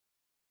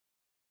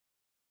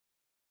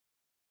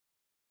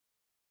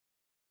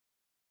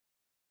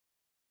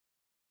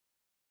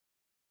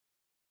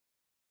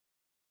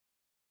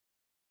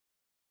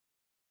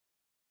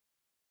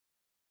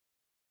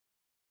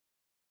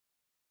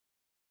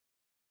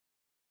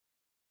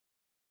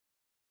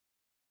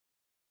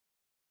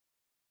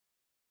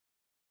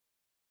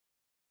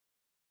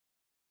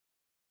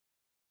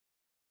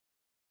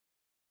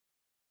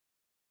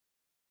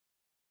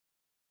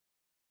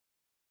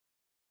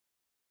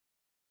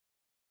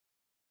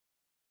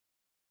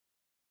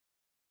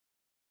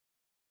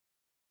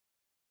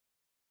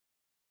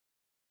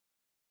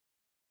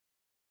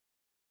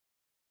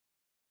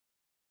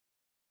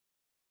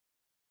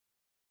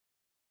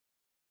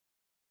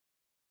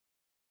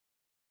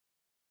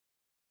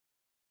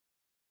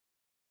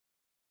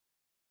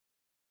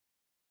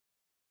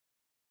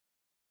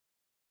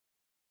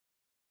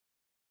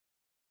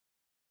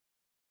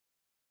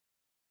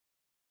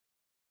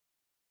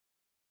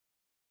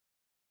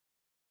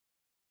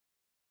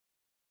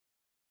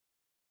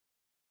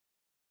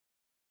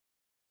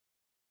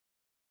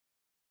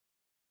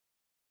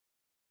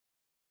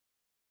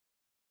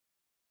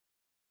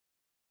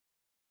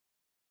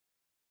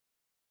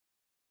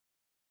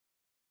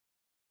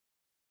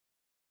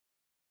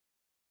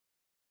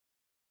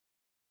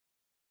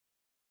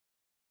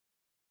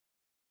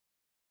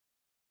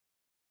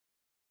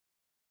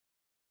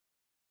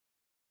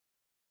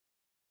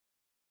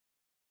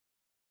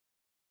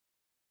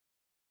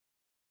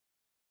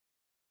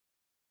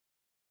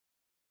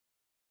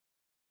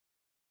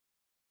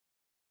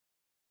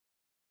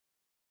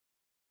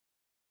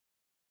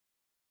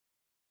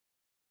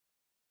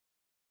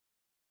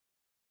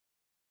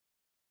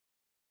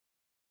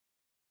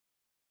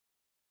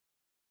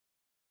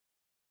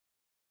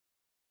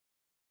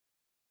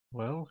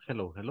Well,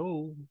 hello,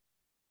 hello.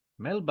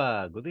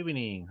 Melba, good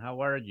evening.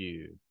 How are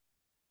you?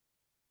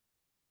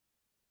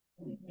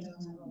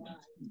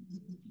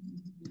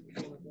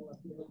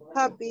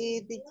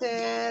 Happy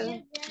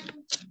teacher.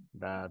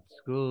 That's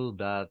cool,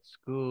 that's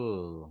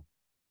cool.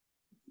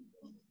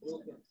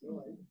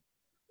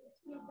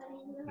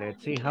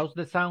 Let's see, how's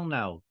the sound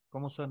now?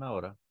 ¿Cómo suena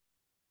ahora?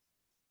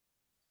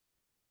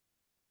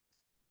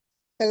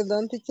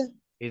 Perdón, teacher.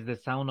 Is the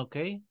sound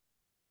okay?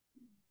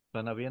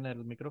 ¿Suena bien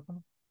el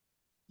micrófono?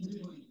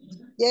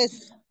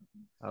 Yes.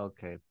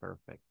 Okay,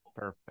 perfect,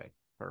 perfect,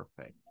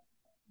 perfect.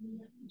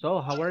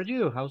 So, how are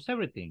you? How's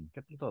everything?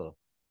 ¿Qué tal todo?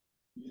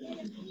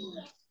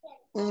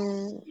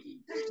 Mm,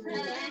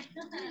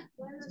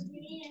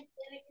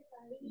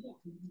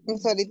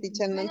 sorry,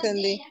 teacher, no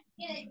entendí.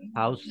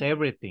 How's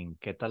everything?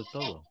 ¿Qué tal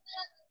todo?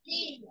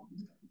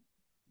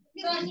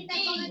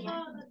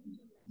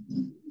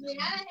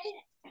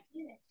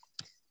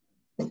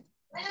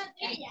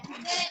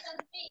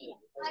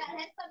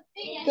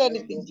 Sorry,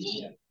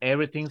 teacher.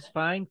 Everything's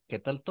fine. ¿Qué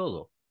tal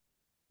todo?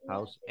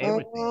 How's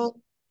everything?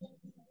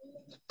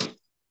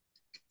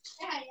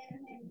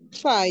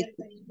 Five.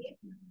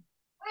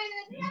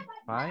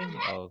 Fine.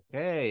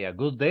 Okay. A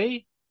good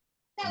day.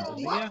 Un buen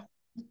día.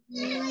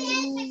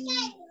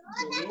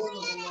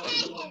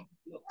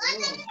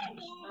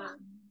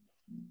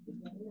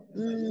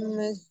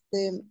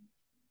 Este,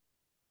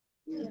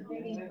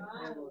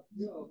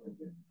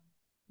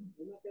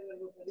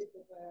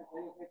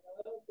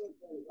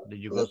 Did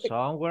you no go sé,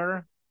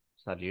 somewhere?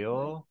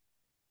 ¿Salió?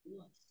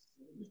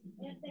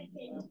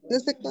 no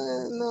sé,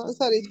 no,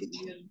 sorry,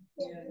 teacher.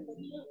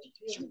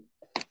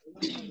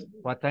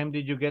 What time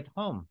did you get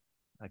home?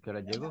 ¿A qué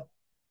hora llegó?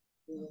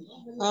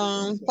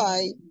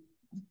 Five.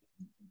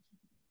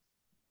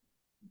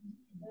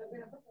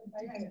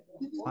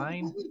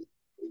 Fine.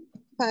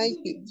 Five,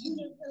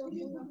 teacher.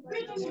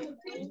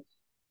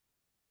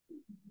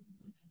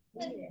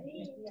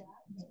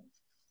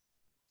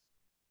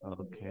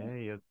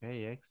 Okay,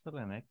 okay,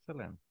 excellent,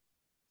 excellent.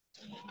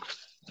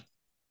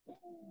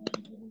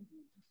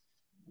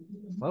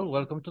 Well,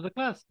 welcome to the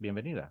class.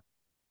 Bienvenida.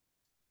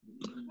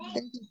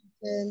 Thank you,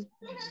 teacher.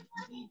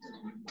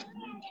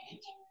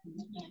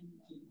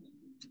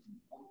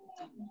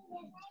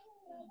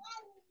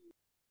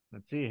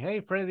 Let's see.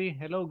 Hey, Freddy.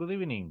 Hello, good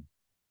evening.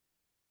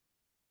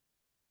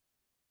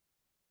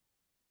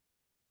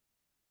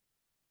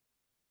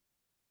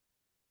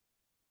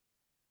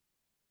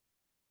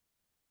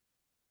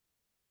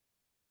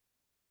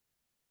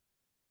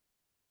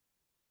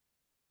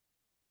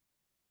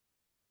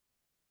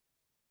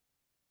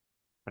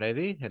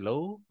 Freddy,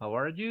 hello. How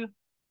are you?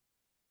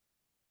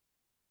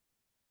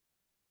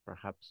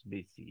 Perhaps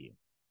busy.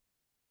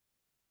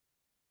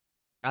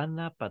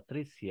 Anna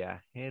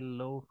Patricia,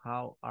 hello.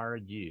 How are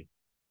you?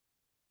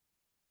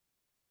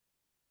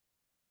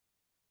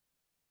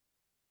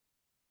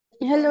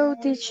 Hello,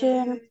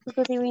 teacher.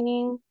 Good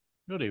evening.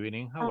 Good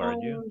evening. How are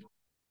you? Um,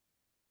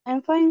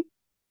 I'm fine.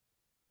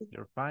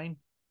 You're fine?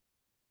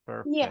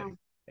 Yeah, Perfect.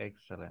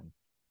 Excellent.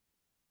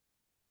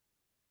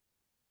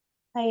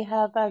 I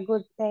have a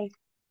good day.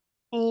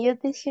 And you,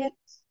 teacher?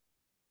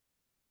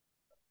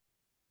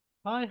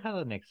 I had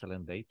an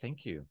excellent day.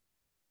 Thank you.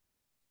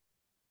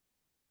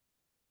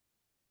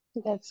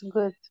 That's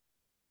good.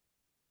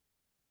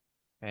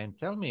 And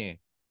tell me,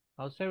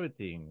 how's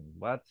everything?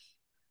 What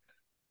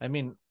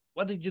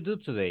did you do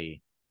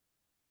today?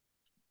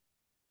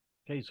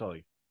 ¿Qué hizo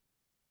hoy?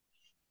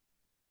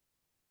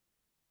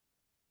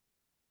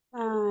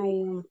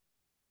 I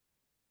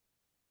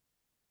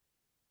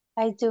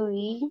I do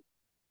eat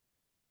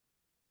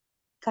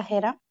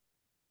cajera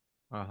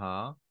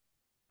Uh-huh.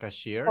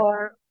 Cashier?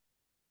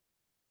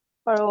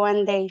 for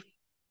one day.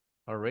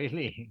 Oh,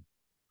 really?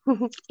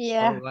 For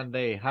Yeah, one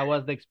day. How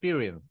was the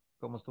experience?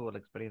 ¿Cómo estuvo la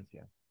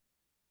experiencia?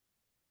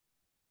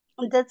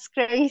 that's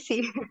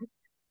crazy.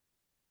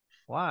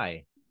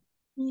 Why?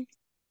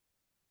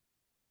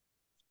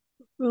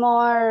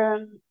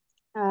 More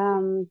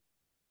um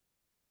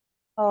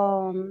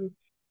um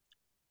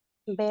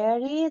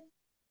very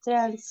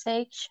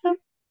transaction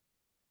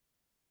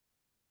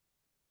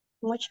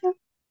mucho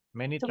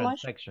Many too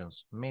much.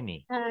 transactions.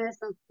 Many.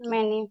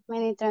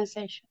 Many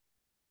transactions.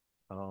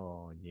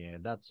 Oh, yeah,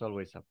 that's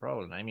always a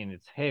problem. I mean,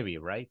 it's heavy,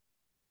 right?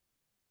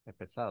 Es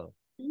pesado.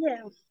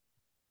 Yeah,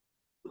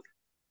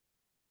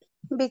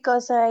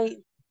 because I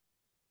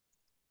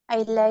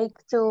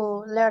like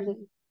to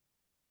learn.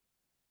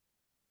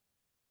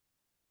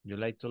 You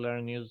like to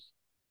learn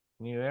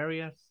new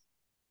areas?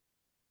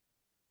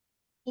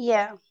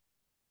 Yeah.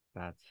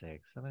 That's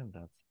excellent.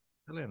 That's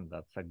excellent.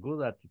 That's a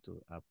good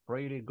attitude, a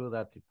pretty good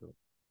attitude.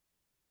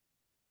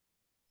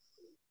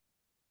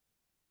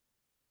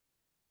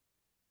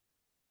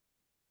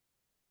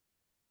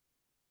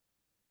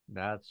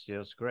 That's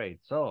just great.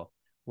 So,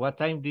 what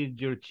time did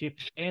your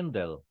shift end?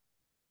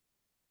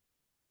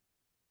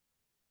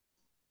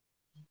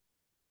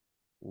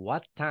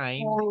 What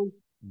time Um,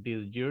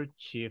 did your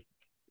shift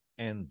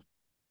end?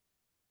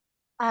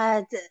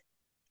 at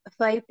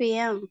 5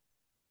 p.m.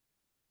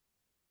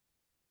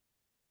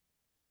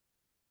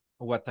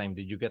 What time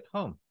did you get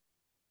home?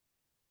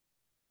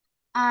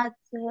 At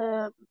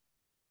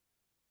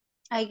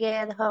I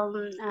get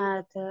home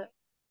at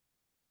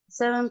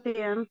 7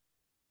 p.m.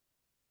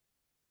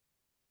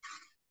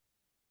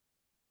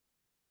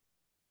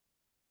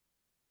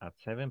 At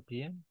 7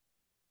 p.m.?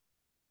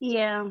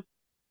 Yeah,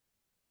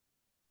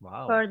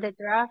 Wow. for the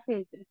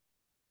traffic.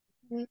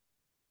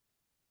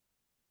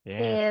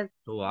 Yeah, It's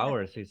 2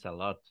 hours is a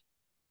lot.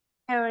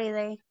 every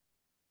day.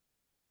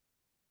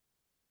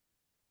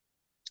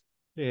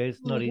 Yeah,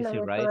 it's not Es lo easy,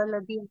 de right? todos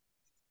los días.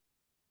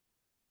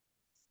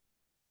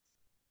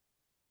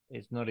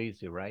 It's not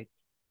easy, right?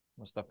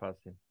 No está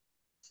fácil.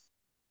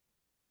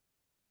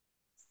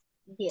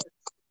 Yes.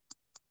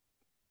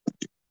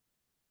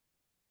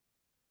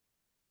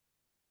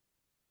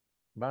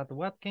 But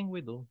what can we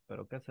do?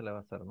 Pero ¿qué se le va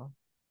a hacer, no?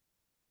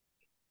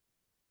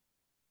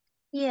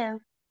 Yeah.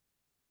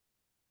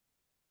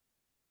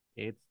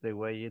 It's the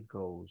way it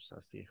goes.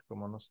 Así es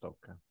como nos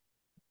toca.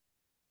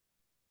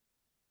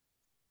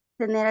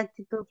 Tener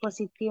actitud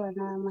positiva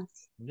nada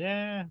más.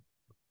 Yeah.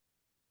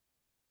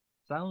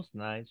 Sounds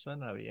nice.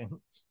 Suena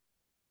bien.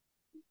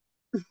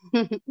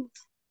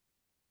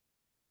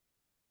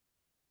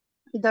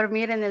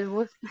 Dormir en el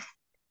bus.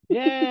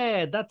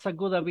 Yeah, that's a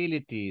good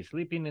ability.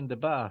 Sleeping in the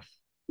bus.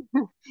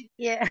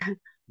 Yeah.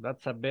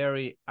 That's a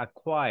very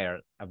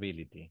acquired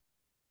ability.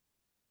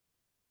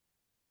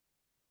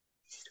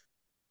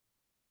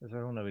 Esa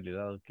es una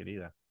habilidad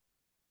adquirida.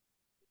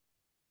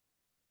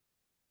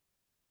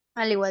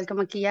 Al igual que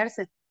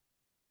maquillarse.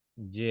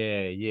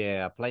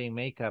 Yeah. Applying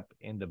makeup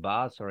in the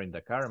bus or in the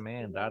car,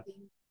 man,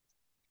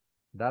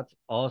 that's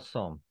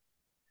awesome.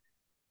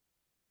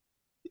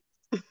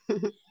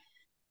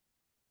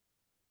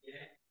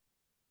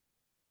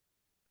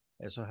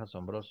 Eso es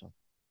asombroso.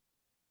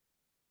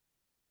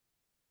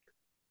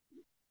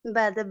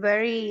 But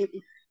very,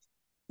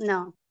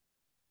 no.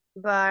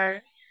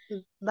 But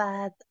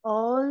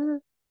all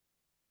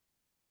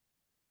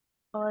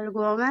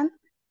women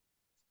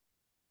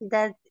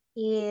that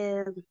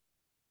is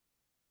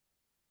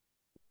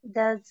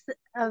that's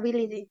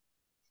ability.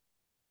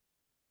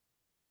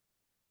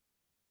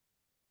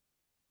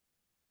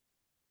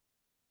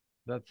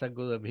 That's a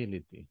good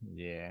ability.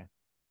 Yeah.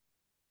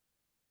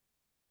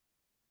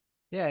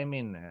 Yeah, I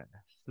mean,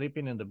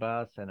 sleeping in the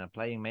bus and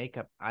applying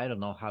makeup, I don't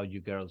know how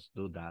you girls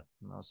do that.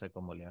 No sé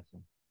cómo le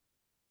hacen.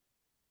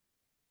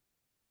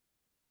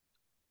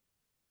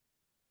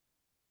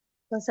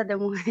 Cosas de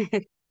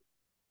mujer.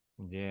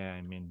 Yeah,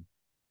 I mean.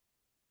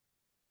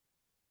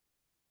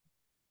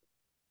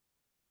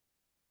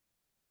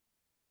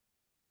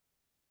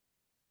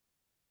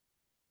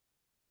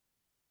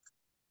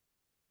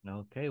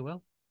 Okay,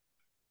 well.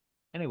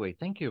 Anyway,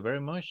 thank you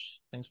very much.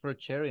 Thanks for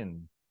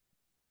sharing.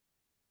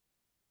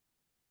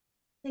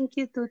 Thank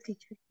you too,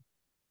 teacher.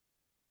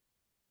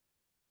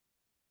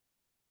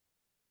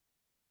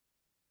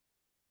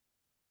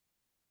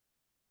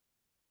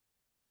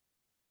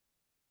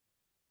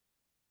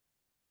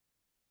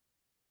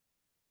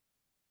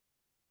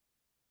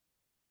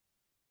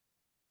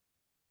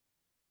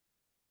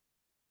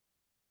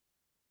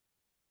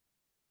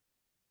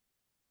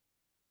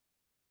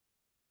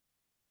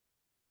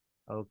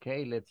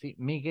 Okay, let's see.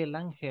 Miguel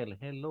Angel,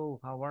 hello,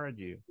 how are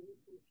you?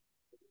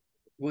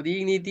 Good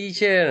evening,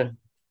 teacher.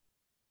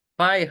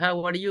 Hi,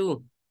 how are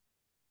you?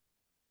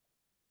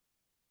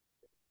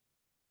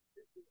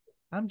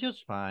 I'm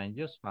just fine,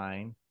 just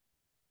fine.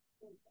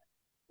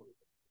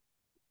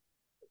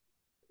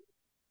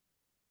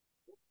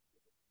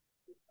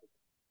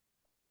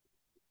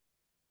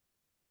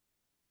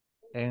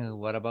 And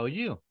what about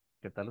you?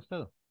 ¿Qué tal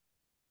usted?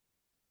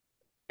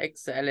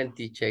 Excellent,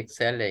 teacher,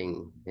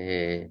 excellent.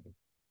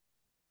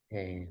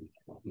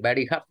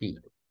 Very happy.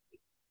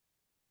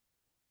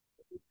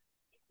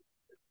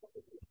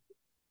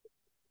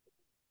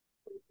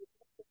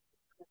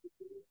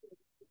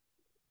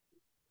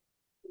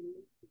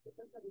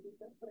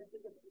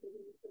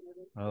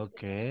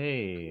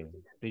 Okay.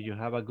 Did you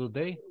have a good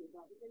day?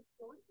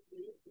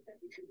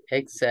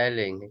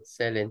 Excellent,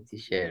 excellent,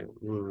 teacher.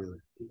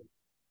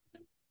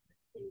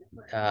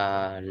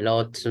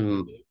 Lot,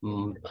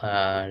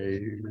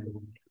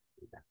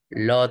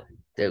 lot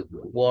the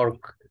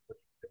work.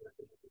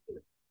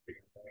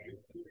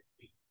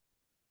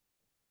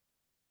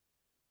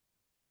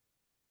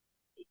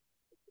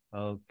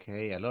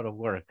 Okay, a lot of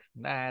work.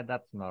 Nah,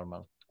 that's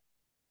normal.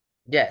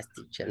 Yes,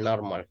 teacher,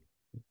 normal.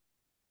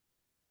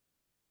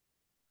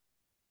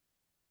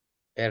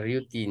 A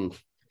routine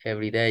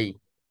every day.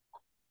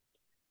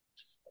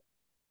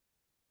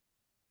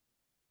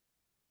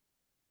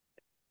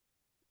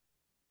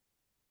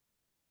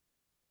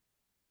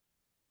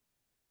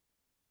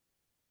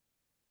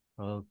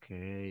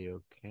 Okay.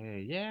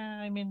 Yeah,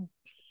 I mean,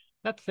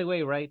 that's the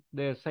way, right?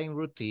 The same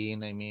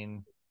routine. I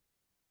mean,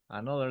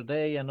 another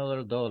day,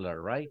 another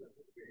dollar, right?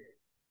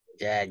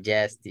 Yeah,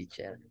 yes,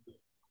 teacher.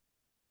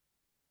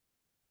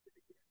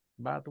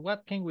 But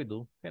what can we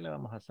do? ¿Qué le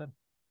vamos a hacer?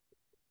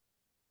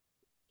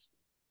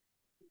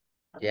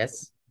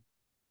 Yes.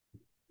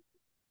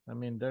 I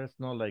mean, there's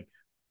no like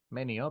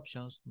many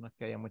options. No es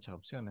que haya muchas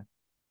opciones.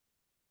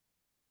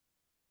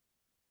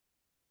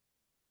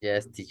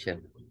 Yes,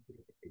 teacher.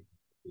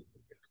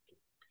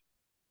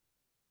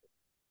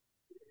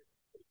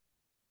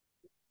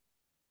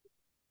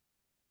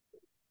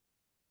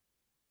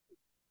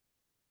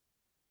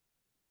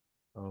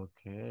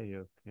 Okay,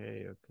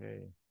 okay, okay.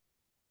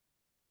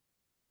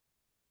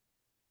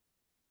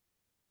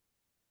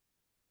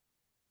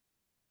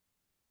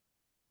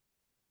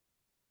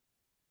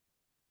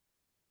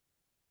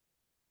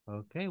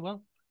 Okay,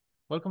 well,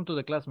 welcome to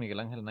the class,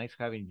 Miguel Angel. Nice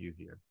having you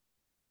here.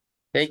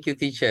 Thank you,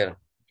 teacher.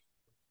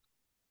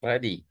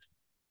 Ready.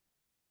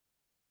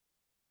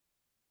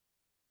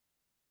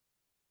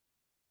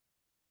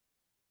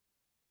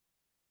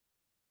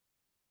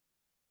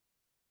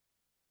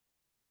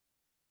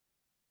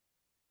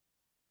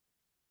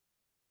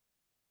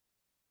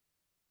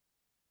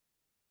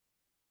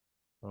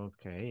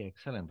 Okay,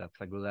 excellent. That's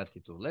a good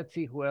attitude. Let's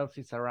see who else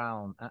is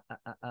around.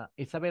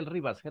 Isabel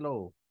Rivas,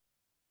 hello.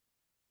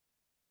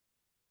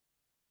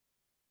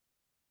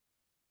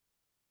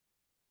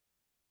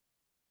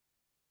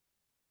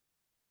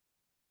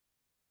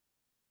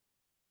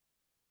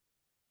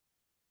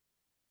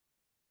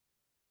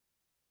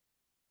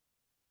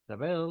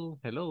 Isabel,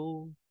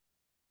 hello.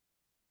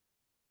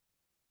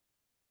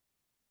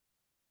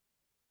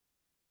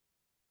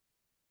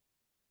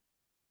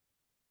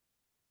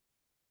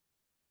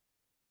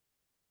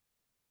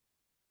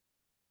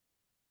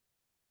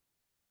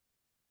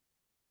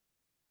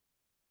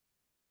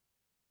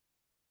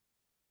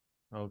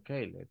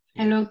 Okay, let's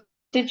see. Hello,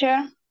 teacher.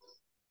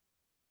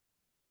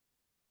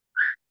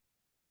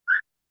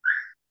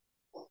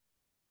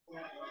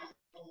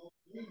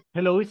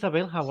 Hello,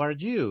 Isabel, how are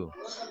you?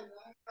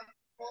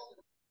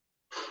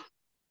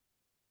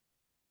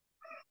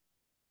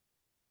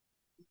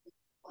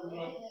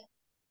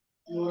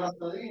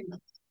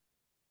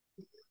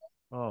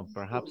 Oh,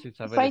 perhaps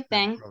Isabel is Fine,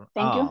 thanks. from...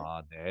 Thank you.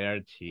 Oh, there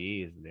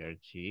she is, there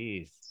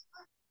she is.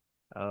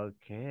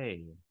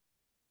 Okay.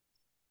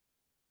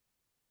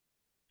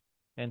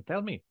 And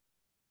tell me,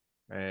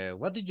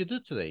 what did you do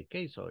today,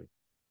 Kaysoy?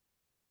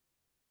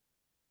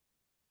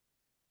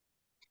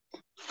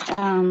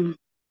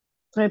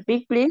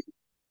 Repeat, please.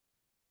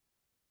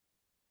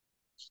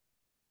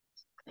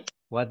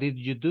 What did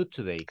you do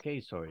today,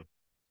 Kaysoy?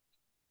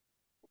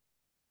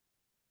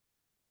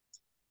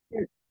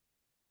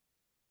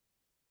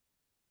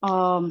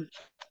 Um,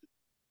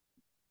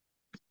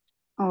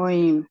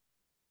 hoy,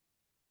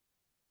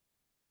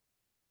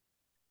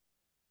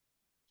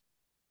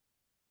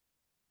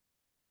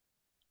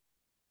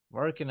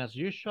 Working as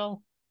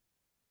usual?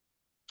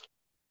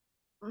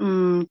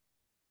 mm,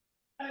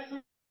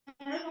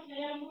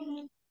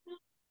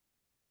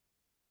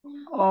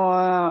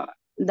 or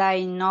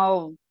they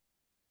know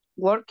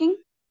working?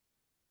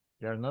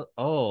 You're not...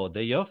 Oh,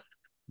 day off?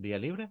 Día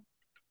libre?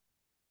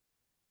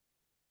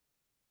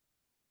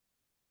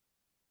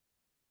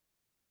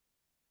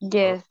 Oh,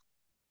 Yes.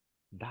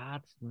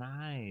 that's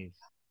nice.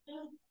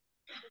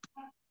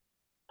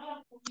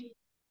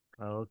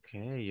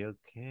 Okay,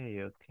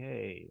 okay,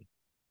 okay.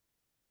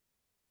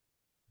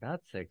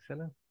 That's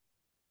excellent.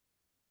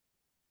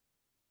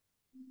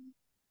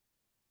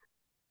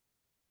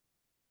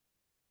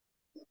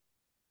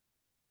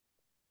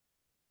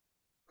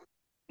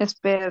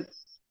 Spend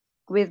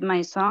with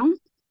my son.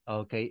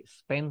 Okay,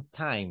 spend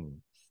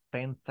time.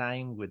 Spend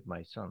time with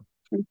my son.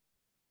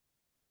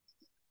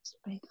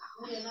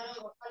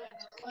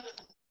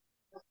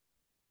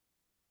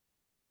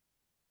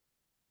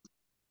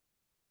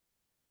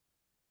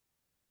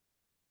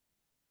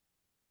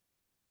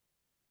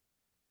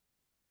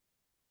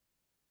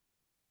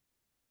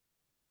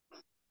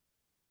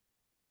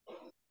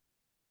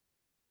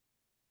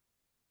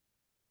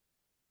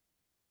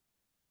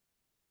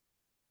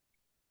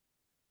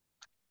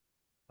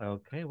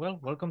 Okay, well,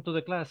 welcome to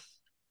the class.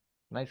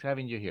 Nice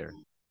having you here.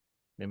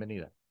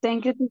 Bienvenida.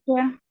 Thank you,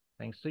 teacher.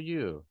 Thanks to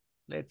you.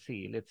 Let's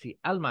see, let's see.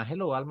 Alma,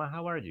 hello, Alma,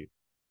 how are you?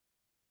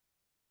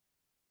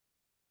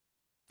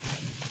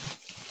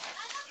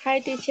 Hi,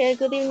 teacher.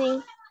 Good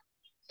evening.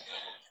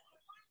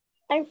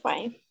 I'm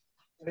fine.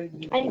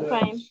 I'm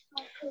fine.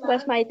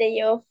 Was my day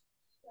off.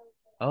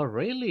 Oh,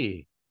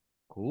 really?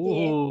 Yeah.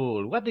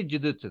 Cool. What did you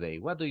do today?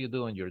 What do you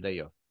do on your day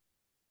off?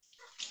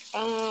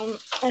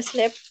 I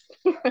slept.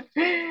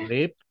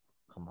 Sleep?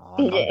 Come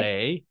on, all Yeah.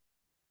 day.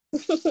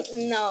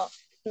 No,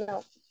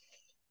 no.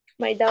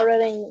 My daughter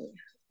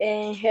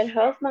and her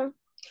husband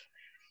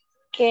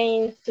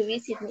came to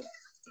visit me.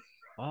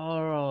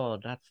 Oh,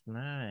 that's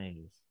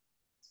nice.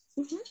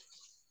 Mhm.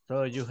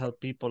 So you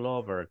help people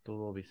over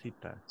to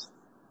visita.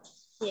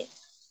 Yeah.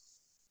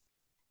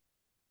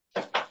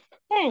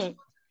 And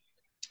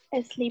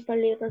I sleep a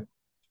little.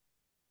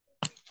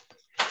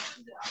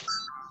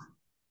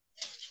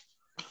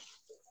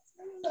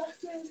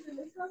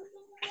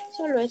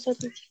 Solo eso,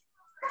 teacher.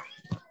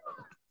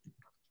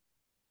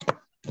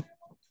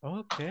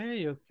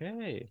 Okay,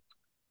 okay.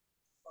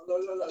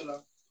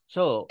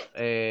 So,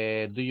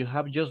 do you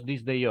have just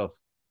this day off?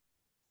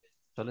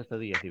 Solo este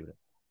día libre.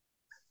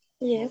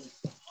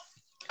 Yes.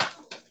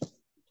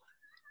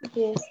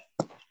 Yes.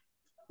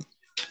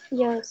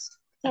 Yes.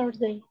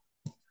 Thursday.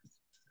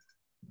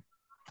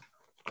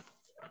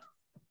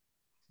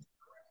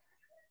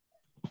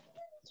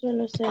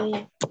 Solo ese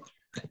día.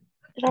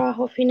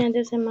 Trabajo fines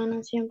de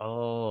semana siempre.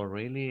 Oh,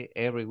 really?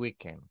 Every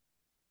weekend?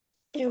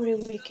 Every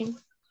weekend.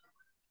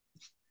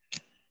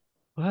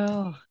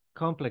 Well,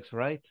 complex,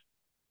 right?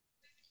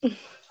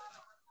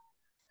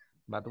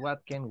 But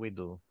what can we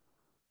do?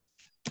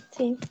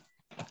 Sí.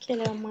 ¿Qué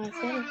le vamos a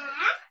hacer?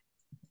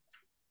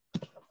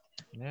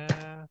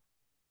 Yeah,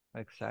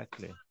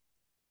 exactly.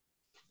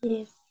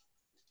 Yes.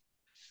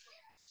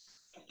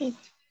 Sí.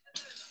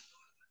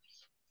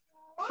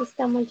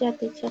 Estamos ya,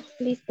 teacher.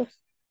 Listos.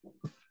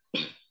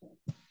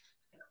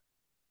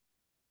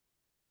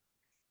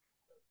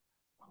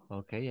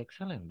 Okay,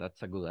 excellent.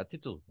 That's a good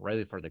attitude.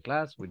 Ready for the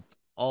class with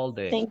all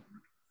the Thank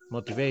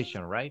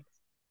motivation, right?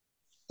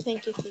 you,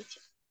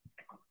 teacher.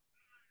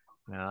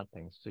 Now,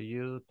 thanks to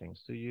you,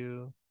 thanks to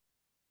you.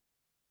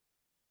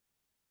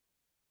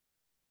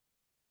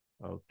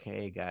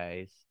 Okay,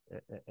 guys.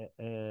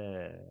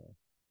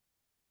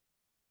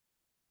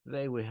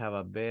 Today we have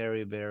a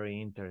very,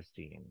 very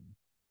interesting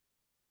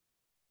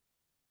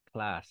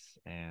class.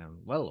 And,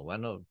 well,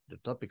 one of the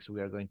topics we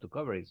are going to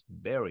cover is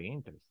very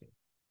interesting.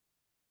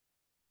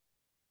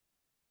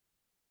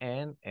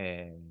 And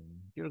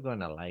you're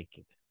gonna like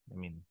it. I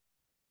mean,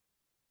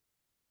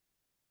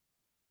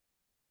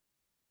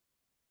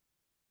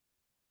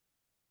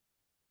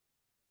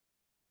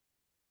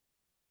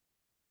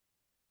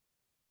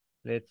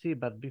 let's see,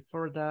 but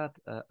before that,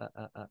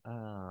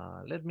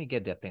 let me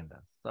get the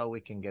attendance so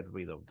we can get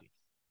rid of this.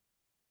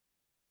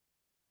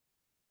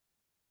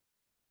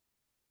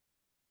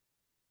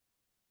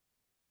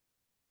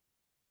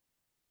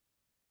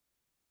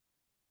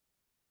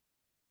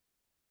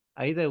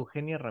 Aida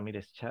Eugenia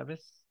Ramírez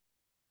Chávez.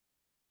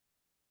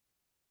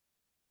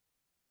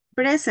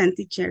 Present,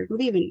 teacher.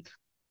 Good evening.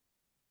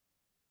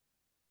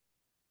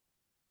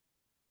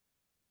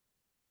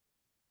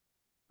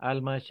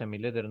 Alma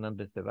Chamilet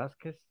Hernández de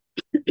Vázquez.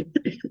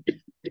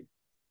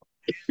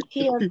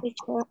 Here,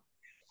 teacher.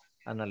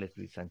 Ana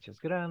Leslie Sánchez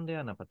Grande.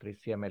 Ana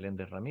Patricia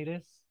Meléndez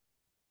Ramírez.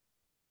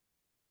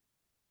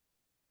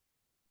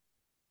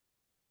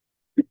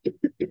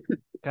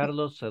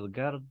 Carlos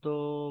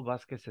Edgardo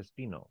Vázquez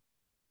Espino.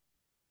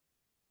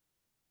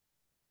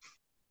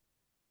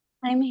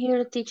 I'm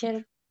here,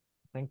 teacher.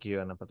 Thank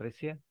you, Ana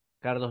Patricia.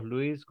 Carlos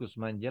Luis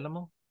Guzmán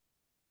Yélamo.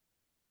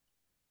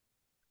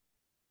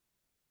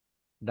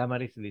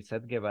 Damaris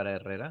Lizeth Guevara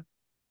Herrera.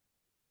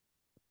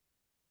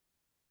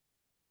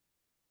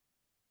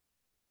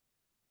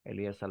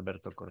 Elías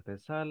Alberto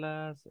Cortés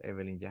Salas.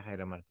 Evelyn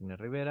Yajaira Martínez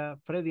Rivera.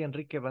 Freddy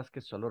Enrique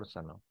Vázquez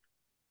Solórzano.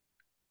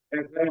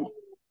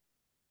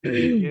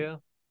 Thank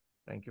you.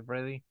 Thank you,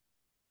 Freddy.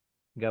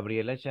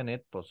 Gabriela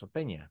Janet Pozo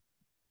Peña.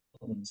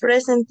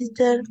 Present,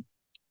 teacher.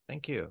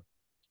 Thank you.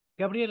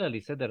 Gabriela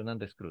Lizeth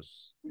Hernández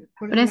Cruz.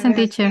 Present,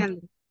 teacher.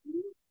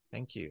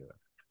 Thank you.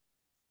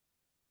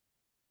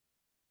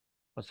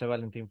 José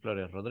Valentín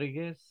Flores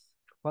Rodríguez.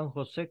 Juan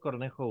José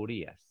Cornejo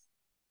Urías.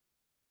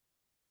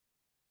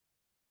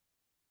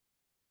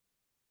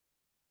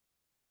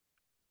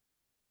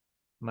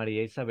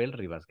 María Isabel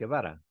Rivas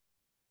Guevara.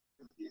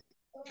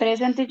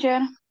 Present, teacher.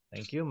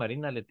 Thank you.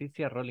 Marina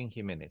Leticia Rolling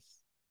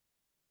Jiménez.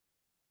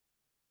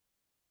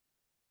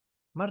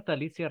 Marta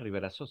Alicia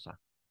Rivera Sosa.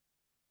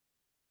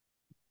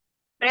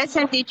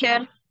 Present,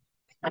 teacher.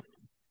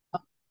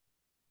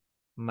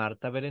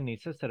 Marta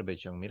Berenice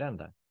Cervechón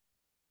Miranda.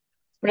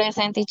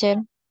 Present, teacher.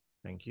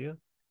 Thank you.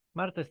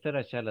 Marta Esther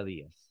Achala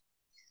Díaz.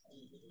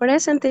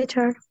 Present,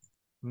 teacher.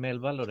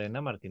 Melba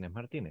Lorena Martínez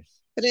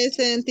Martínez.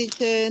 Present,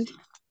 teacher.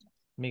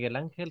 Miguel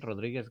Ángel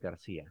Rodríguez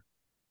García.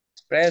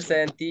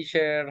 Present,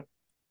 teacher.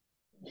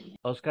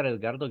 Oscar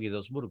Edgardo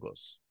Guidos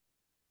Burgos.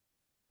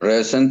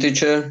 Present,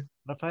 teacher.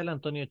 Rafael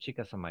Antonio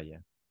Chicas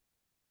Amaya.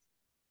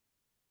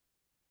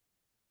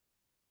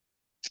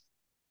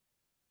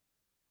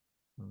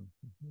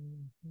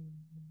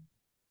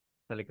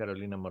 Sale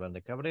Carolina Morán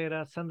de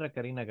Cabrera. Sandra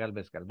Karina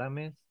Galvez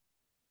Galdames.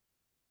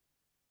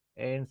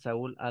 And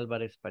Saúl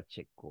Álvarez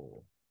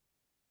Pacheco.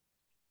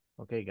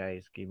 Okay,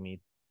 guys, give me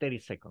 30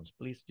 seconds,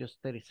 please. Just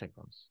 30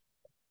 seconds.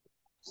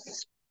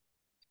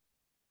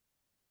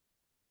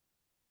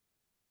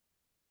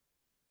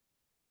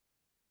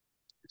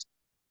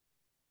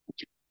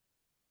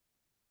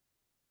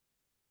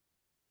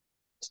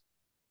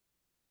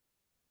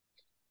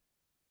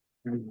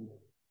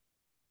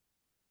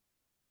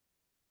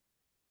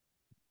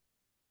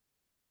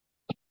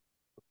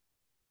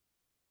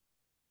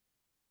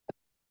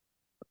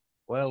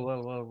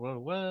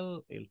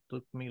 Well, it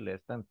took me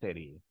less than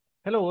 30.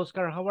 Hello,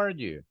 Oscar, how are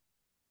you?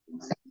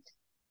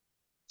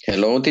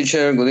 Hello,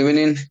 teacher. Good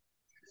evening.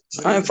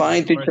 Good I'm evening.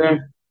 fine, How are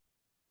teacher.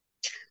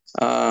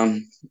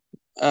 you?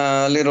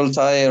 A little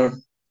tired,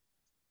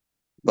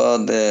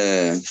 but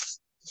the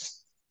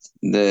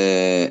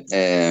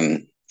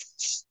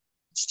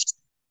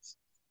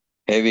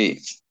heavy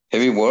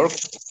work,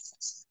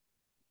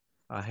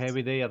 A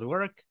heavy day at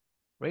work?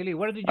 Really?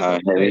 Where did you go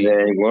heavy today?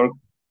 day work.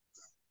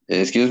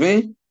 Excuse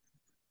me?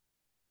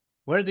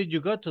 Where did you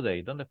go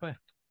today? ¿Dónde fue?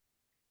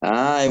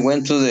 I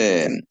went to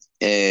the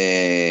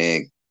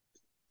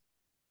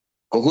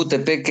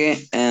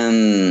Cojutepeque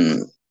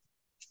and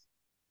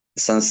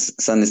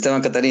San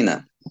Esteban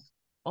Catarina.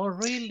 Oh,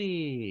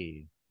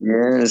 really?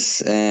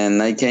 Yes,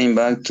 and I came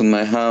back to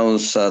my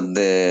house at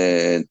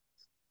the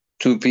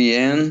 2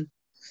 p.m.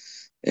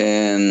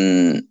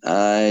 and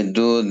I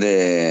did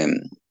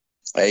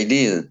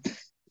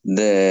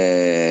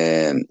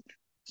the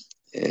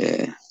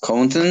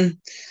counting,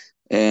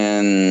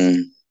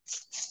 and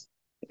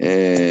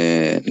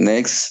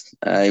next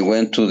I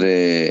went to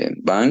the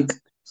bank,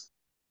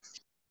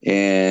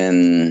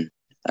 and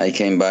I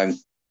came back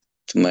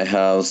to my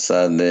house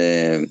at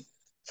the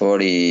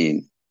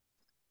 40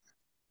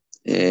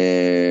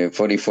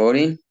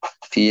 40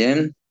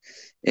 p.m.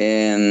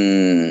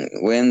 and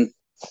went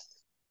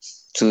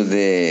to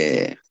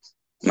the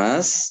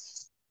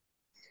mass,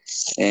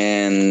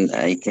 and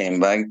I came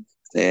back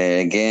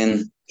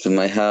again to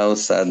my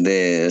house at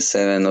the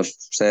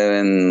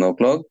 7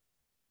 o'clock.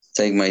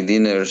 Take my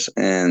dinners,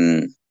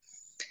 and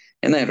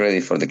I'm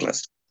ready for the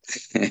class.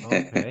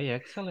 Okay,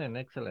 excellent,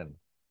 excellent.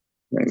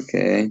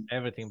 Okay.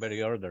 Everything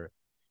very order.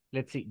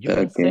 Let's see.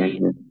 Okay.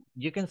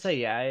 You can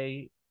say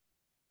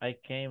I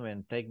came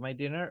and take my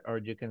dinner, or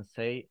you can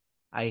say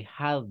I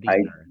had I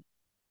dinner.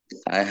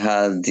 I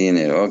had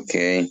dinner.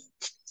 Okay.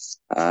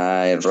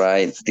 I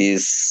write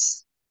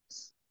this.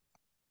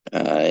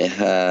 I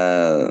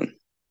had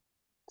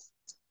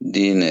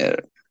dinner.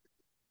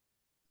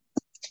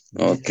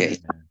 Okay.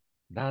 Yeah,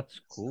 that's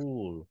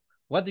cool.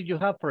 What did you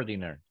have for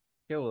dinner?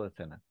 ¿Qué hubo de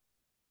cena?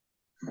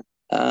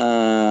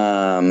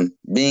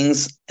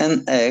 Beans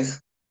and egg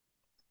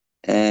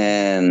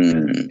And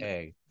and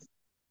egg.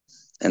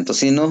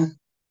 tocino,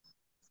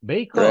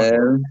 Bacon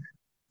bread,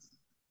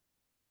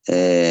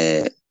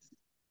 uh,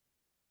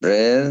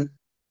 bread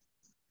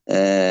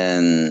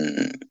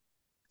and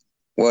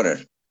water.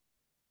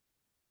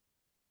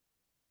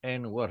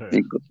 and water.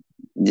 Because,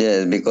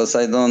 yes, because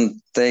I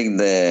don't take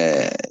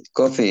the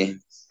coffee.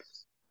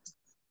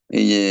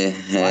 Yeah,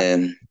 What?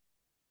 and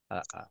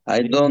I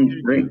I didn't don't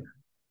hear drink. you.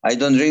 I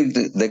don't drink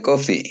the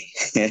coffee.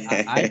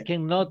 I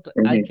cannot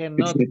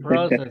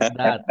process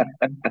that.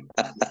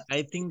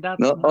 I think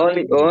that's No,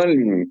 only, naive.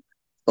 only,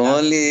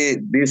 That's only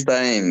this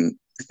time.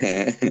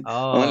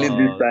 Only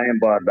this oh time,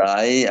 but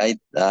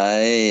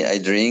I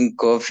drink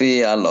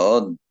coffee a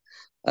lot.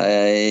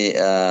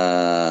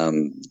 I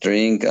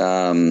drink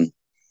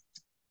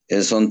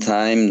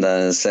sometime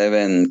the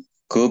 7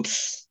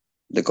 cups,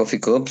 the coffee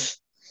cups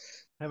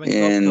 7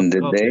 cups in of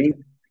the day.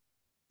 coffee.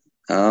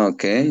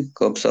 Okay,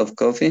 cups of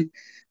coffee,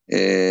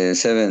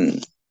 7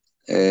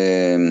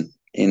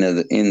 in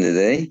the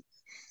day.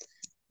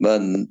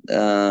 But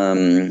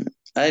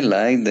I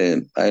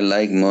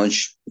like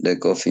much the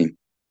coffee.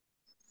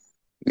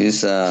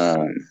 It's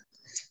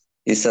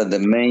the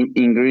main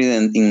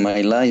ingredient in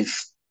my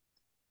life.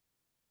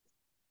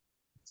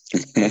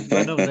 It's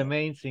one of the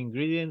main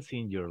ingredients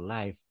in your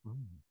life.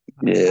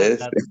 I like Yes.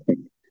 that.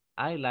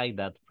 I like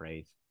that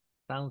phrase.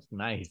 Sounds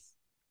nice.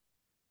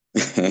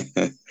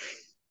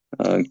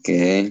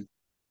 Okay,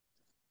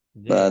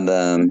 Yeah. but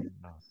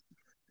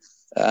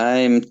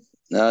I'm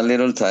a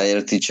little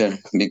tired, teacher,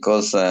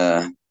 because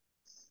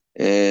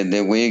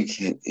the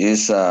week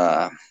is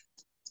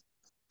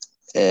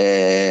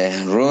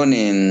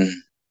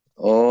running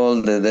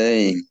all the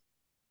day.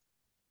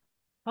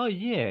 Oh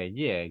yeah,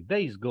 yeah.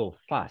 Days go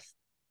fast.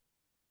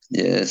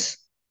 Yes,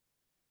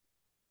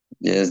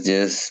 yes,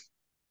 yes.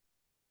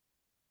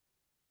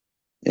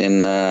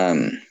 And uh,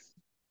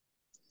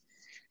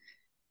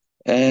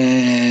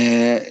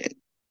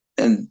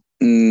 and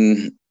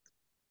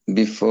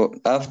before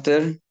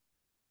after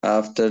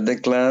the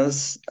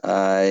class,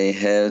 I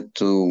had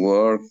to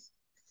work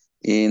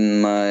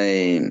in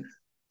my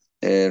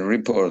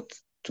report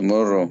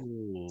tomorrow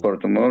for Ooh.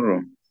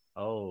 tomorrow.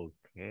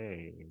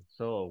 Okay.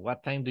 So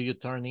what time do you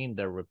turn in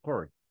the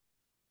report?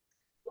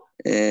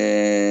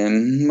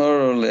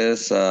 More or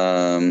less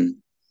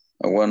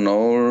 1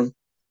 hour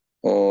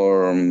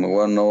or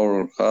 1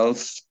 hour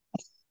half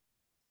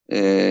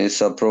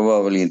is a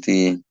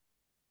probability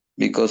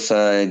because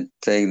I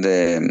take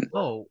the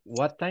No,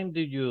 what time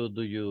do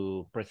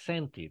you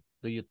present it?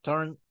 Do you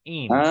turn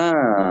in?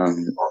 ah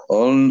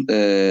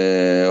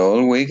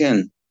all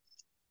weekend,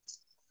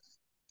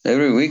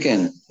 every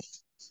weekend.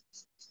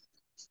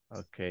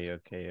 Okay,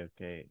 okay,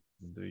 okay.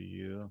 Do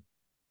you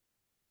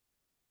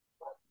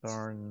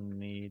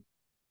turn it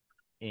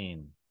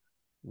in?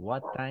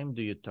 What time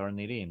do you turn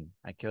it in?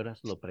 ¿A qué horas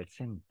lo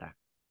presenta?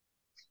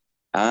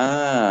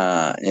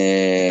 Ah,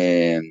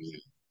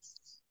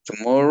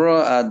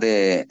 tomorrow at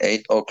the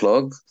 8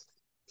 o'clock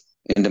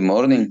in the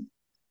morning.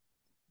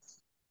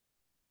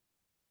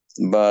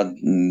 But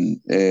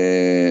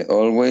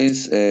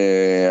always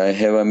I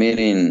have a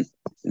meeting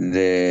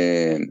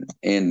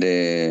in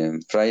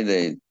the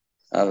Friday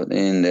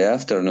in the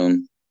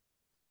afternoon.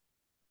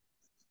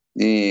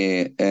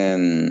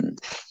 And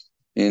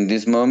in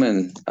this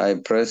moment, I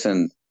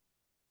present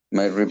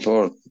my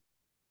report.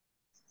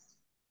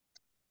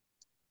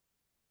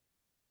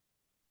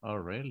 Oh,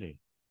 really?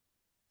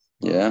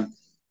 Oh, Yeah.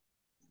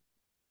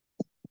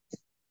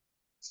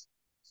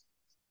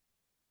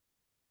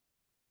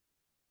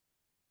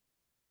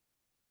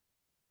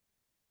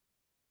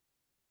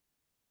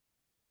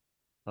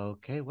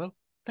 Okay, well,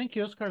 thank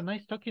you, Oscar.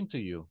 Nice talking to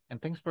you.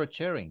 And thanks for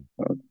sharing.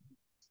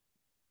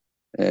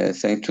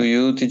 Thank to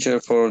you,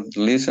 teacher, for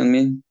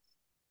listening.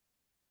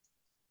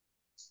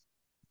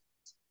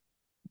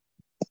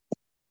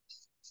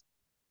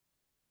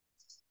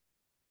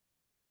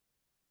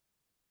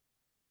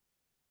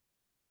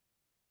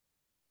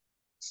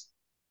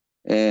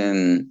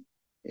 And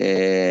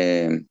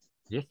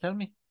Yes, tell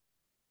me.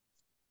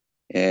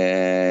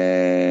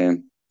 uh,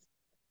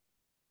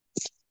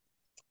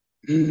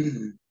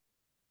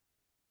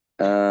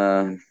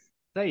 uh,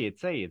 Say it,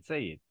 say it,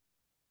 say it.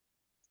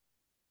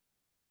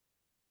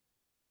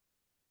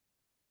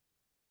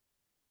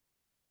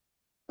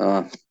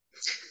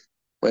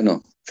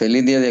 bueno,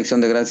 feliz Día de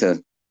Acción de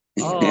Gracias.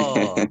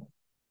 Oh,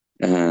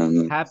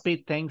 Um, happy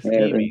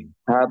Thanksgiving.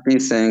 Happy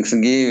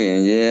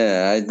Thanksgiving.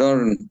 Yeah, I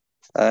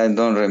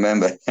don't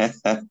remember.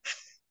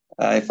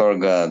 I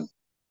forgot.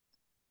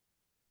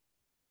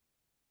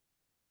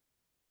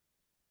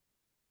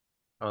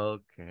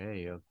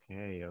 Okay,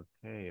 okay,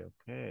 okay,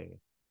 okay.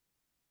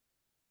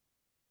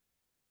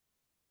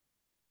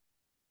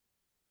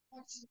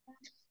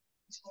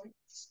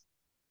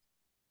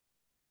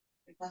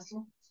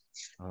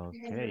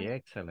 Okay,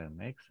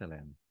 excellent,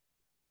 excellent.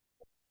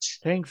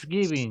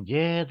 Thanksgiving.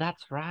 Yeah,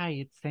 that's right.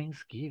 It's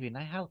Thanksgiving.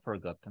 I have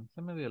forgotten.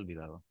 Se me había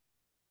olvidado.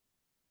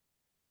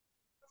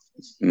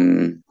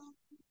 Mm,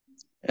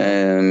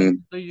 Thanks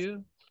um, to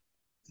you.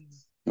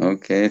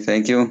 okay,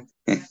 thank you.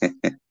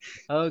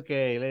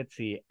 Okay, let's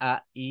see.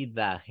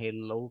 Aida,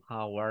 hello,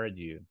 how are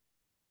you?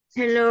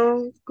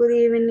 Hello, good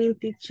evening,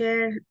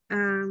 teacher.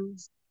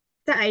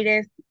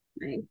 Tired.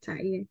 I'm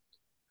tired.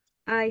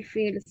 I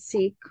feel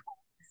sick.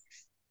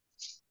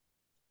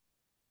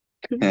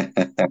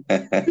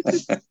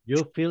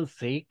 You feel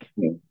sick?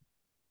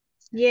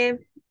 Yeah,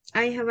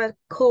 I have a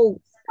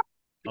cold.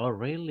 Oh,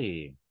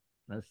 really?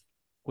 Let's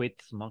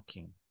quit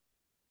smoking.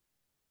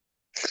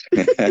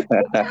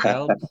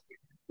 Helps.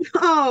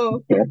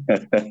 Oh,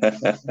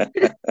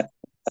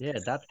 Yeah,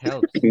 that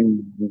helps.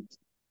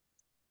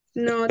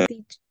 no,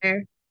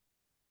 teacher.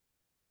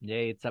 Yeah,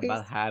 it's a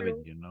bad It's habit,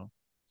 true. you know.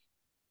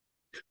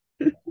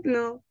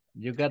 No.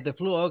 You got the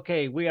flu?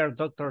 Okay, we are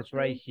doctors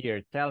right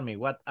here. Tell me,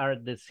 what are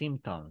the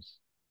symptoms?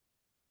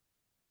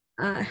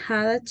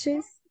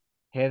 Headaches.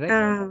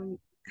 Headache?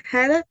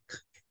 Headache.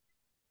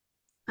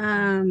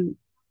 Um,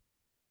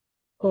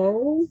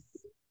 cold.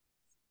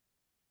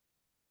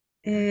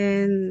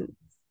 And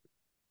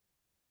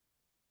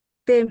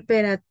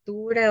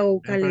temperatura o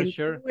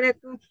Temperature?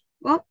 calentura.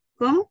 Oh,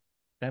 ¿cómo?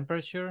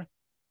 Temperature?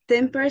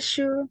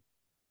 Temperature.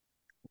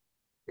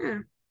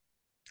 Ah,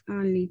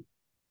 only.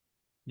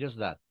 Just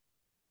that.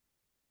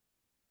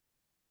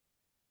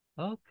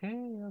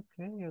 Okay,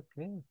 okay,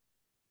 okay.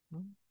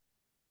 Mm.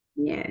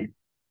 Yeah,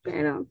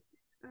 pero.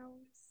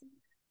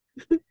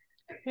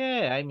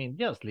 Yeah, I mean,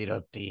 just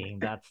little thing.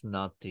 That's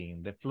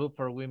nothing. The flu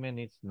for women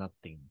is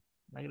nothing.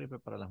 La gripe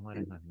para las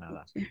mujeres no es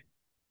nada.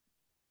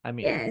 I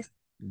mean, Yes.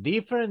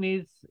 different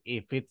is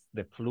if it's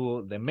the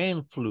flu, the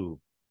main flu.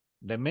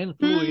 The main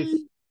flu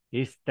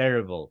is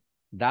terrible.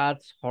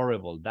 That's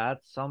horrible.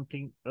 That's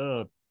something,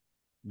 the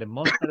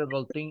most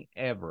terrible thing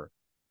ever.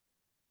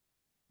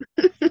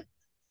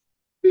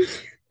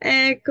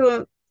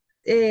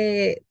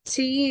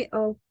 Tea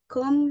o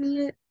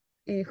comely,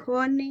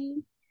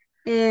 honey.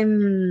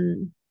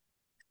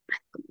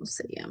 ¿Cómo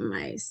se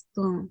llama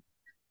esto?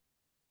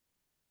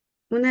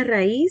 Una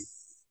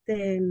raíz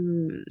de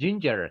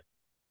Ginger.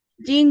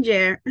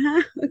 ginger.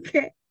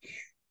 Ok.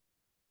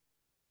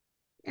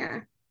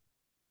 Yeah.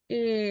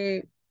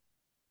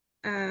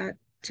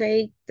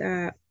 Take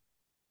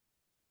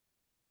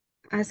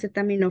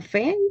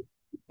acetaminofén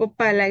o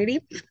para la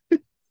gripe.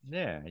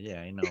 Yeah,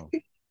 yeah, I know.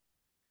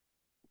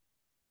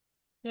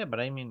 Yeah, but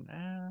I mean,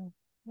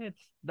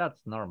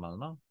 that's normal,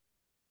 no?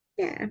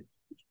 Yeah.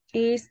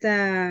 Is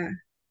the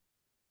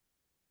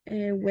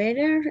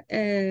weather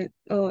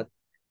o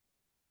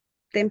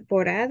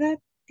temporada,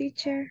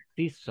 teacher?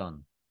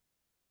 Season.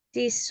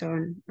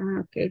 Season.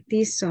 Okay,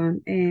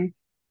 season. Yeah.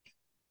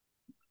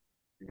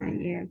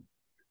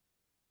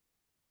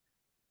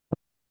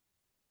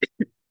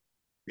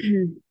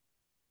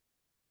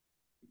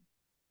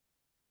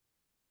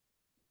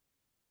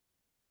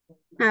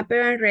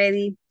 Pero I'm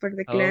ready for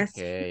the class.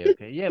 Okay,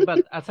 okay. Yeah,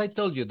 but as I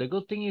told you, the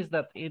good thing is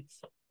that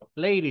it's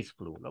ladies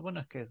flu. Lo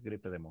bueno es que es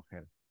gripe de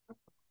mujer.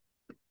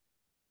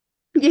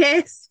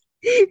 Yes.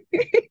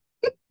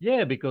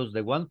 Yeah, because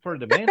the one for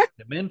the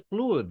men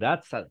flu,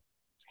 that's a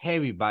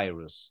heavy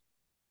virus.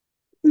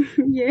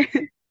 Yeah.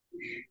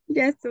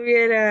 Ya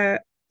estuviera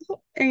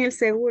en el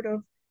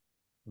seguro.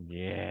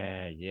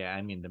 Yeah, yeah.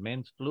 I mean, the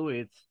men's flu,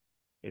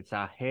 it's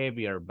a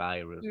heavier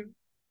virus.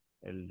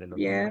 El de los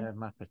hombres es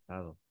más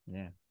pesado.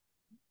 Yeah.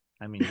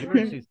 I mean,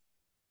 yours is,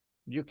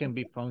 you can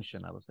be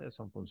functional. Ustedes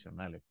son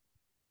funcionales.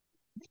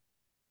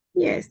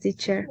 Yes,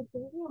 teacher.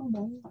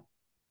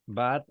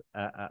 But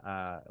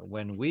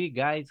when we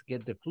guys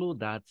get the flu,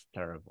 that's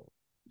terrible.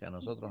 Si a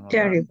nosotros nos da,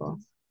 Terrible.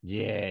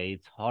 yeah,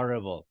 it's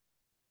horrible.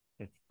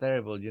 It's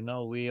terrible. You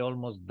know, we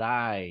almost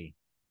die.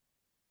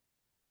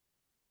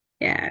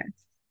 Yeah.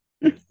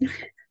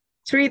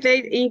 3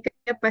 days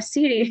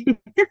incapacity.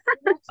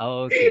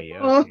 Okay,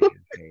 Oh.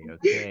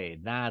 okay.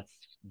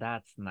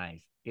 That's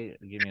nice.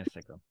 Give me a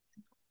second.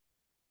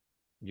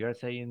 You're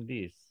saying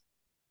this.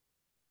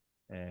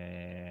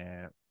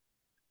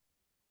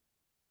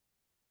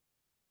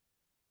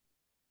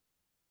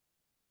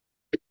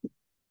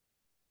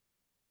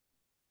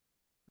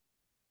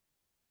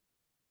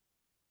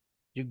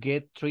 You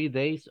get 3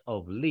 days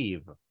of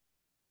leave.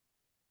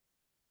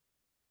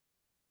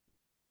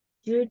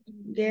 You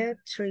get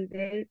 3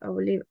 days of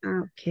leave.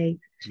 Okay.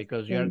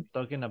 Because you're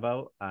talking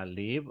about a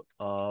leave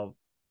of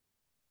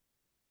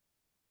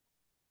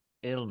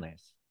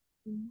illness.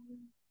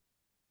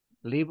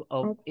 Leave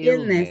of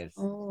illness.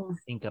 Oh.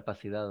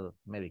 Incapacidad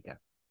médica.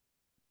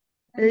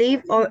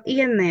 Leave of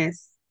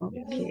illness.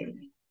 Okay.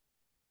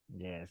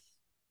 Yes.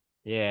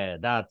 Yeah,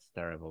 that's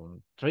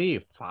terrible. 3,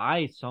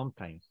 5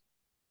 sometimes.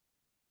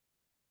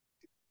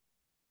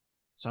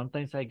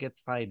 Sometimes I get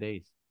 5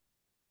 days.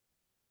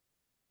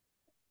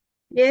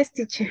 Yes,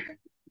 teacher.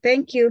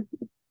 Thank you.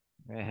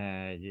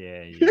 Yeah.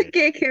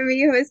 Que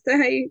mi hijo está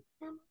ahí.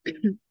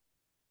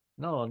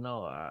 No.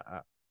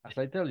 As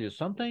I tell you,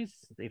 sometimes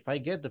if I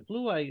get the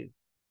flu,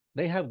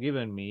 they have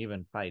given me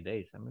even 5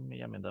 days. A mí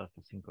ya me han dado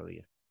hasta 5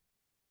 días.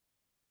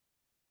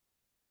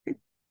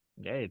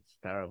 Yeah, it's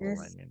terrible. Yes.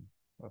 I mean,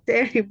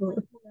 Terrible.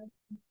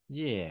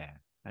 yeah,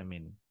 I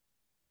mean,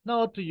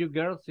 no, to you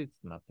girls, it's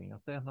nothing.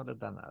 Ustedes no les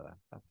da nada.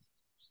 That's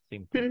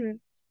simple.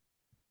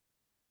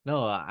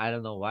 No, I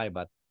don't know why,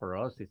 but for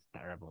us, it's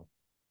terrible.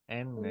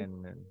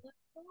 And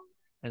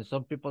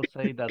some people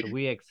say that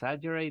we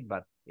exaggerate,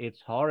 but it's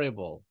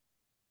horrible.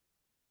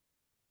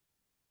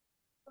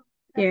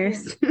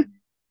 Yes.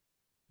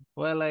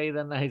 Well,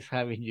 Aida, nice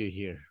having you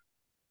here.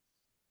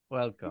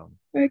 Welcome.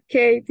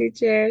 Okay,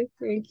 teacher.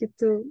 Thank you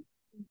too.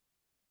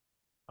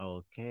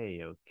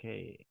 Okay.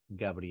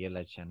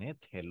 Gabriela Chanet,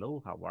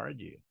 hello, how are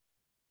you?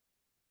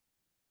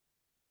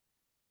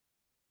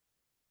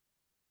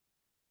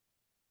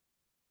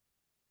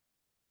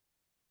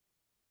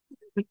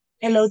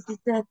 Hello,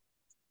 teacher.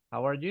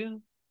 How are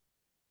you?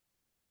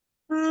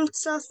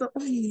 So.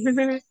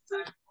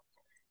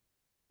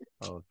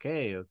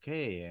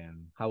 Okay.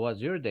 And how was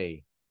your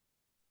day?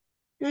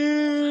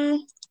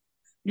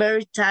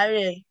 Very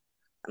tired.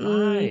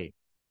 Why?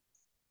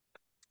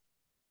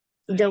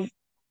 The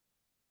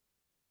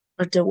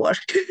work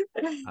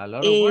A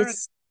lot of work?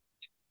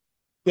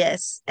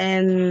 yes,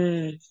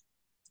 and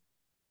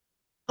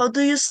how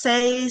do you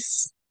say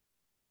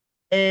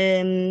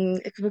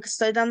que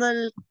estoy dando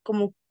el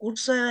como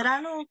curso de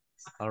verano?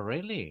 Oh,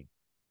 really?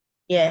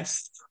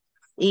 Yes,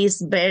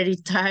 it's very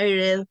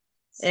tired,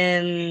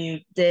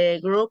 and the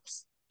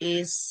groups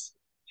is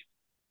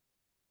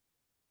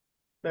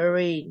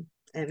very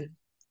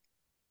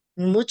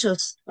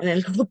muchos en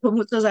el grupo,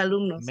 muchos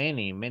alumnos,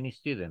 Many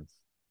students.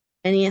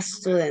 many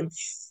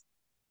students,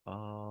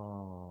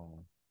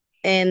 Oh,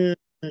 and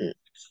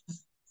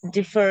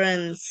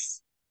different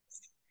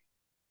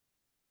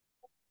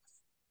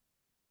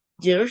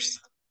years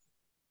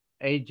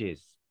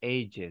ages.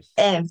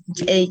 and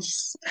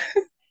ages.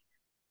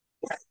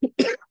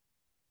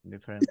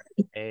 Different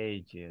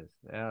ages.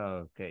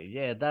 Okay,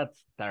 yeah,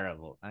 that's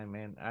terrible. I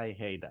mean, I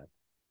hate that.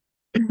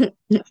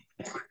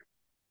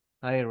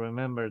 I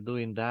remember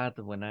doing that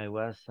when I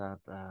was at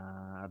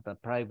a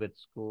private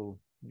school.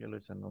 Yo lo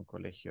hice en un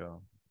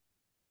colegio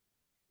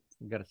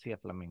García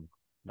Flamenco.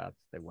 That's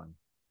the one.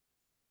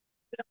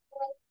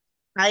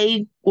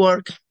 I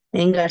work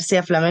in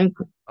García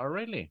Flamenco. Oh,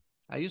 really?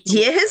 I used to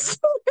work Yes.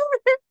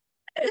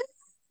 there.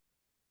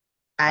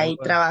 Ahí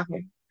trabajo.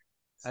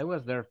 I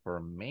was there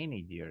for many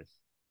years.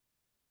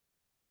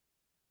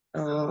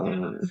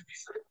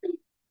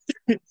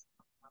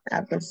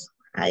 Pues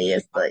ahí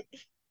estoy.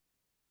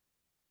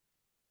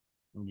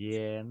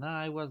 Yeah, no,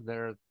 I was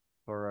there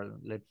for,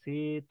 let's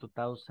see,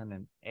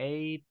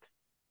 2008,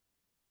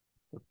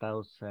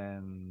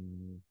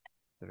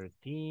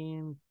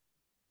 2013,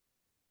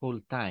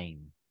 full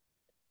time.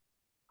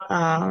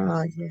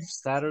 Yes.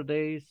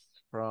 Saturdays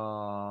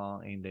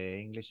in the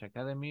English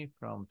Academy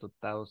from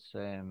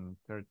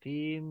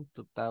 2013,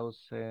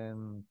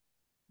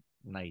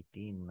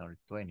 2019 or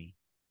 20.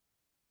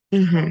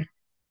 Mhm.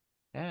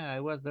 Yeah, I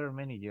was there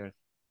many years.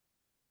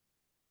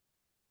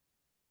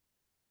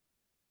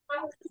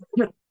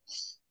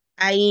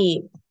 I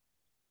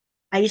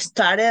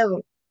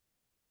started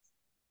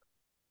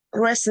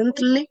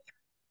recently.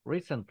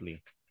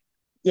 Recently.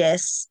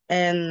 Yes,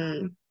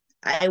 and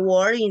I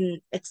work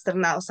in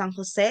Externado San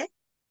Jose.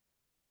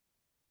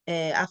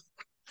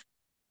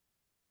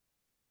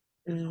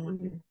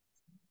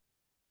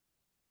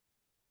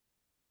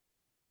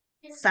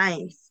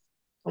 Science,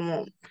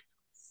 como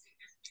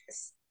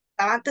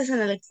estaba antes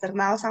en el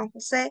Externado San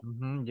Jose.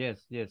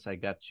 Yes, I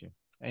got you.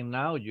 And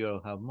now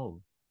you have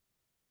moved.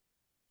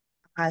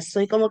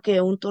 Soy como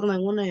que un turno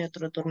en uno y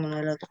otro turno en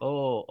el otro.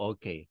 Oh,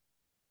 okay.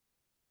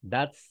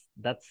 That's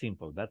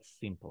simple. That's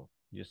simple.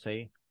 You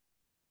say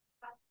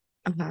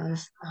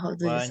How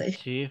do you one say?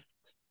 shift,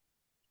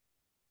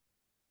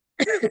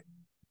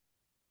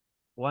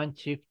 one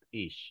shift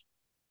each.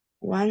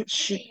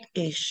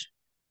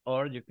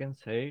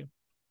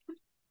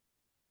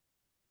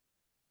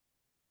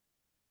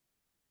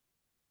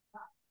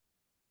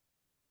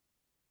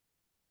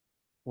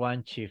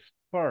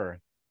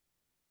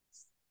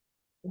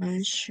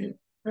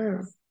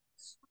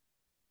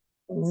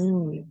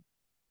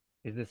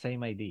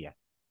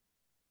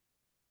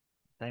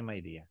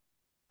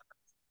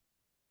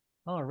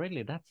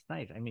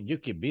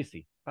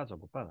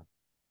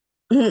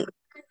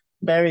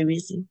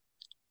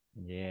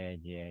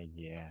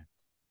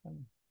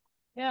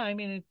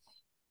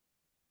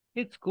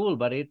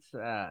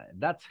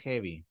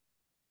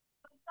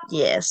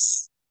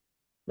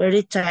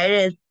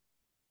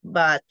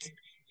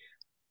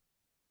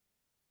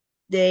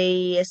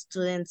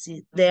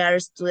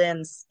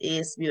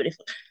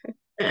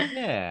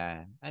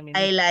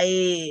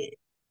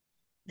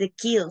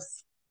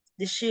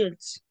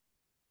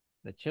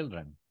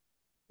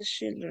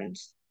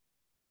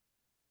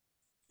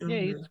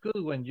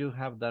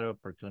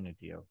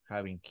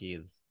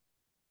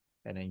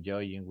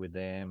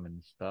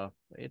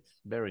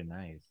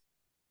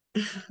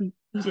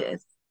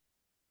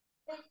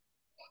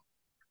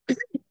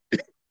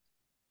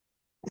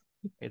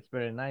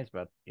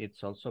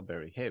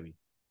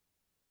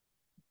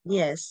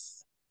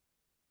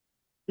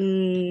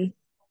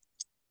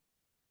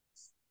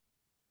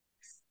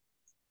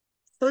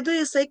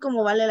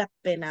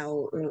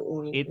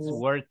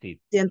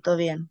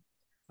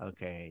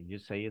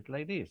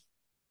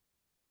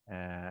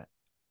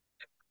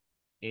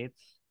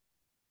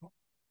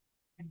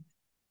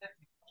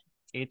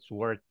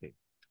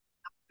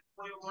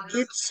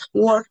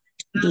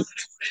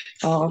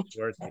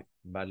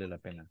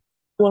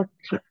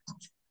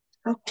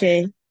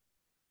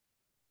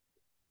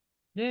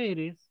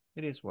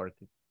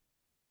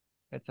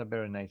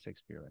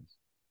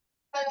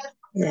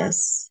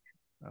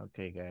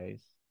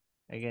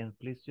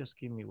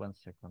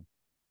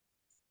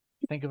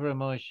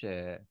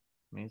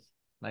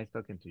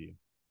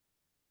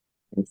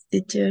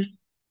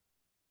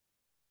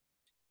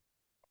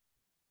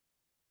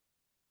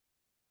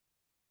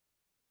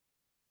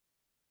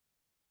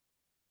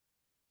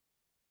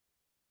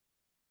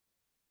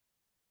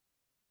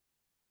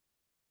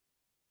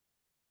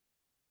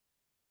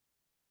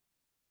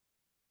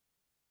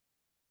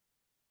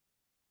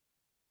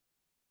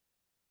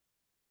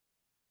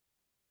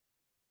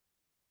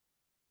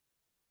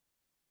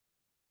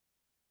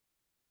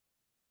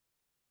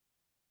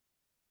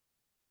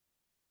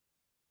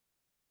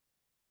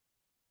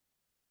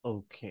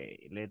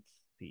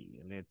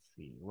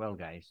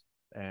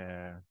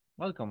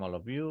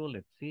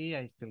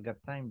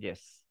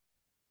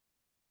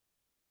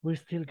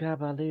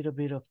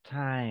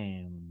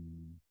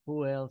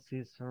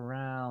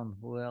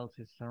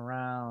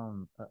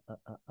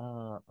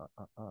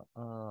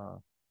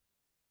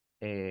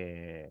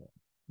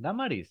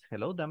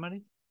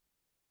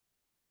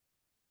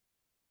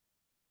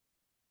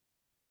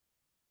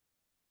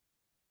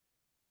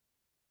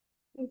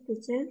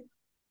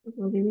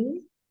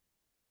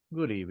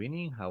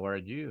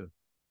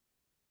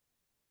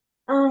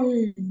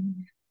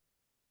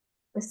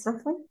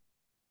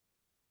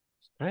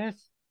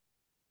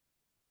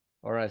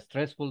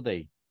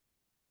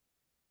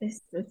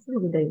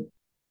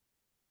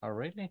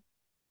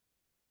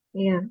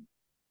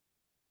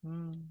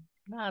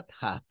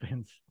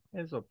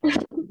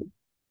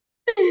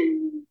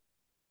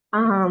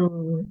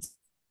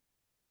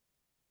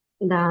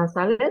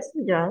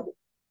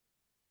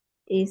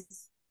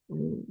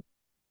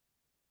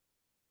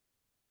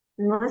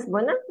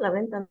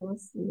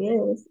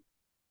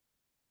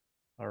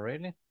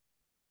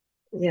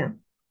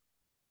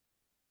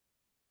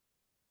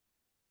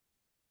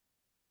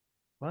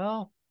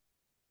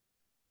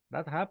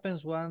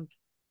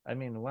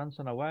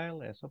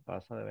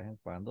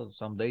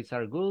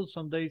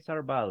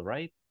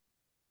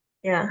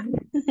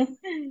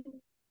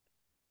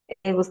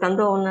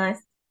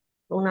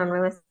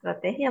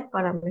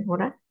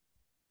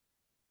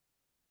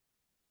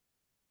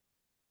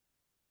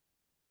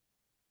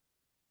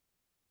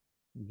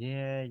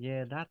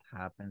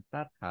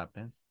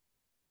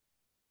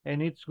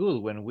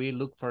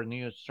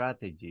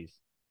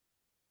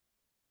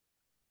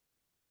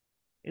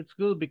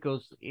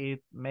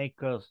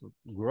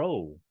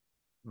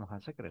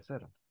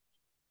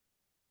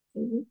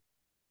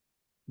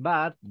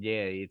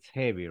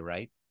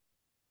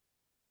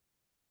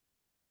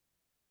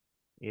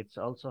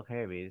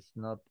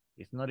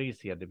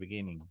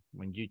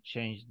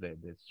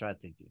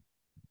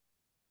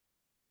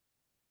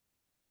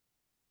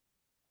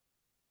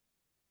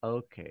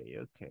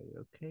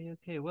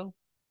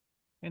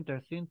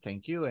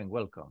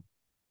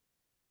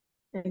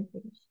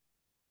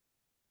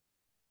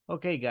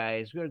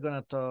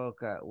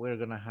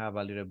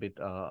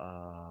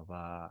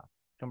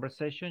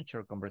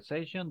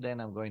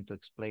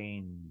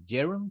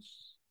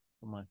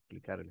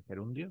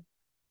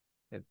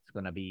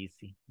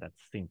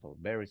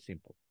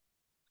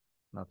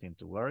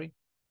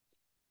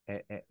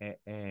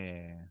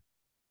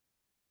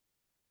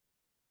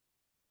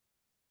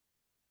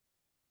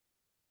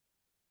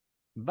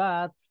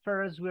 But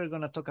first, we're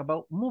going to talk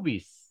about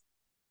movies.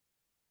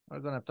 We're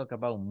going to talk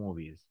about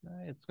movies.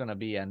 It's going to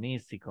be an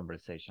easy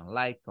conversation,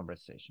 light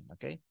conversation,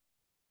 okay?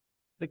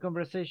 The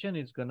conversation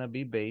is going to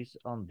be based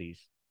on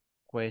these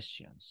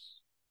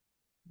questions.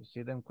 You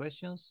see them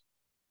questions?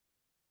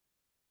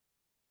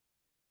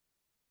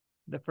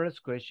 The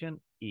first question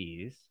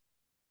is,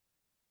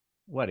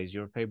 what is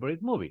your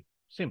favorite movie?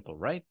 Simple,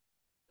 right?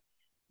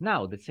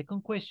 Now, the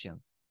second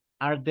question,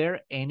 are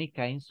there any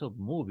kinds of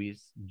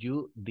movies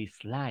you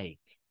dislike?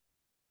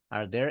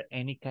 Are there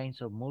any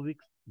kinds of movies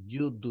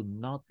you do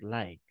not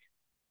like?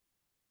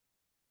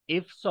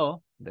 If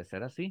so, de ser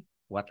así,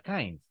 what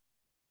kinds?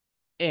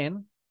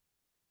 And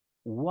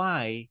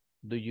why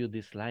do you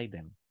dislike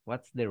them?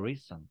 What's the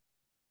reason?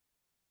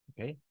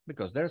 Okay,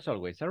 because there's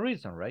always a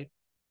reason, right?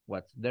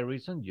 What's the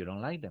reason you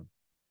don't like them?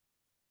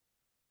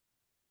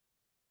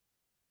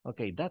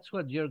 Okay, that's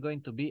what you're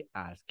going to be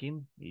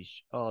asking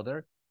each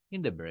other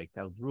in the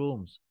breakout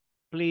rooms.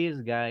 Please,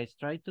 guys,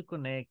 try to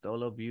connect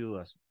all of you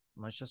as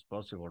much as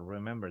possible.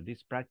 Remember,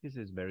 this practice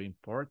is very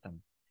important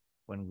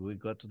when we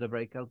go to the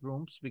breakout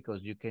rooms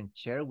because you can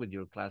share with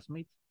your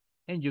classmates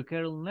and you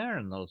can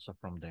learn also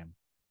from them.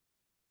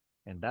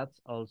 And that's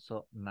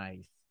also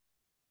nice.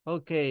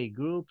 Okay,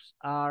 groups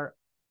are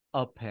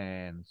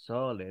open.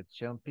 So let's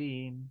jump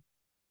in.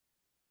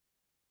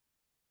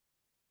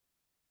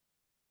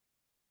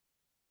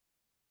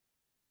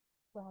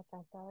 Pues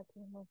acá estaba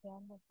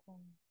chismoseando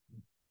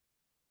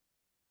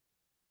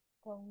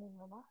con mi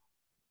mamá.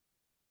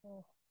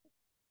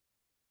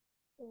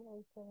 Y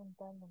ahí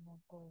preguntándome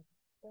por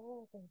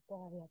todo, que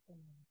todavía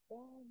tengo un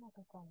tema,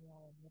 que cuando iba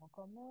a venir a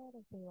comer,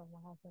 si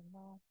íbamos a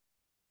cenar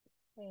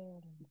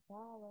el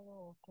sábado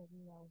o qué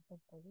día usted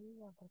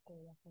podía, porque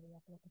ella quería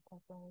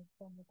platicar con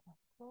usted muchas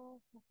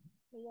cosas.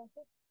 Y así.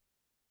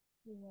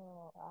 Y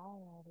yo,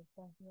 ay,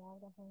 ahorita si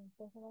hablas con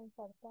usted se va a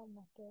infartar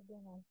más que es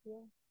bien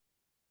ansioso.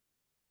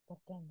 ¿Por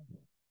qué no?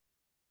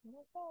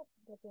 No sé,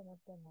 yo tiene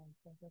tema,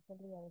 entonces el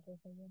día del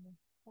desayuno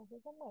casi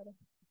se muere.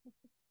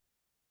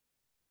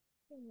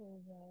 Y yo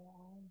dije,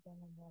 ay, yo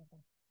no muerdo.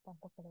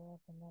 Tampoco le voy a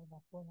poner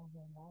vacunas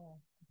ni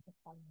nada. Que se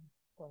calmen,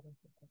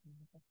 pobrecito.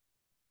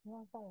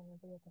 No saben, no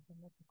tuve que se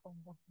mete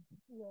con vos.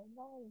 Y yo,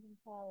 no, no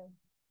saben.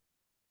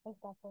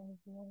 Esta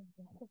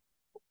conciencia.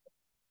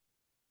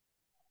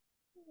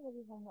 Y yo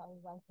dije, no,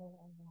 igual que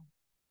no.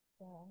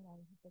 Que venga,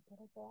 y si te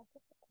quiere quedarte,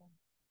 te quedas.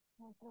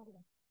 No hay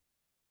problema.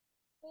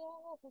 Y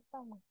en eso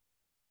estamos.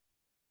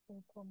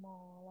 Y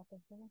como la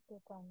cuestión es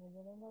que cuando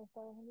yo vengo de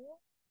Estados Unidos,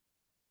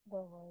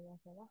 luego ella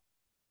se va.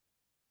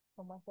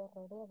 Como hace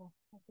febrero,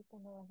 así que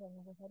no va a ser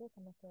necesario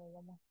que me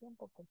quede más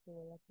tiempo porque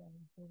voy a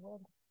tener su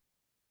vuelo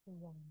y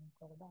yo no me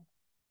acordaba.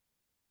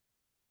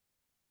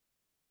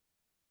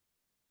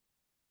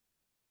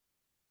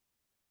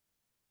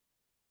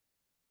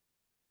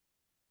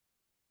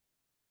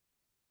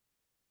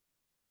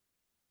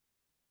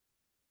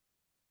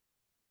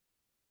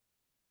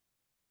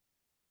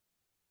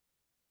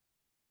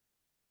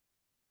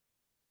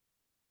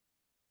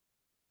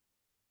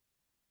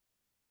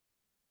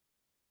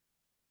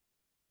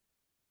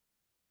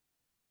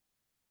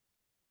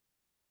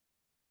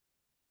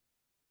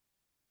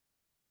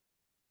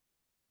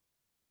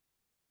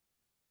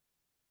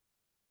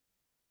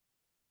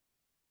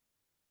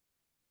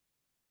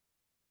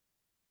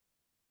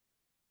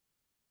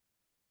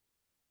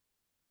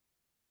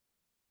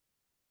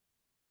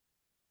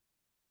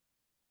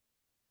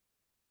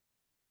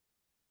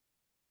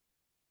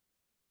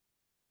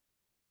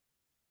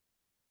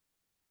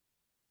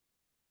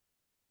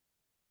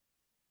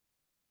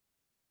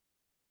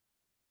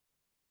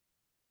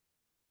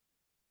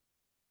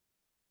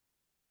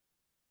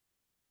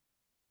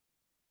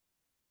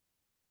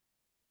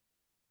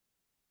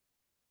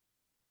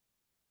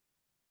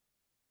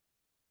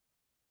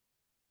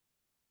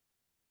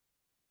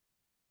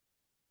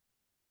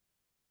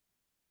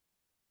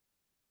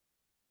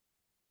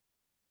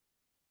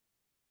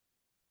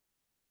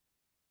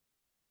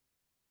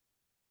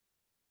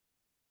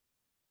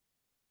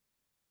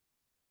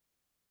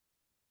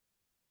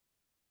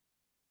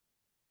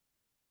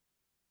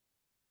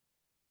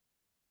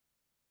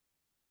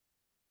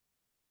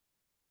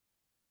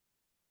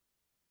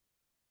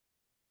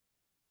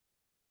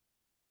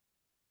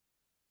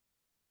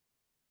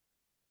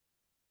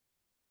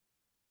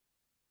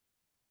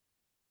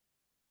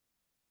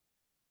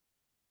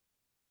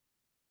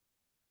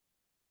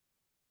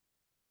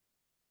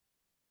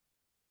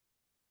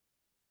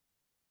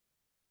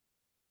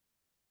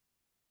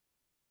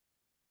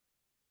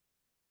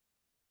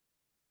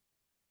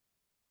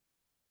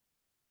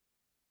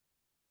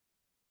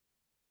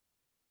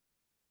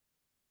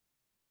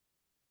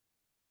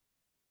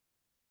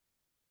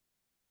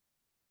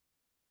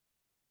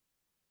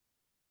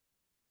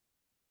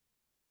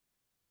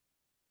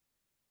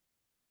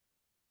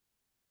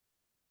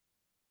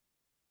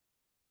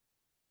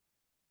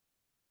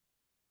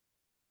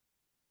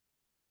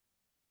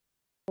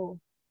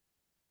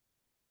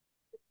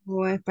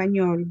 O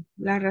español,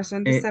 la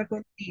razón de Eh, estar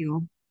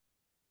contigo.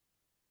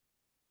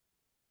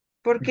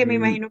 Porque me mm,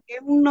 imagino que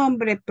es un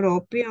nombre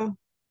propio.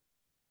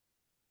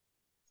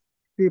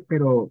 Sí,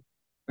 pero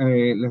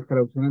las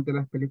traducciones de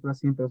las películas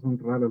siempre son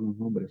raros los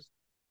nombres.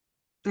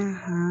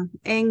 Ajá.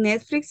 En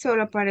Netflix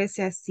solo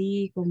aparece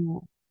así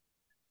como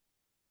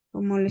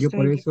lo Yo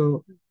por estoy viendo.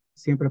 eso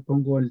siempre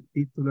pongo el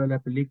título de la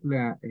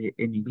película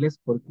en inglés,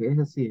 porque es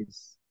así,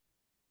 es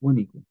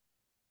único.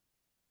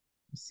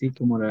 Así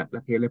como la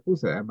que yo le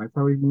puse, My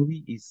Favorite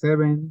Movie is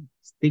Seven,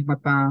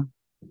 Stigmata.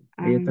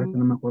 Hay otra que Ah,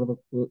 no me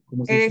acuerdo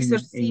cómo se el dice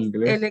en exorcista,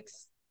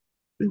 inglés.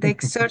 The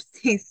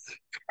Exorcist.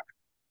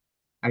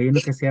 Hay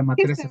uno que se llama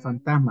Esa 13 me-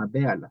 fantasmas,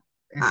 véala.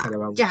 Esa le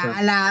va a gustar.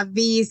 Ya la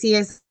vi, sí,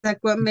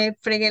 me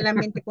fregué la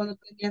mente cuando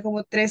tenía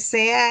como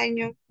 13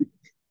 años.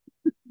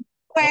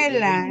 Oh,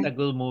 Juela. it's a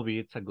good movie.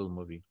 It's a good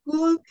movie.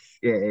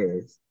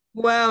 Yes.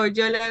 Wow,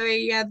 yo la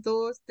veía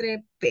 2,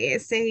 3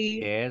 veces y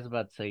Yes,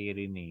 but say it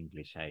in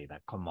English,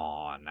 Aida. Come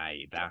on,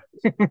 Aida.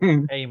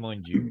 Shame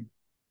on you.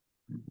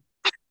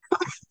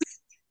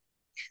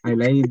 I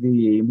like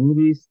the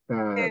movies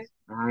that eh,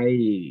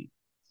 I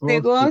The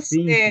forced to Ghost,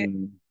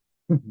 thinking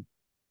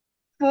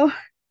oh,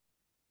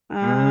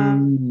 ah,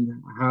 and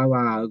have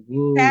a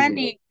good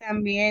Titanic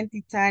también,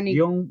 Titanic.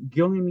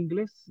 guión en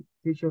inglés,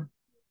 teacher.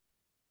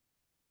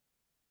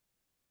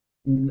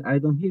 I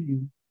don't hear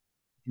you.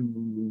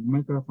 Your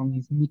microphone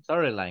is mute.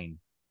 Storyline.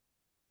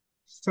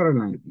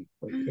 Storyline.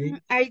 Okay.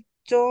 I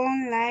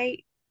don't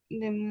like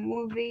the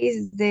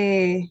movies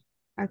de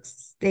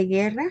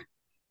guerra,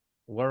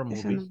 War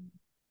eso no, movies.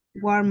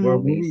 war War movies,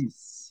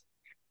 movies.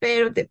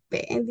 pero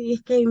depende,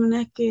 es que hay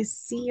unas que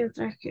sí,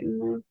 otras que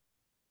no.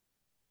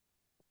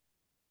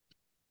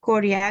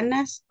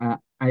 Coreanas,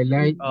 I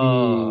like Oh.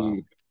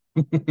 the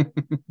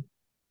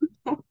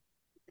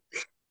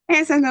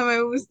esas no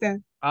me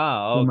gustan.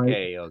 Ah, so my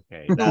okay,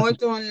 okay. No, That's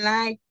don't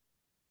like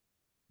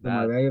so my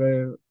that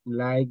daughter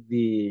like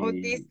or the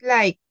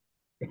dislike,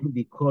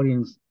 the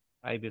Koreans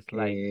I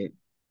dislike.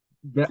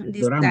 uh, dislike.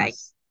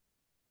 dramas.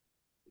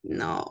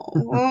 No,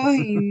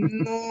 ay,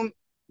 no.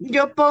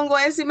 Yo pongo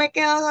eso y me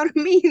quedo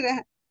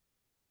dormida.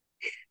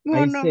 No,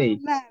 I no veo say,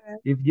 nada.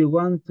 if you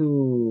want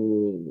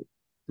to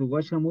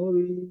watch a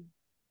movie,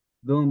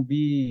 don't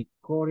be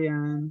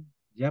Korean,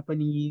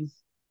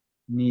 Japanese,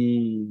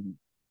 ni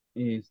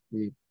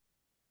este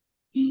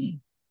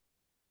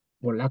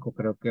polaco,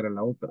 creo que era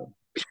la otra.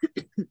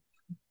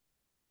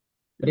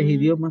 Tres Mm,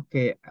 idiomas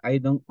que I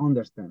don't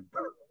understand.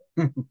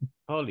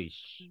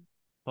 Polish.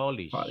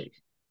 Polish.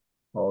 Polish,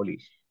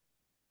 Polish.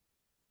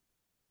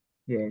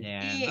 Yes,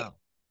 Yeah, Y no.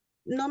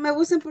 no me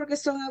gustan porque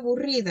son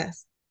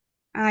aburridas.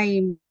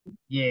 Ay,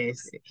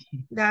 yes.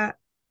 da,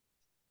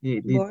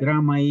 The boy.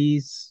 drama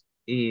is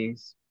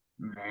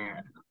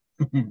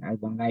I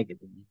don't like it.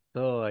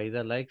 So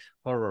Aida likes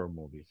horror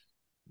movies.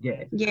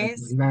 Yes, I Yes,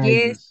 dislike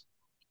yes. this.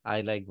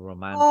 I like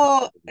romantic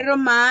Oh, movies.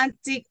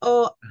 romantic,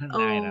 oh, I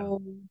don't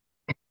know.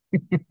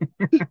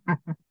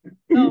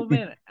 oh, No,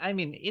 man, I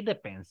mean, it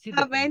depends. It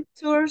depends.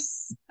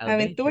 adventures, Adventures.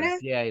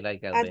 aventuras, Yeah, I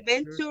like adventures.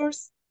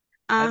 adventures.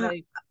 I Ah,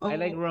 like I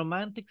like oh,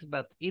 romantics,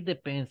 but it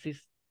depends.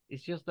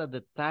 It's just that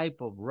the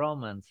type of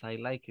romance I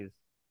like is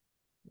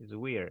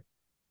weird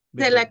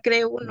se because la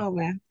cree uno,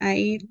 va.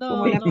 Ahí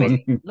como no, la no,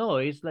 peli. no.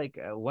 It's like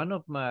one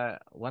of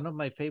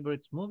my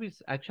favorite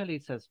movies. Actually,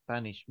 it's a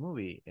Spanish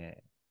movie.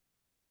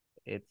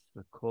 It's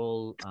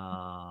called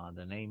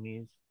the name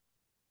is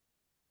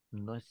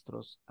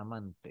Nuestros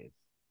Amantes.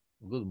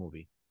 Good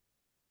movie.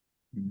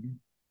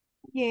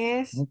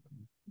 Yes.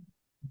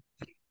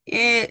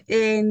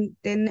 En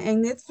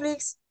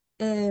Netflix,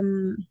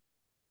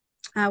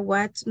 I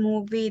watch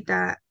movie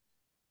that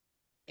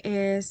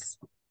is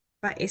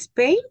by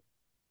Spain.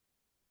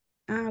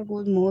 Ah,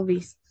 good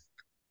movies.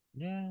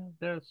 Yeah,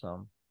 there's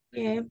some.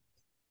 Yeah.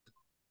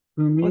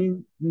 To O,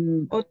 me,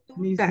 o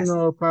it's turcas.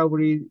 not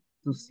favorite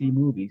to see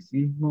movies.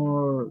 It's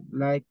more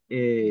like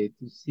to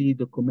see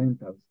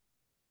documentals,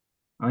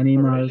 Oh,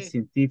 animals, really?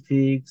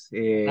 scientifics,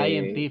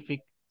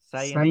 Scientific.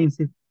 science,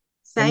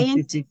 Scientific,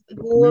 scientific good,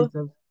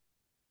 documentals,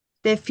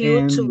 the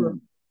future.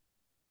 and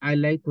I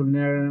like to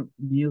learn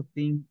new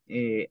things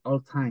all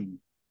time.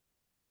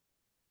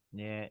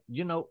 Yeah,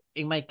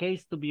 in my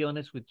case, to be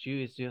honest with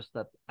you, it's just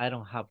that I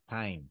don't have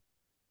time.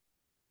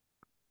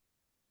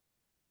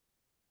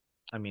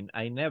 I mean,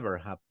 I never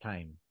have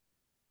time.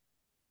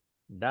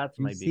 That's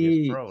You my biggest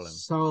see, problem.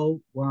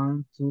 so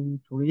 1, 2,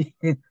 3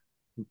 to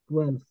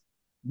 12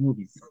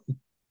 movies.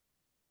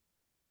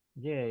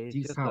 Yeah, it's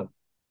This just that how.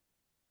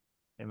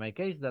 in my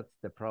case, that's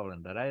the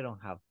problem, that I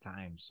don't have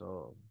time.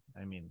 So,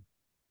 I mean,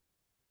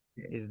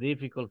 Yeah. it's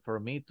difficult for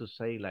me to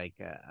say like,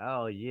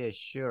 oh yeah,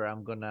 sure,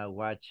 I'm gonna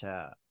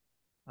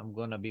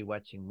be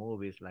watching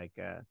movies like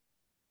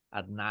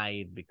at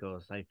night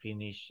because I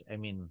finish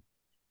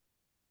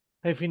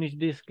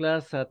this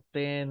class at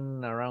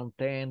 10, around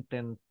 10,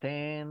 10,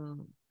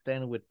 10,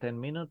 10 with 10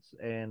 minutes,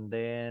 and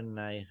then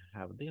I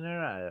have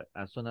dinner.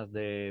 As soon as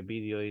the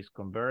video is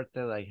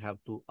converted, I have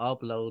to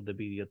upload the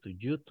video to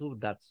YouTube.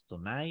 That's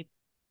tonight.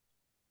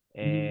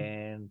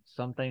 And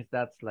sometimes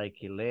that's like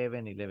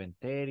 11,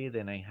 11:30.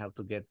 Then I have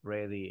to get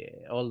ready,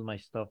 all my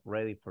stuff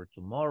ready for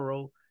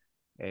tomorrow.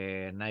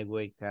 And I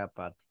wake up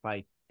at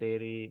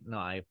 5:30. No,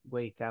 I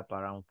wake up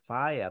around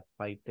 5. At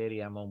 5:30,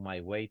 I'm on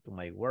my way to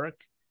my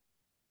work.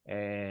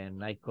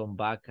 And I come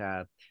back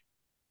at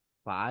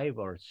 5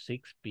 or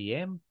 6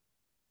 p.m.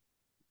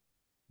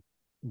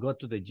 Go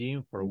to the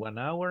gym for 1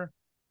 hour.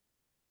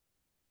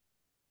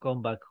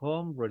 Come back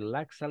home,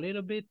 relax a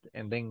little bit,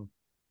 and then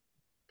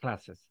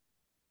classes.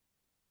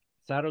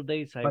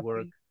 Saturdays, I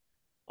work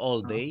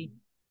all day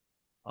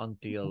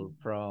until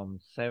from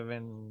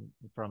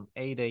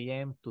 8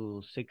 a.m.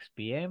 to 6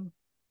 p.m.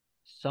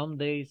 Some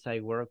days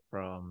I work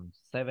from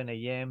 7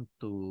 a.m.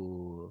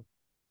 to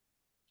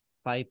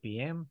 5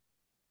 p.m.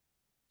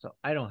 So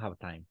I don't have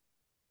time.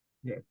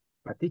 Yeah,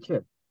 but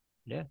teacher,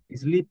 Yeah.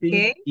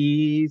 sleeping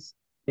is,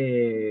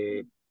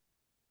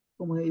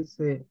 ¿cómo se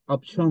dice?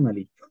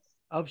 Optionally.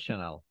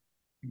 Optional.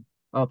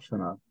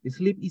 Optional.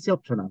 Sleep is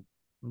optional.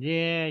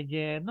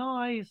 Yeah. No,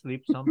 I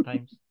sleep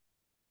sometimes.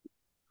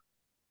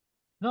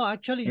 No,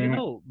 actually, you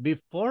know,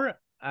 before,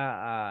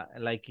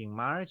 like in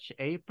March,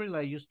 April,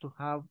 I used to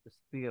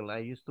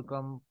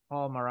come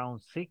home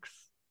around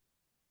 6,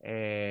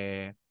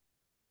 go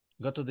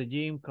to the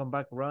gym, come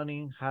back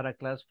running, had a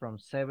class from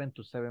 7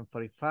 to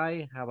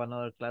 7:45, have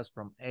another class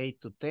from 8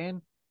 to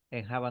 10,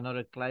 and have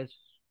another class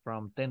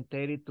from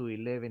 10:30 to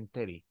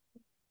 11:30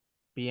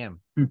 p.m.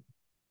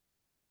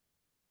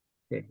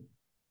 Okay.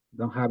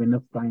 Don't have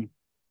enough time.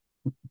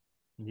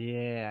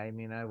 Yeah, I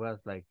mean, I was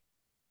like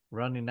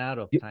running out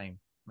of time.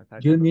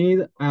 You need,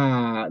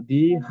 do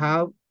you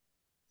have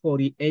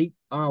 48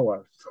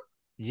 hours?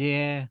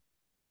 Yeah.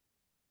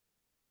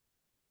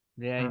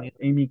 Yeah,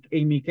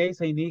 in my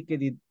case, I need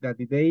that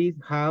the days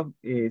have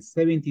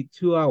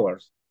 72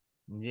 hours.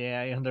 Yeah,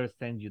 I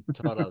understand you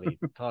totally,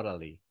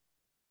 totally.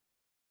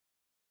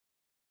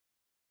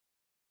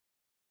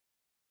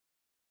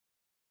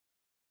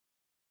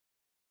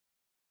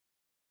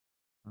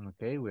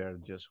 Okay, we are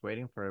just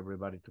waiting for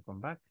everybody to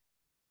come back.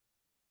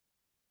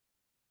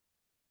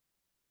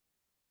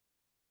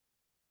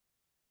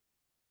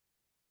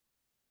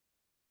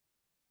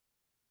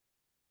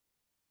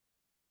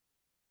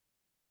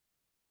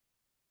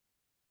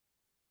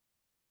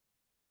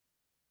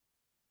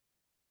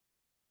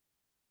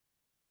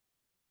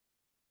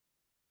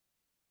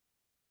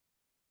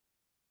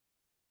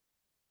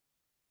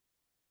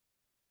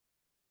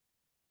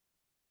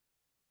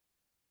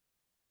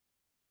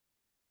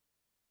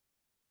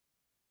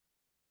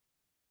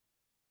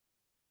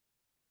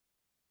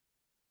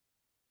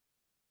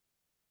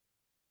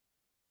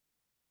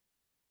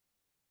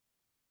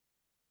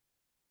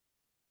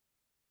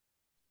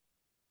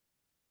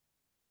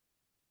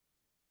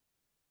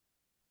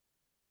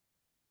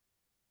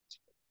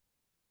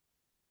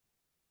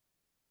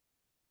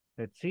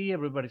 Let's see,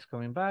 everybody's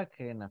coming back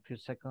in a few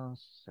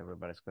seconds.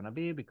 Everybody's gonna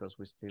be, because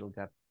we still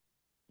got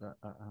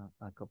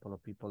a couple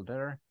of people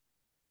there.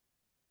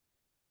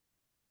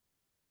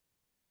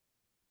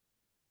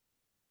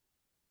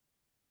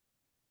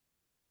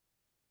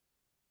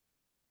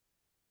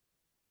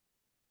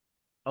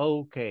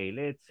 Okay,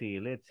 let's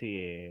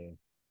see.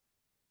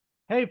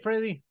 Hey,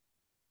 Freddy,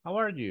 how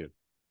are you?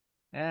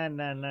 And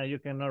no, you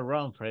cannot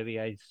run, Freddy.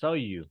 I saw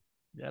you.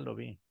 Ya lo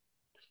vi.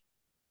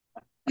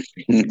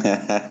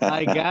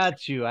 I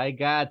got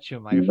you,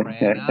 my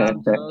friend.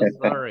 I'm so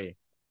sorry.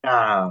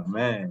 Oh,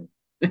 man.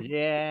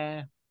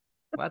 Yeah,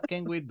 what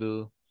can we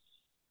do?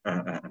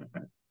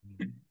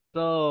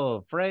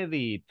 So,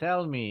 Freddy,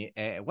 tell me,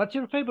 what's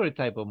your favorite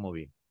type of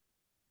movie?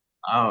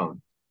 Oh,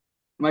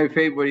 my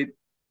favorite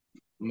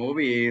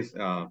movie is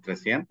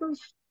 300,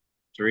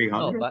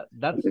 No, 300. but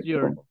that's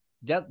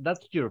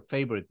your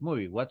favorite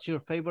movie. What's your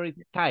favorite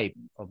type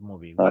of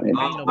movie? What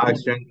kind of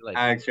movie do you like?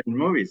 Action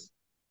movies.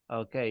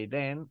 Okay,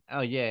 then,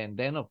 oh yeah, and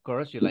then of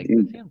course you like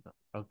 300.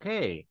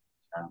 Okay.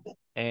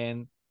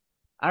 And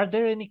are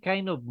there any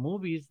kind of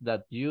movies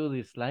that you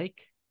dislike?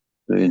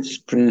 It's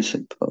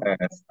principle.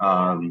 Yes,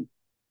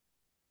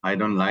 I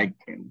don't like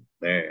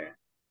the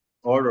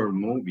horror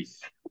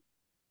movies.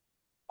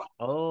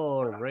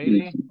 Oh,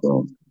 really?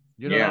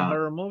 You don't like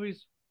horror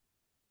movies?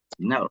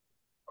 No,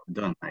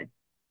 don't like.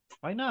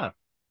 Why not?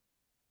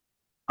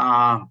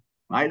 I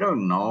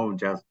don't know,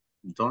 just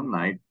don't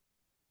like.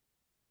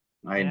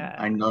 Yeah.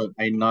 I not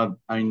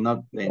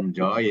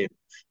enjoy it.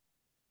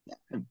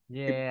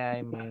 Yeah,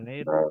 I mean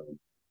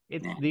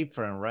it's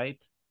different, right?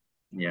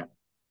 Yeah.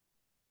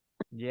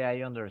 Yeah,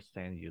 I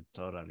understand you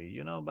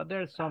totally, but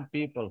there's some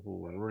people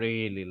who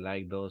really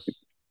like those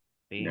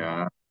things.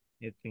 Yeah.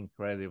 It's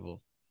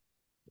incredible.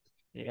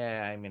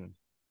 Yeah, I mean,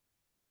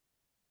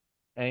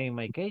 in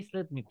my case,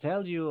 let me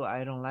tell you,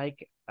 I don't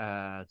like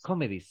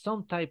comedies.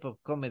 Some type of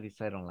comedies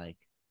I don't like.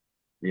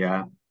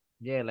 Yeah.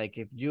 Yeah, like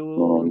if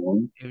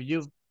you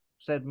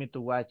set me to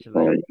watch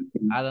like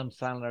Adam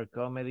Sandler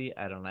comedy,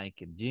 I don't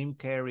like it. Jim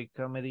Carrey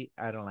comedy,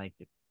 I don't like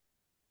it.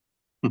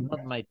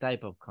 Not my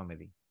type of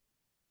comedy.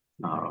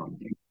 Adam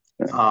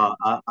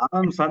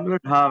Sandler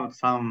have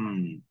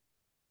some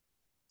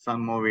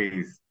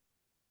movies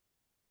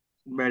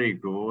very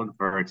good.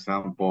 For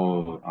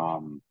example,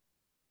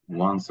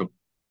 once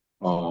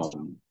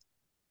um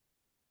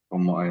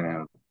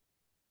como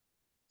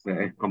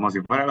Es como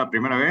si fuera la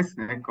primera vez,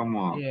 es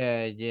como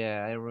Yeah,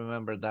 yeah, I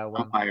remember that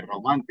one. ay,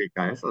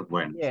 romántica, eso es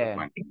bueno, eso es Yeah.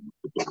 bueno.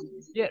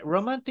 Yeah,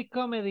 romantic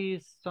comedy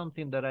is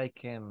something that I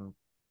can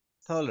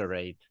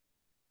tolerate,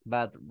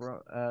 but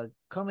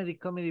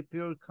comedy,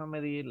 pure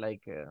comedy,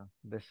 like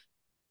this,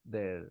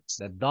 the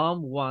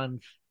dumb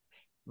ones,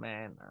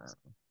 man,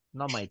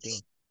 not my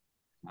thing.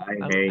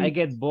 I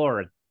get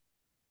bored.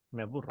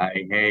 Me aburro.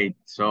 I hate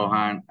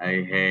Sohan,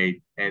 I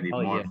hate Eddie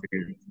Oh yeah,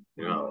 Murphy.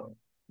 You know.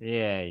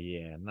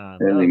 yeah. No,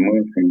 Eddie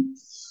Murphy.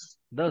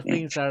 those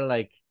things are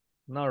like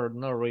not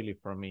really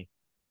for me.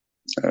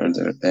 Are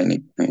there any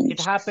It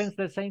points? happens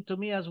the same to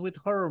me as with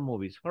horror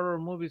movies. Horror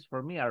movies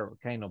for me are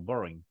kind of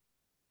boring.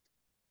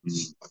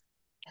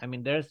 I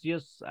mean, there's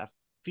just a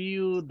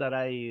few that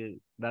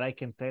I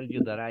can tell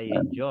you that I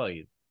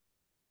enjoyed.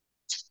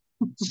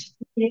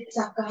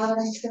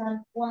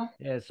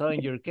 Yeah, so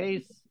in your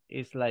case,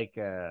 it's like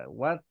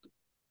what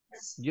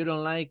you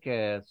don't like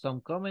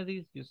some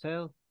comedies you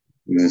said?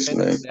 It's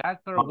Depending like, on the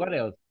actor. What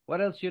else?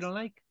 What else you don't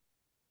like?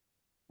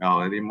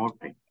 No, Eddie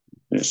Murphy.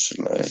 it's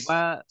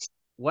like,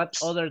 What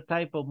other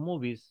type of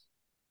movies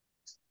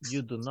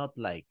you do not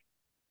like?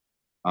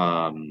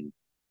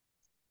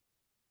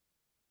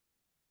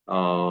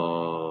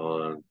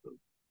 Oh,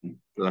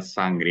 Las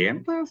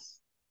Sangrientas?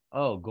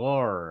 Oh,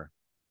 gore.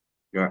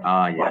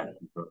 Yeah.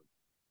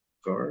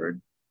 Gore.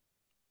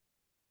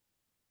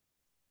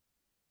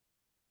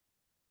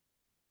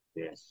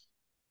 Yes,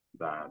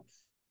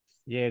 that's.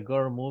 Yeah,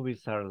 gore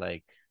movies are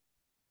like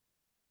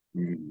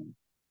Mm.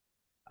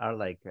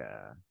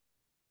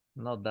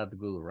 not that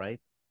good, right?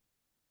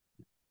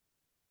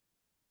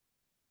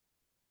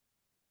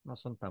 No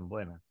son tan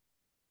buenas.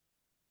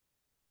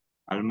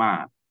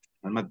 Alma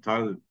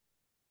told,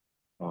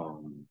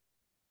 um,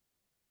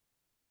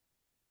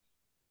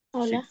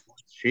 Hola.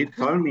 she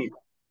told me,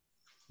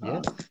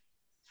 Yes.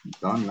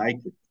 don't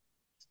like it.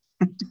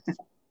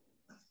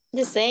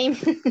 The same.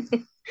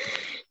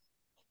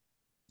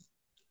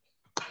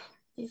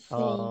 The same.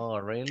 Oh,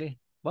 really?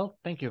 Well,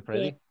 thank you, Yeah.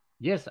 Freddy.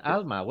 Yes,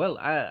 Alma. Well,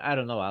 I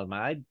don't know, Alma.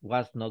 I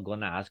was not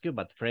gonna ask you,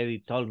 but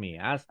Freddy told me.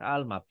 Ask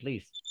Alma,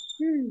 please.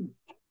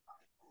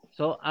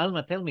 So,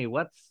 Alma, tell me,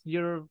 what's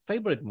your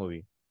favorite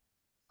movie?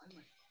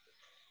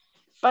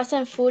 Fast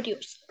and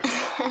Furious.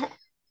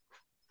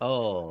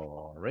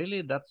 Oh,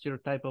 really? That's your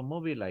type of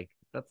movie? Like,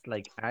 that's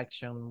like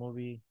action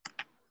movie?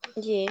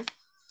 Yes,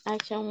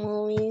 action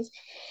movies.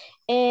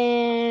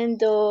 And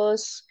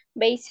those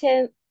based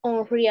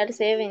on real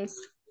events.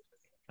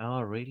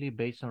 Oh, really?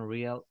 Based on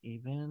real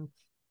events?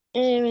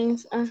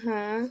 Events,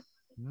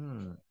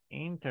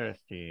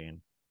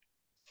 Interesting.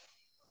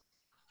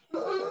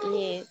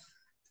 Yes.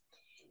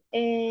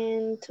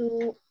 And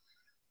to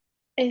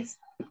is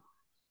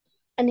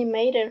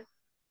animator.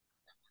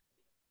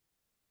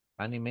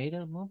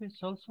 Animated movies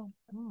also?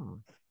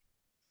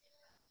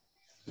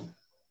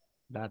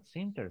 That's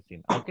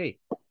interesting. Okay.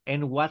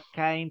 And what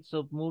kinds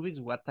of movies,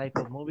 what type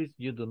of movies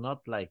you do not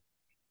like?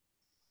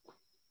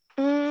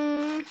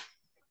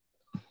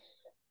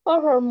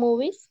 Horror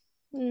movies.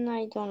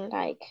 I don't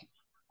like.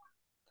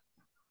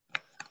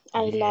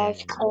 I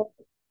like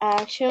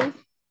action.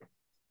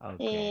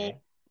 Okay.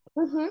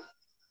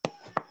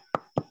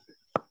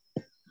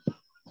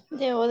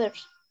 The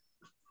others.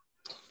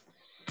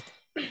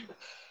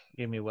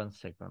 Give me 1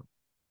 second.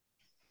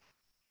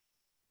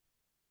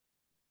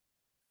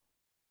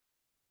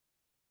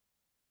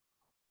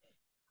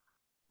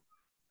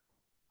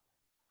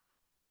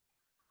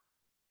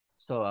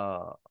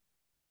 So,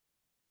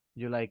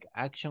 you like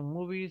action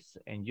movies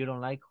and you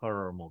don't like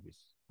horror movies,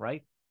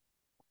 right?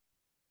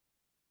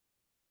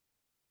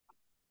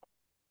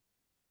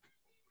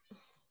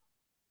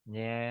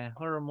 Yeah,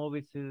 horror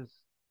movies is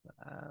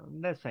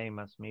the same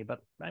as me,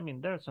 but I mean,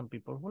 there are some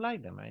people who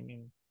like them. I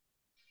mean,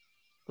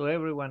 to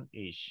everyone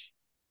ish.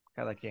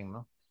 Cada quien,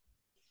 ¿no?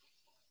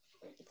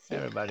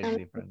 Everybody's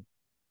different.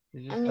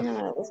 It's just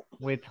that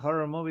with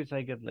horror movies,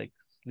 I get like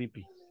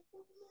sleepy.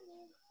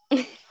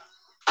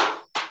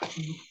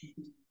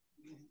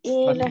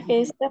 Y las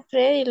que está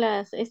Freddy,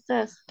 las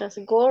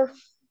gore.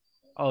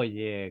 Oh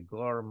yeah,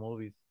 gore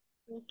movies.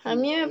 A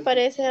mí me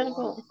parece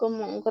algo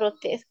como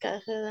grotesca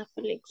esas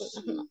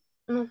películas,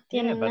 no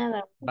tienen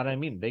nada. But I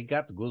mean, they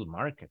got good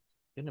market.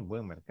 Tienen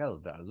buen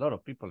mercado. A lot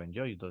of people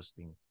enjoy those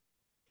things.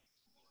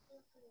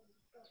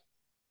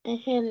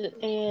 Es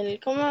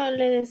 ¿cómo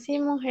le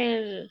decimos?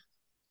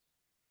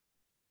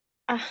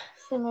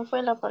 Se me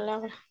fue la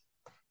palabra.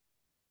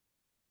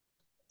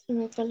 Se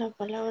me fue la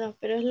palabra,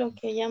 pero es lo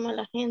que llama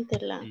la gente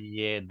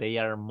Yeah, they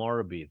are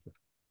morbid.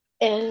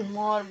 El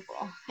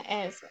morbo,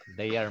 eso.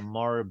 They are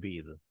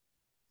morbid.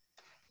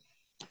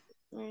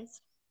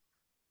 Eso.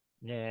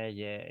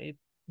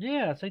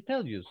 Yeah, as I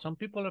tell you, some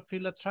people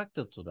feel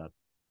attracted to that.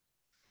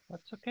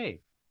 That's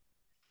okay.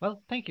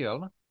 Well, thank you,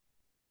 Alma.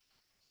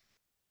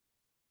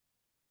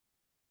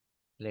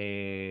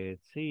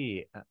 Let's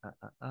see.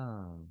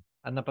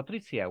 Ana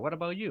Patricia, what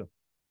about you?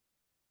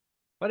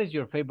 What is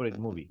your favorite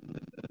movie?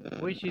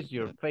 Which is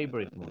your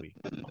favorite movie?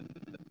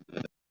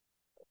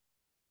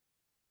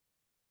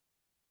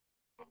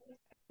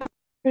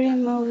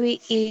 favorite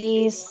movie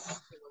is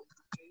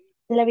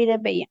La Vida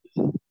es Bella.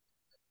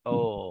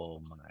 Oh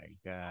my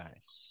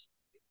gosh.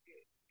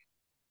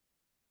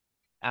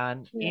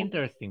 An Yeah.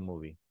 interesting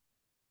movie.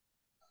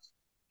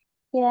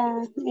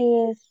 Yeah,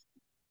 it's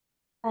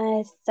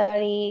a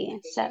story.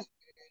 Sad.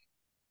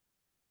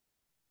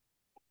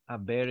 A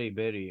very,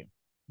 very,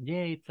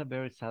 yeah, it's a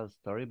very sad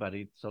story, but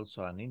it's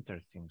also an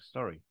interesting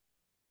story.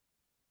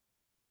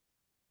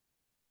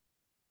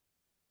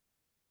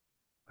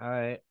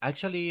 I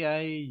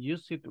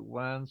used it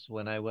once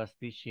when I was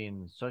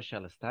teaching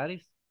social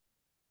studies.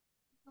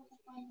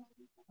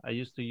 I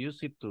used to use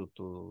it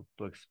to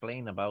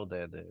explain about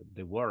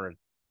the war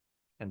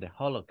and the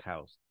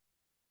Holocaust.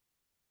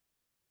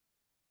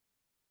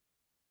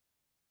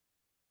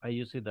 I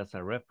use it as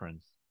a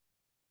reference.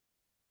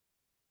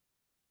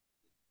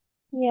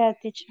 Yeah,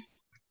 teacher.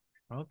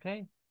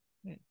 Okay.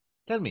 Yeah.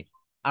 Tell me,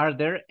 are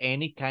there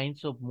any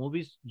kinds of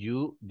movies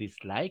you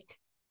dislike?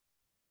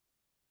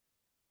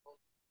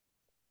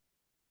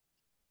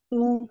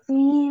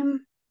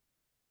 Movie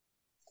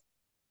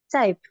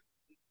type.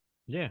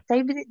 Yeah,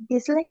 Type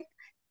dislike.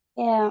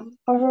 Yeah,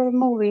 horror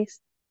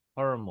movies.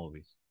 horror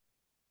movies.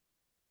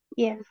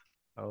 Yeah,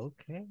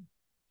 Okay.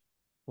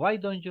 Why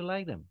don't you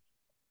like them?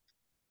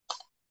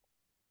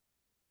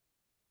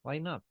 Why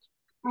not?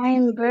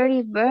 I'm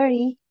very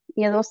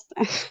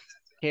miedosa.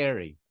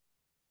 Scary.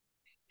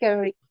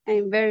 Scary.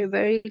 I'm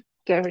very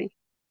scary.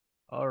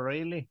 Oh,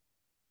 really?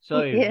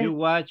 So if Yeah, you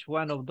watch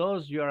one of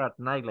those, you're at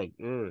night like,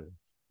 ugh.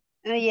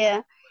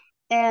 yeah.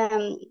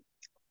 Um,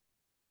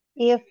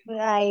 if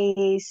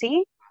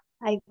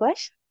I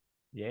watch,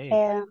 Yeah.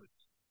 uh,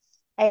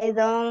 I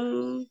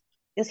don't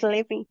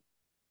sleeping.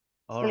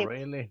 Oh, Sleep.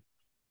 really?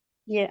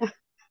 Yeah,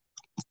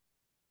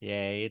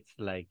 Yeah,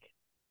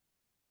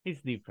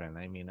 it's different.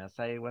 I mean, as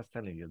I was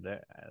telling you,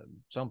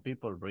 some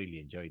people really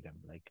enjoy them.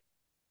 Like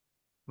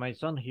my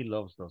son, he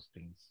loves those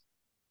things.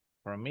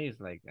 For me, it's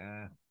like,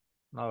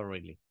 not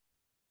really.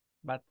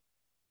 But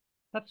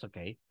that's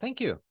okay. Thank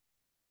you.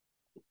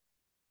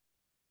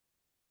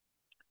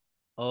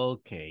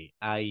 Okay,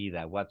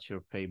 Aida, what's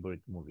your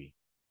favorite movie?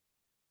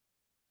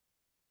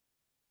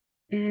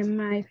 And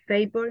my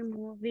favorite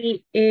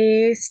movie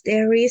is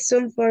The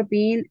Reason for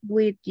Being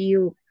with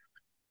You.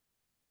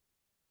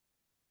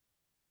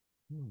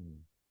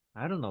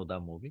 I don't know that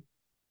movie.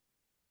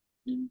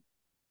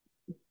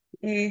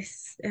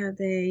 It's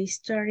the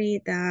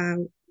story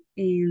that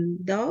in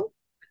dog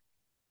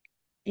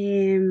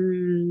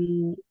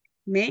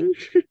men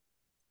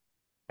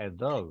A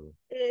dog.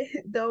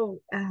 dog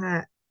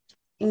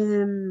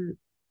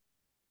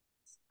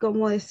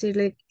 ¿cómo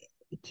decirle?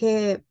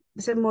 Que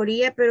se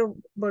moría pero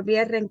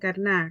volvía a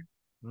reencarnar.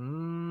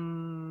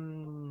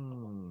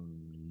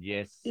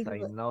 Yes, Y I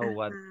luego,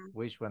 know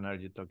which one are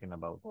you talking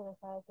about?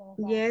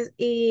 yes,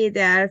 y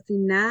al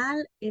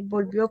final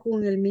volvió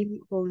con el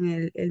mismo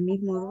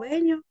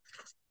dueño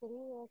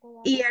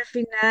y al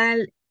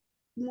final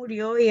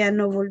murió y ya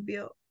no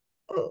volvió.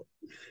 Oh,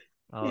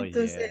 Oh, yeah.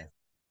 entonces,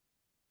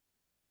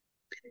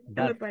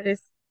 no me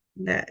parece.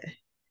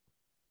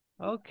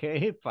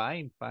 Okay,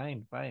 fine,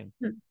 fine, fine.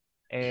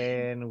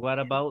 And what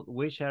about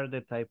which are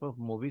the type of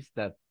movies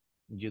that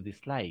you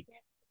dislike?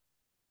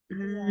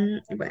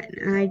 Bueno,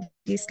 I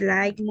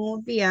dislike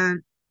movie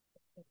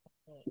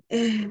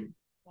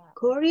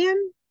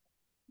Korean,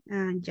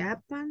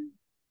 Japan,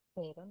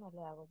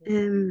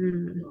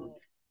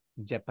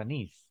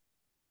 Japanese.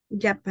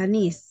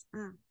 Japanese.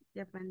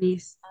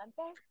 Japanese.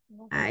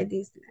 I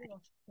dislike.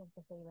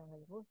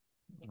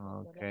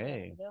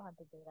 Okay.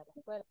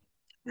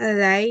 I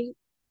like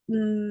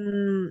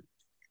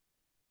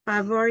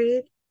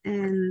favorite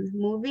and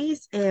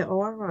movies,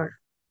 horror.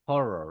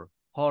 Horror.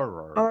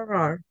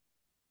 Horror.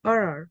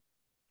 Horror.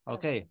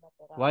 Okay.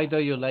 Why do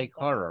you like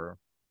horror?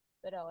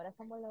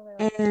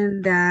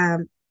 And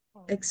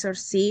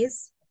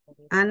Exorcist,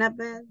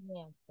 Annabelle,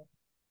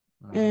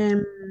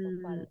 and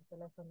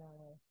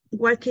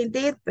Walking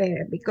Dead,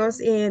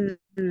 because in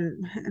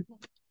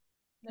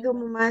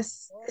como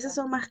más, esos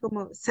son más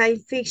como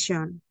science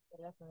fiction.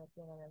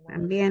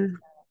 También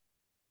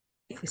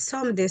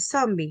the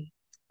zombie.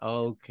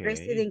 Okay.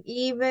 Resident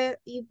Evil.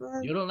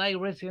 You don't like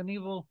Resident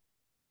Evil?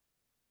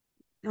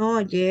 Oh,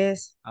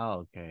 yes.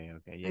 Oh, okay,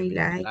 okay. Yeah, I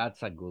because like.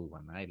 that's a good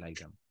one. I like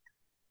them.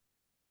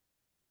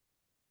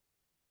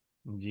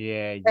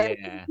 Yeah,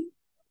 yeah.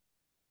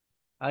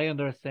 I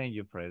understand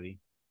you, Freddy.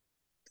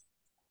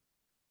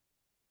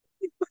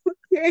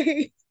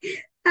 Okay.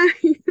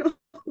 Ay, no.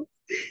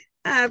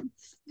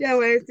 Ya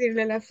voy a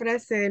decirle la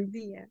frase del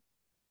día.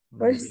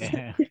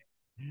 Yeah.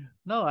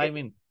 No, I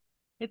mean,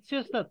 it's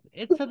just that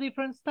it's a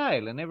different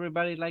style and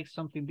everybody likes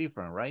something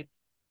different, right?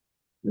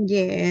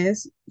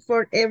 Yes,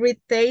 for every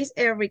taste,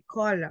 every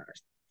color.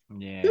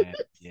 Yeah,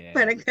 yeah.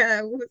 Para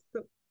cada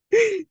gusto.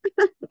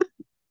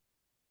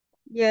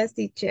 Yes,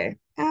 teacher.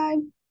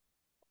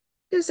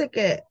 Yo sé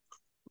que.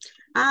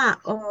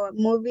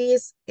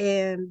 Movies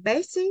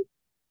basic,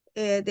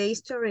 the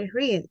history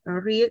real,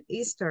 or real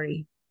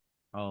history.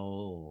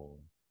 Oh,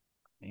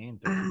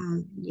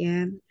 interesting.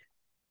 Yeah.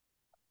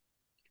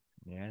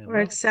 Yeah, For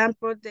well,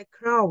 example, The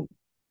Crown.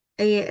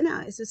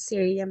 No, it's a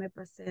series, ya me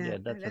pasé. yeah,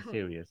 that's a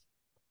series.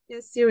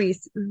 A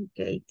series.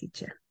 Okay,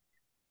 teacher.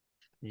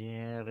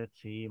 Yeah, let's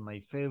see.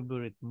 My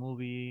favorite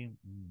movie,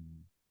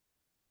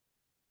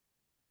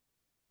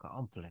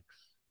 complex.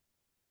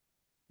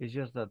 It's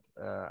just that,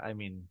 I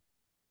mean,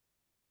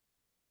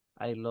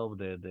 I love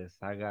the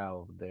saga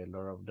of the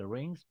Lord of the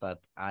Rings, but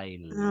I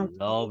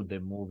love the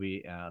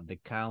movie, The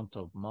Count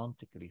of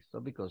Monte Cristo,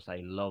 because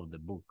I love the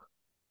book.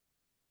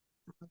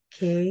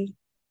 Okay.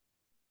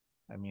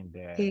 I mean,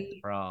 Okay.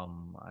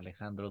 from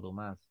Alejandro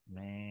Dumas.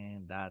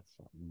 Man, that's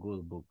a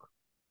good book.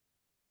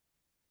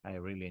 I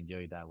really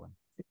enjoyed that one.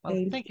 Well,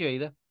 Okay. thank you,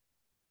 Ada.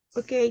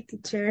 Okay,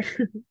 teacher.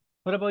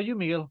 What about you,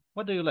 Miguel?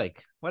 What do you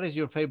like? What is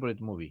your favorite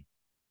movie?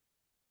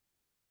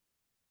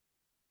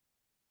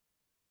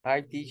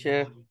 Hi,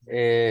 teacher.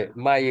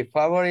 My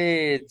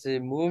favorite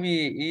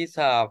movie is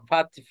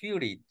Fast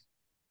Fury.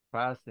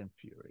 Fast and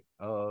Fury.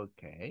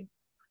 Okay.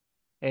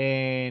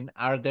 And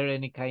are there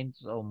any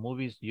kinds of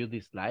movies you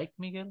dislike,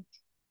 Miguel?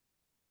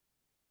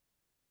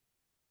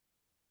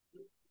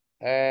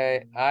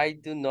 I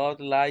do not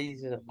like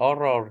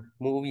horror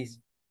movies.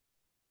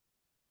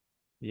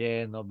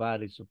 Yeah,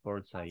 nobody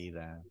supports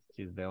Aida.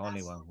 She's the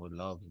only one who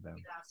loves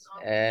them.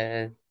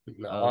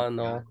 No, Okay.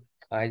 no.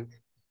 I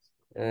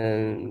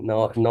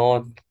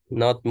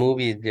not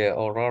movies, the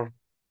horror.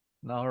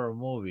 No horror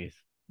movies.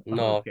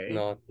 No,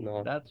 Okay.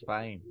 no. That's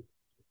fine.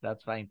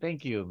 That's fine.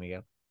 Thank you,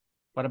 Miguel.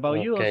 What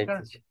about you, Okay,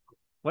 Oscar? teacher.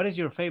 What is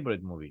your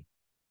favorite movie?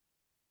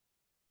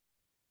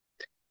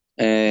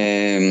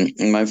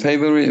 My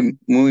favorite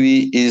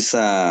movie is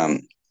I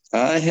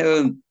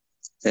have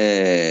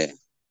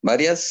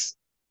varias.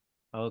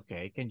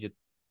 Okay, can you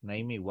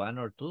name me one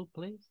or two,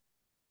 please?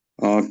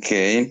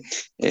 Okay,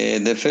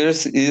 the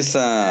first is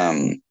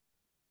uh,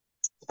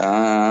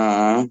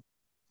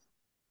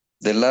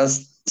 The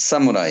Last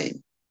Samurai.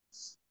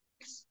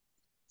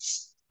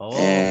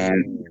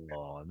 And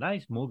Oh,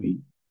 nice movie.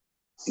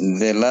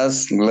 The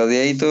Last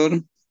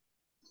Gladiator.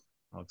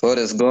 Okay,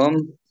 Forrest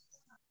Gump.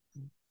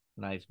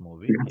 nice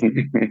movie.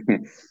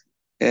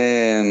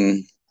 Yeah.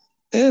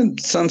 And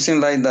something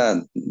like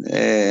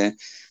that.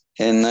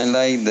 And I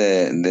like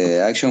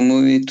the action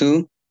movie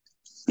too.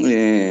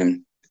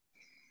 The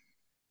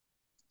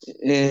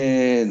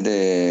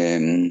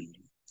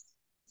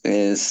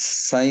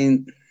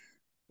science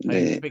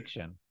Science the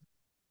fiction.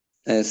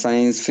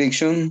 science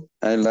fiction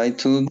I like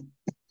to.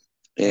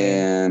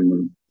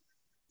 And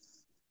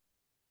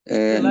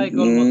And you like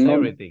almost no,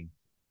 everything.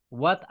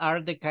 What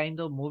are the kind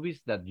of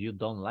movies that you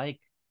don't like,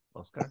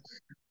 Oscar?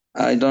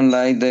 I don't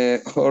like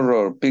the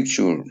horror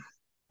picture.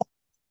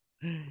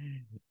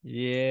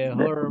 Yeah, The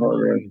horror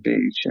horror movies.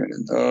 picture,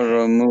 Yeah,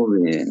 horror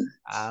movie.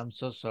 I'm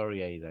so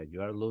sorry, Aida.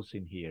 You are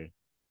losing here.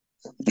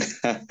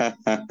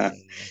 Yeah.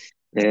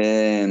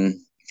 and,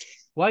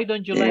 Why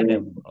don't you like and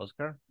them,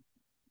 Oscar?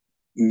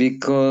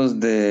 because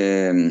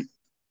in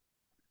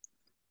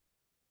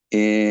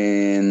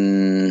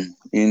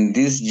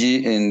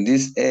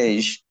this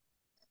age,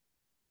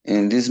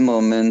 in this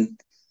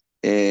moment,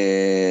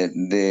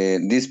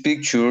 these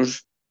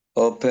pictures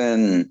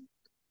open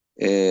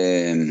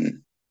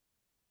um,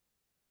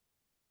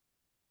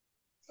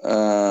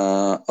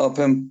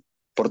 open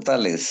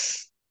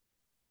portales,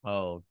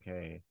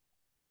 Okay.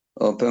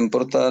 open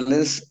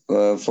portales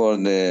for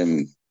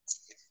the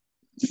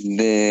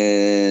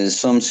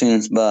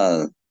something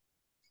bad,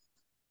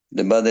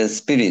 the bad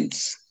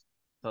spirits.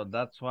 So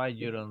that's why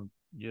you don't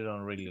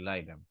really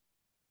like them.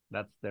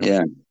 That's the Yeah,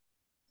 reason.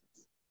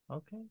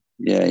 Okay.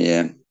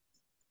 yeah.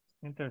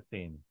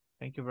 Interesting.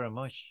 Thank you very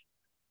much.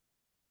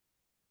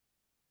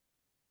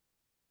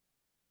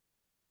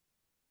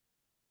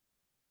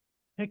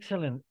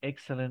 Excellent,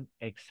 excellent,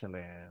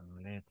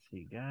 excellent. Let's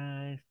see,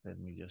 guys. Let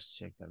me just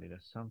check a little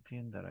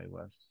something that I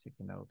was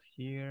checking out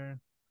here.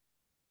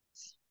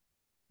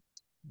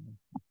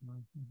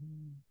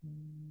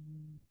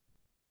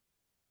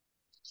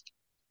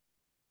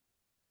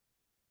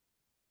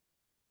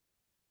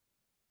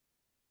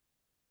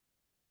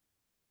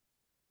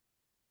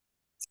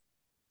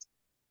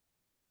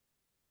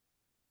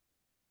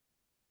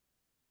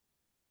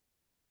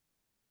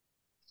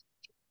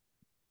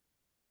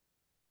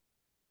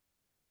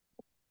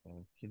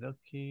 Okie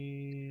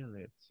dokie.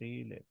 Let's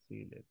see.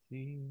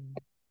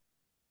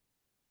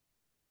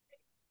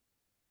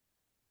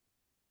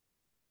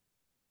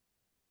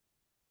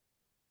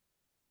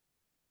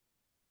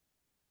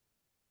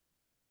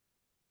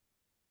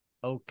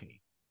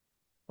 Okay.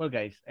 Well,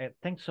 guys,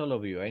 thanks all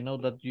of you. I know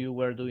that you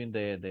were doing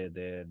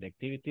the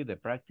activity, the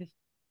practice,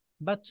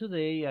 but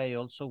today I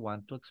also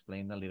want to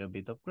explain a little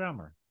bit of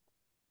grammar.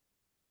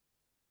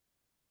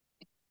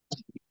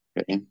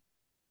 Okay.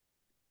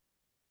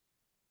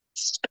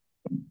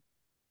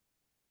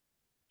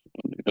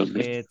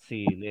 Let's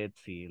see.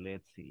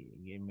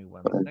 Give me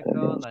 1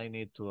 second. I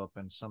need to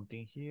open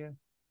something here.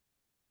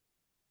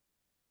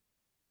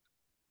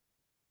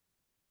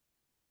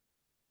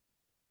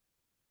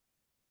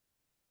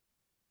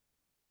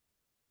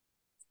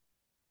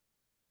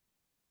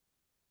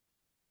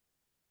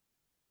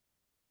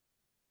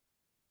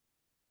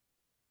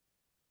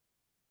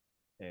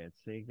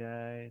 Let's see,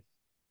 guys.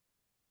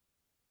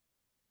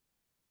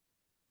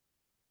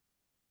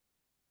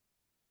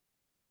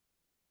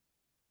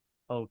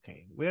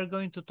 Okay, we are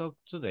going to talk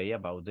today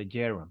about the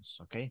gerunds,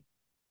 okay?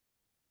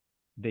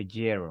 The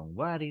gerund.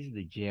 What is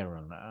the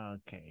gerund?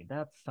 Okay,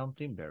 that's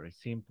something very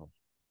simple,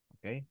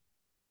 okay?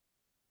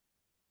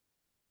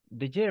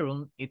 The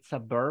gerund, it's a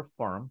verb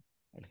form.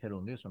 El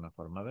gerundio es una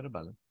forma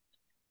verbal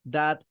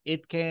that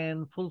it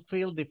can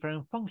fulfill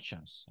different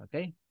functions,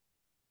 okay?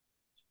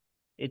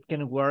 It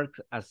can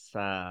work as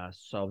a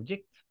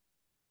subject,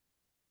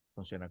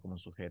 funciona como un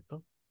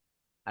sujeto,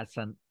 as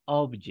an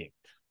object.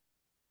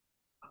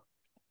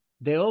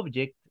 The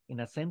object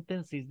in a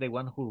sentence is the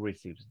one who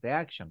receives the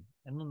action.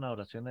 En una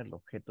oración el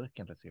objeto es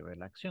quien recibe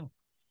la acción.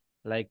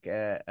 Like,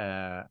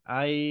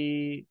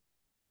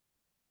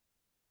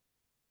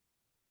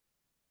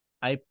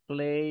 I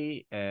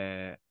play,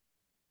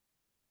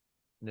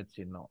 let's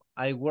see, no,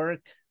 I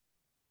work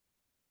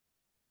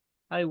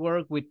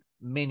with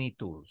many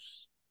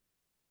tools.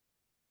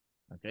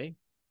 Okay.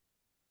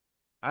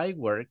 I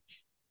work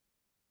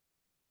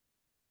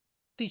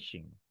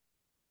teaching.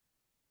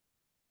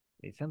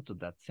 Listen to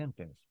that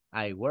sentence.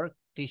 I work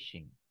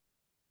teaching.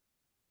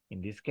 In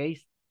this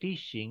case,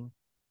 teaching,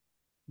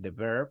 the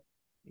verb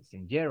is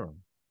in gerund.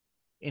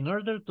 In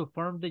order to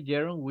form the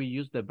gerund, we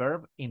use the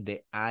verb in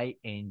the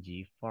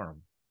ing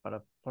form.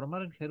 Para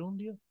formar el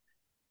gerundio,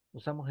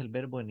 usamos el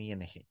verbo en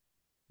ing.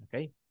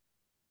 Okay?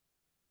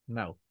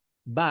 Now,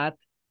 but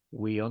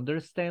we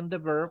understand the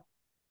verb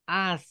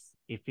as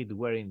if it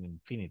were in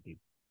infinitive.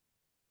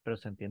 Pero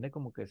se entiende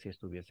como que si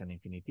estuviese en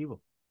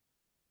infinitivo.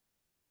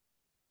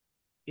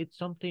 It's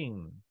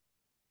something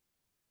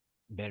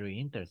very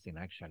interesting,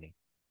 actually.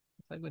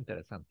 Es algo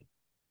interesante.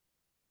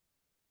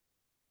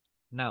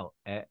 Now,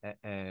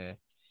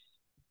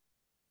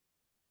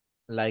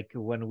 like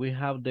when we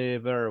have the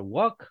verb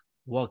walk,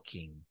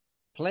 walking,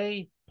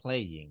 play,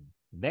 playing,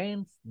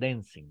 dance,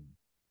 dancing.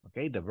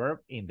 Okay, the verb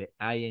in the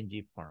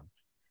ing form.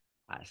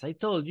 As I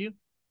told you,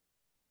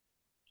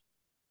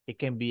 it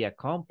can be a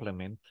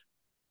complement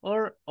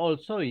or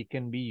also it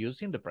can be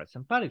used in the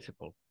present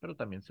participle, pero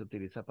también se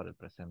utiliza para el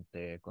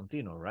presente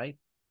continuo, right?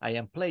 I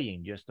am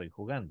playing, yo estoy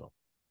jugando.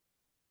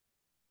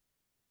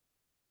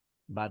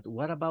 But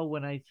what about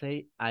when I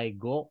say I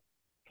go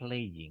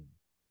playing?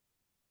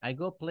 I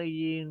go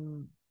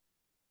playing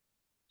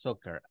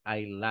soccer.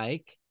 I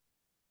like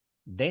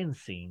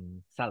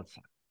dancing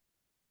salsa.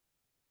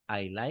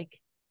 I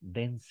like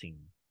dancing.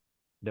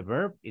 The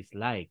verb is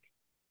like.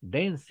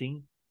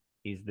 Dancing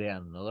is the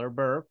another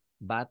verb,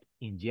 but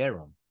in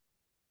gerund.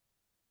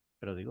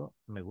 Pero digo,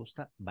 me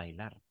gusta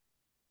bailar.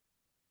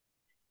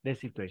 The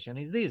situation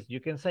is this. You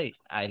can say,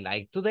 I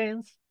like to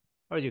dance,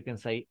 or you can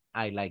say,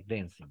 I like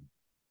dancing.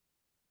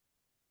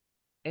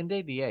 And the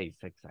idea is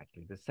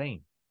exactly the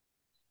same.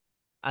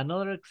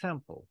 Another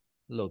example,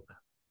 look,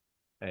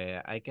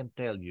 I can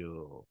tell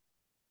you,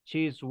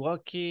 she's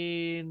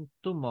walking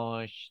too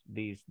much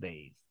these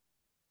days.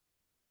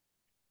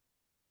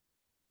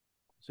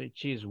 So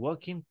she's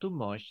walking too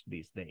much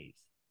these days.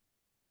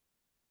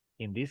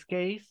 In this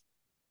case,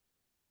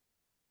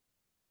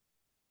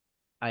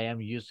 I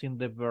am using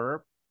the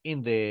verb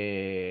in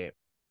the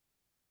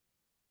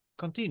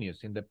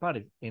continuous, in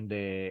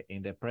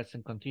the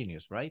present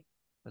continuous, right?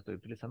 Lo estoy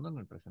utilizando en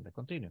el presente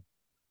continuo.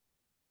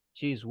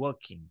 She is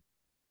walking.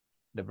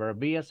 The verb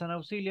be as an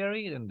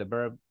auxiliary and the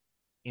verb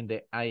in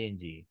the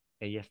ing.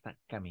 Ella está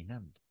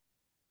caminando,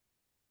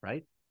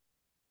 right?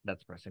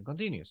 That's present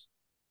continuous.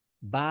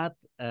 But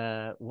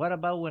what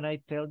about when I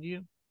tell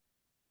you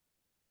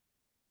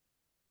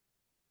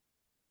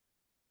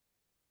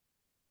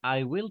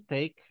I will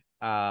take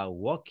a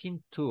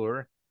walking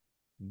tour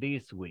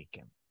this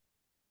weekend?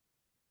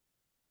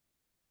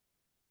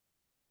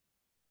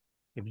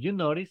 If you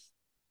notice,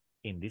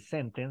 in this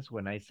sentence,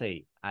 when I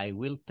say, I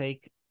will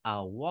take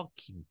a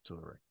walking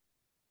tour,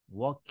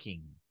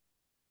 walking,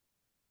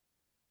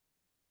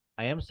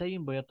 I am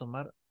saying voy a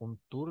tomar un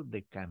tour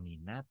de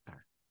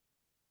caminata,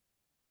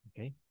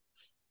 okay?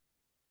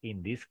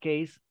 In this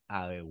case,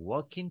 a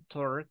walking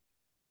tour,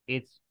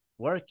 it's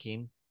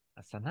working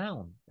as a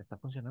noun, está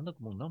funcionando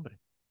como un nombre.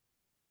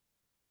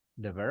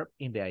 The verb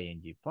in the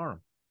ing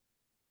form.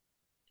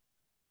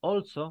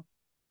 Also,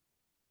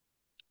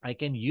 I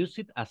can use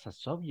it as a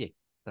subject.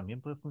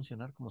 También puede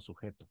funcionar como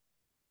sujeto.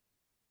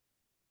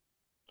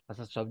 As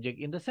a subject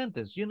in the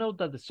sentence. You know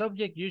that the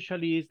subject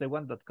usually is the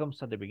one that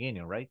comes at the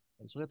beginning, right?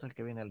 El sujeto es el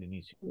que viene al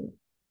inicio.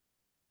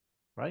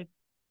 Right?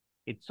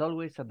 It's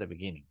always at the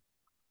beginning.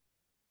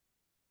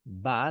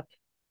 But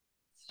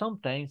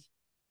sometimes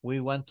we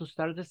want to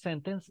start the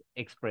sentence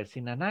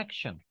expressing an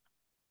action.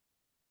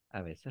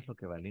 A veces lo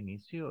que va al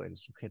inicio, el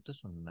sujeto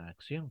es una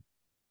acción.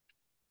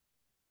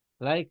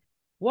 Like,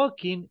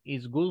 walking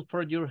is good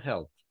for your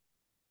health.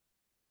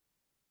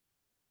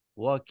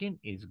 Walking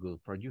is good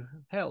for your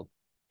health.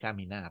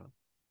 Caminar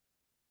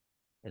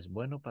es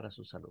bueno para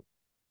su salud.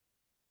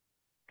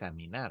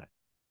 Caminar.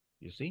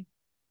 You see?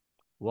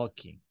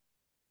 Walking.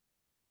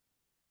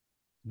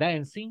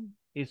 Dancing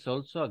is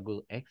also a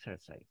good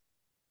exercise.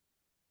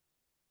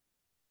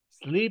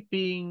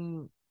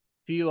 Sleeping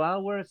few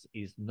hours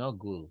is not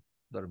good.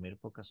 Dormir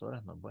pocas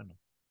horas no es bueno.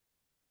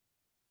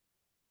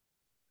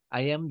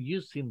 I am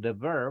using the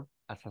verb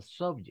as a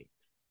subject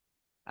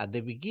at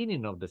the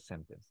beginning of the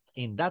sentence.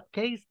 In that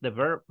case, the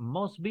verb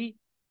must be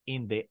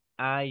in the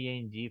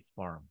ing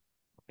form,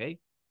 okay?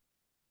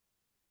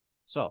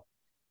 So,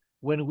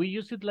 when we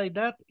use it like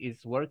that,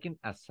 it's working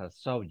as a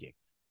subject.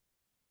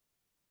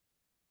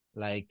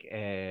 Like,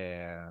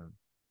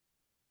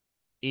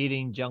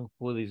 eating junk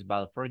food is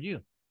bad for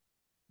you.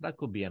 That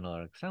could be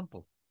another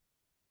example.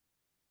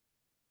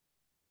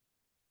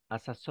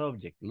 As a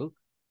subject, look,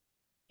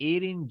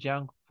 eating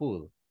junk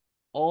food.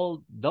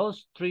 All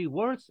those three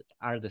words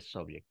are the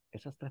subject.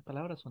 Esas tres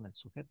palabras son el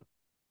sujeto.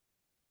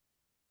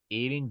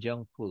 Eating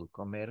junk food,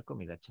 comer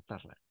comida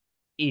chatarra.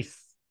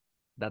 Is,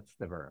 that's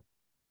the verb.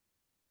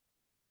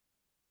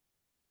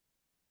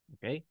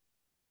 Okay?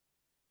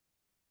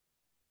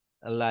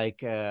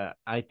 Like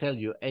I tell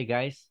you, hey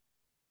guys,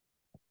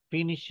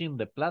 finishing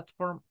the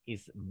platform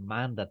is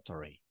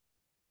mandatory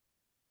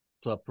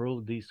to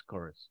approve this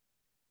course.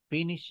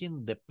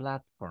 Finishing the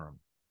platform,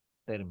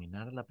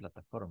 terminar la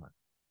plataforma.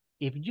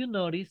 If you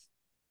notice,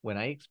 when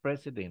I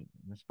express it in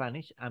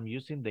Spanish, I'm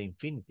using the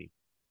infinitive.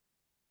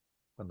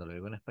 Cuando lo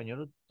digo en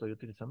español, estoy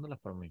utilizando la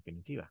forma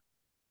infinitiva.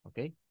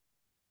 ¿Ok?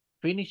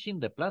 Finishing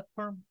the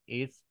platform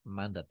is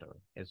mandatory.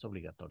 Es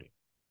obligatorio.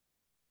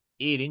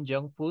 Eating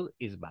junk food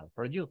is bad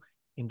for you.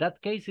 In that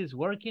case, it's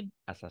working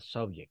as a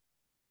subject.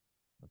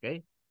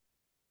 ¿Ok?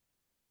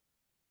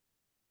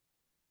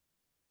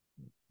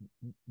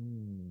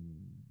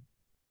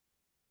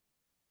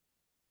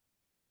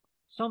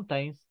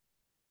 Sometimes,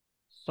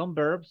 some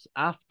verbs,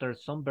 after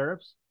some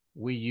verbs,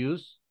 we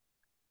use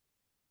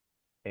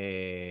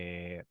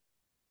the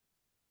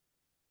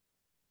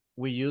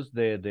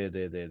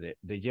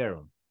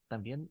gerund.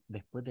 También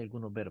después de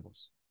algunos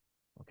verbos.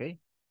 Okay?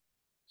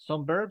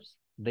 Some verbs,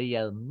 they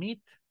admit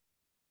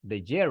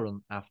the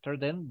gerund after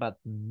them, but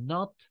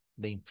not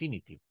the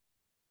infinitive.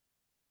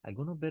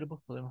 Algunos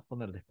verbos podemos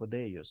poner después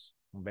de ellos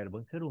un verbo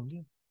en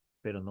gerundio,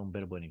 pero no un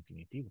verbo en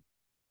infinitivo.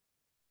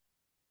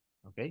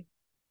 Okay?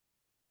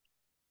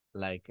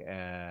 Like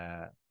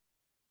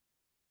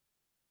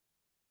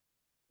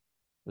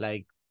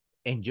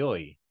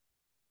enjoy.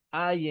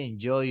 I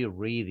enjoy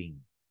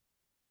reading.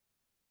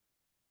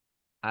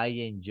 I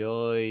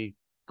enjoy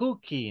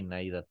cooking,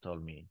 Aida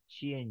told me.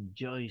 She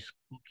enjoys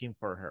cooking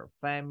for her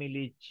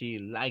family. She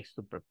likes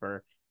to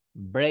prepare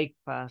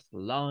breakfast,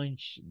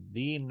 lunch,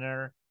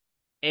 dinner,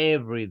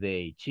 every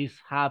day. She's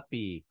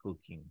happy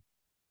cooking.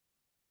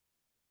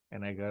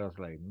 And I was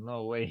like,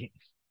 no way.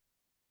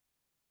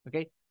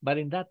 Okay, but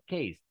in that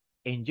case,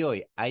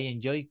 enjoy. I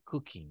enjoy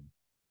cooking.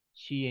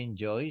 She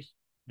enjoys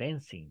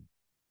dancing.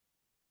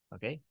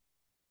 Okay?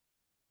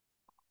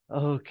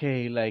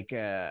 Okay, like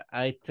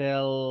I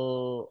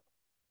tell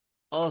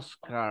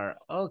Oscar,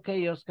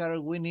 okay,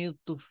 Oscar, we need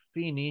to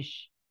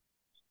finish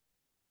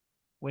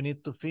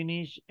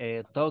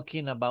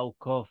talking about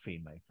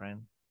coffee, my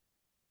friend.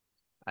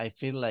 I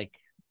feel like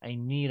I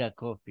need a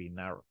coffee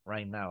now,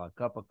 right now, a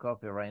cup of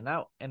coffee right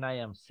now, and I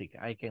am sick.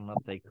 I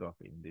cannot take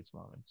coffee in this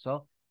moment.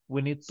 So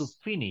we need to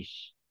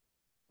finish,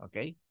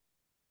 okay?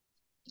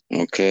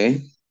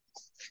 Okay.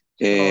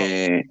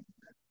 So,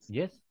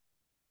 yes?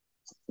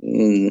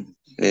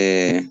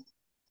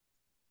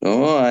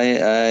 No,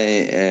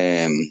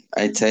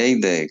 I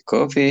take the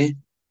coffee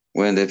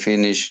when they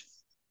finish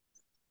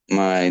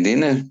my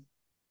dinner,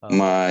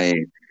 my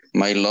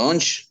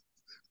lunch,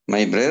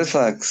 my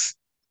breakfast.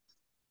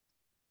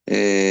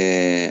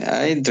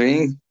 I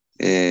drink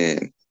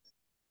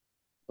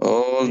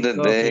all the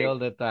coffee day, all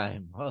the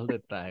time, all the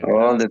time.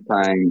 all the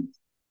time.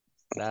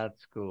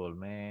 That's cool,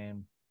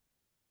 man.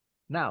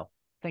 Now,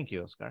 thank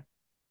you, Oscar.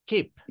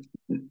 Keep.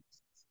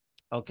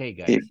 Okay,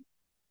 guys. Keep.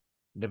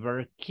 The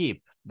verb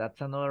keep.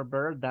 That's another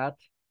verb that,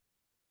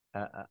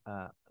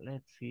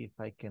 let's see if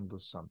I can do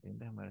something.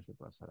 Déjame ver si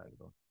puedo hacer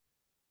algo.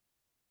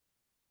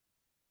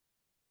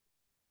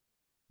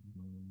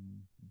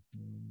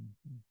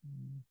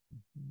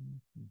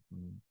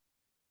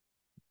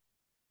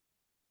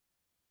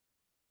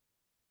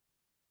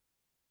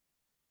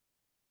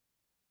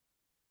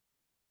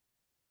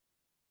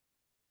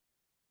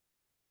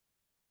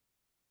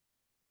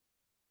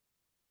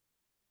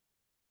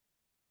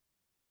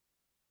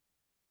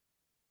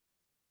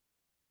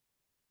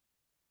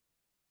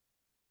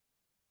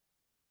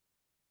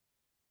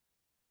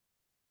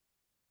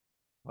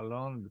 Hold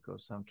on,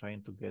 because I'm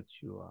trying to get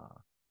you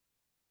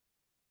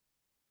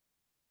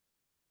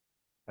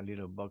a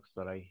little box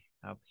that I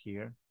have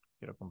here.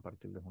 Quiero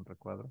compartirles un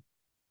recuadro.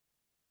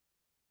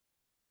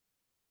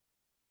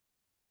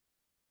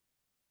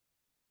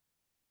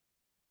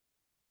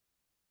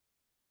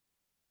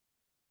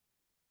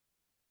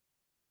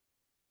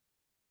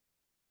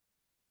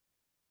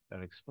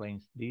 That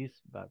explains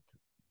this, but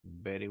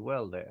very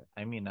well there.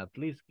 I mean, at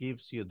least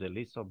gives you the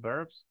list of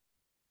verbs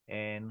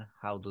and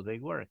how do they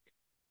work.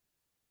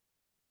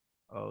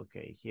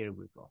 Okay, here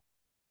we go.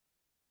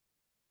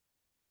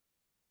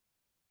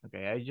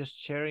 Okay, I just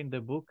share in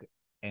the book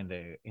in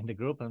the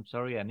group, I'm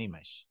sorry, an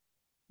image.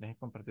 Les he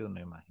compartido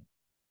una imagen.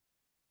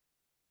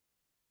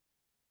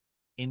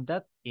 In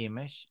that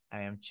image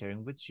I am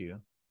sharing with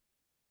you,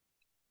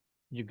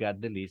 you got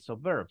the list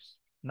of verbs.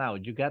 Now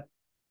you got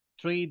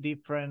 3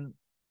 different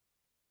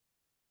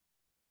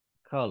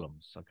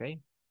columns, okay?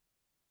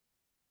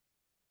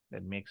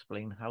 Let me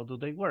explain how do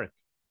they work.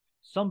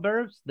 Some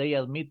verbs, they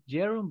admit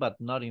gerund but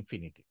not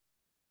infinitive.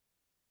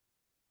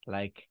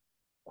 Like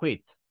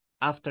quit.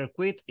 After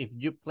quit, if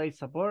you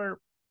place a verb,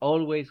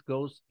 always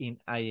goes in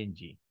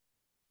ing.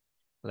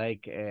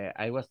 Like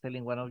I was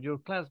telling one of your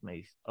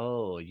classmates,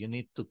 oh, you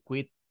need to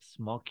quit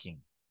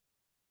smoking.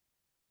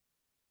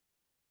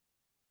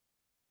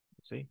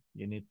 See,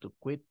 you need to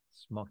quit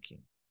smoking.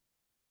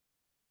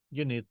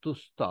 You need to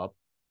stop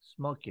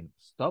smoking.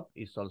 Stop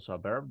is also a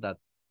verb that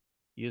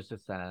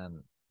uses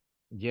an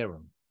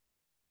gerund.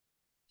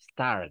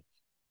 Start.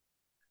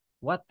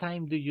 What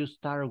time do you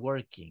start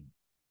working?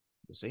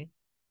 You see,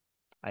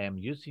 I am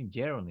using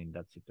gerund in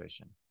that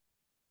situation.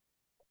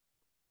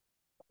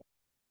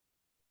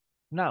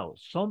 Now,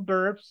 some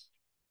verbs,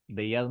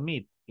 they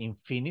admit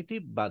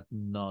infinitive, but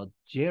not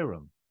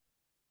gerund.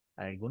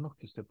 Hay algunos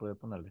que usted puede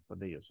poner después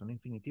de ellos. Son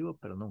infinitivos,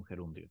 pero no un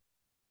gerundio.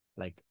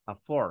 Like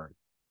afford,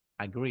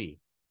 agree.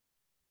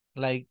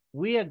 Like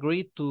we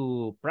agree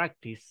to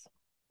practice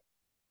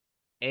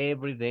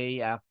every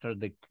day after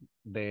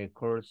the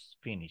course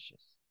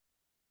finishes.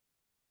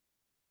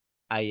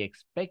 I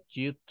expect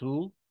you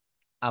to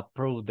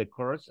approve the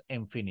course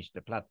and finish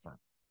the platform.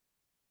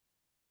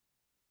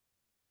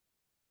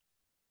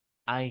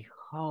 I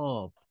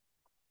hope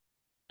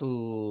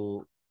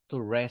to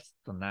rest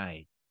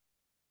tonight.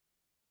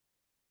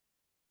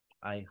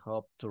 I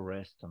hope to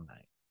rest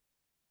tonight.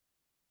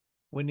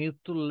 We need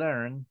to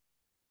learn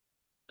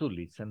to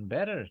listen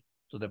better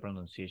to the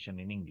pronunciation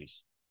in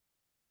English.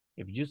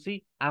 If you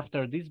see,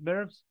 after these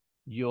verbs,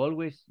 you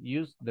always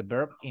use the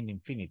verb in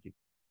infinitive.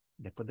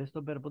 Después de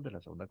estos verbos de la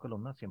segunda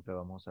columna, siempre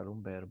vamos a usar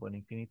un verbo en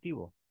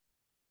infinitivo.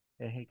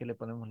 Es el que le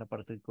ponemos la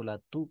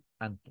partícula to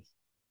antes.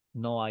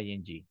 No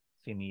ing,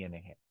 sin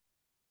ing.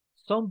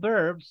 Some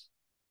verbs,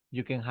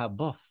 you can have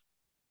both.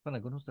 Con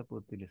algunos se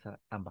puede utilizar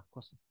ambas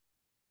cosas.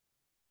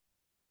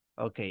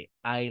 Okay,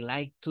 I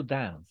like to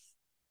dance.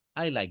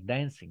 I like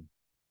dancing.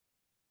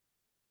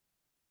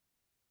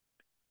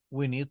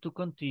 We need to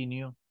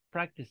continue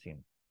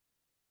practicing.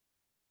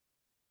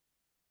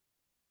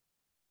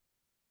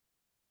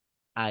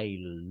 I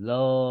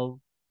love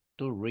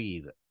to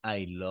read.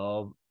 I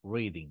love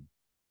reading.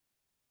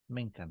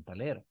 Me encanta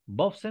leer.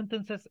 Both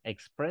sentences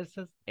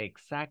expresses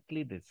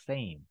exactly the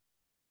same.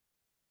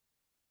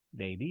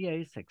 The idea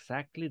is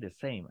exactly the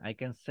same. I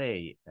can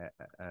say,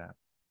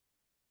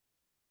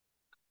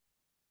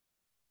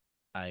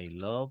 I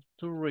love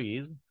to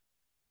read,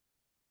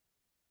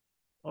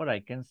 or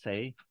I can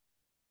say,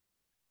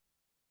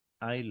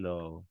 I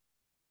love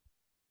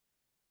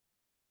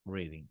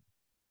reading.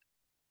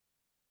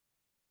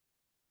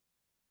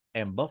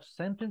 And both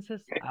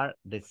sentences are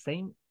the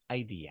same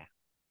idea.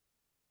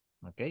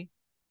 Okay?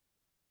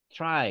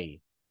 Try.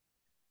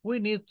 We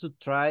need to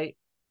try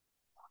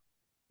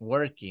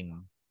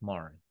working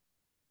more.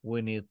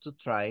 We need to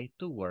try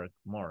to work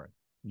more.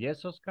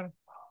 Yes, Oscar?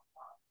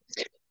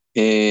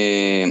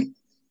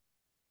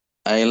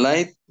 I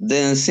like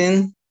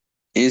dancing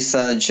is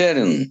a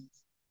gerund.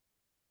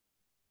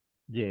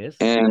 Yes.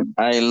 And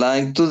I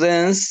like to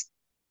dance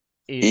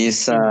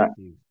is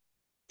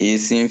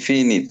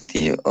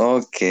infinitive.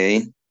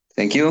 Okay.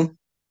 Thank you.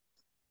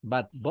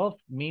 But both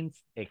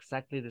means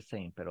exactly the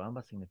same, pero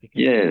ambas significan.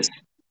 Yes.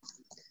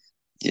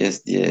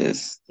 Yes,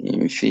 yes.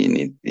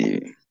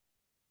 Infinitive.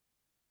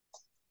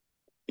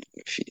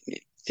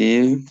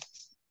 Infinitive.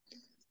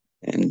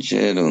 And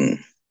gerund.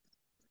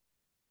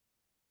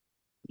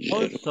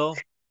 Also,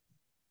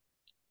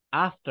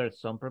 after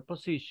some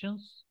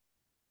prepositions,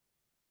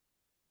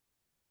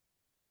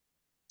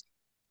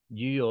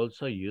 you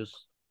also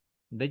use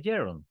the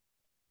gerund,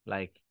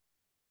 like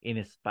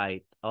in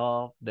spite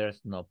of,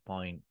 there's no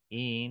point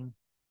in,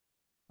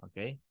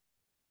 okay?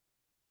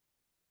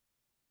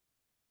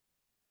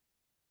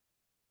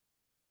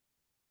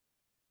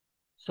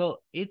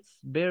 So it's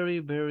very,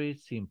 very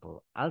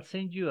simple. I'll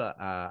send you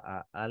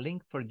a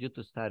link for you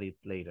to study it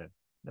later.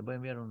 Le voy a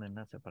enviar un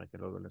enlace para que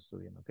luego lo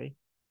estudien, ¿ok?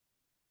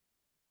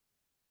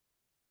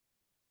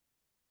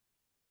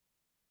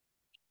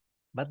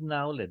 But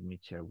now let me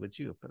share with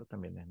you, pero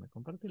también déjenme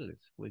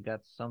compartirles. We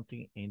got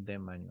something in the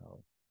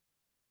manual.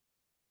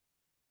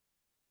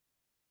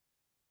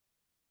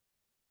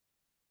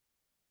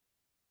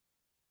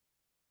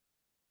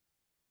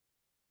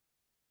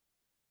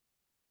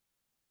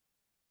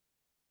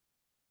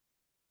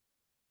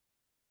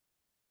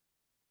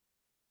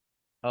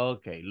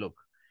 Okay, look.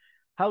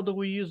 How do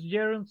we use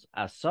gerunds?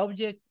 As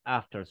subject,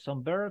 after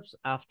some verbs,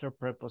 after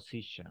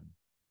preposition.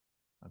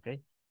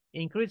 Okay?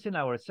 Increasing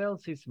our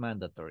sales is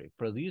mandatory.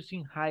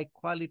 Producing high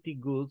quality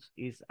goods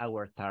is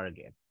our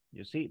target.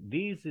 You see,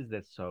 this is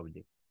the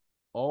subject.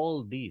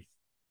 All this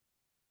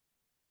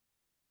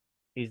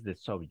is the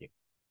subject.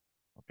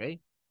 Okay?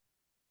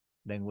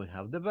 Then we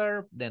have the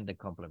verb, then the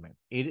complement.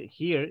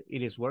 Here,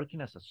 it is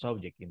working as a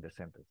subject in the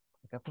sentence.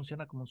 Acá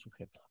funciona como un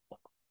sujeto.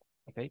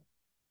 Okay?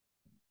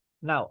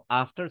 Now,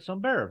 after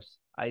some verbs,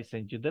 I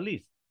send you the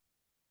list.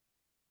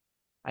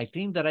 I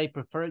think that I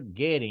prefer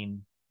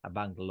getting a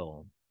bank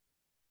loan.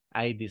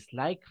 I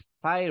dislike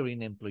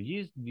firing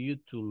employees due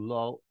to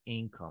low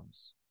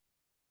incomes.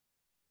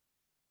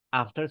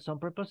 After some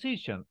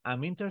preposition,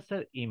 I'm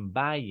interested in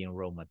buying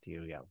raw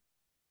material.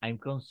 I'm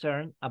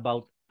concerned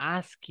about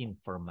asking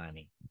for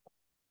money.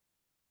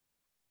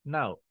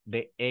 Now,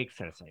 the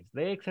exercise.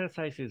 The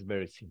exercise is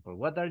very simple.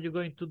 What are you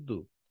going to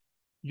do?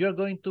 You're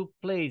going to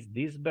place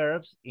these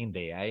verbs in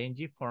the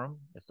ing form,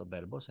 estos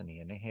verbos en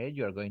ing,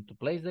 you are going to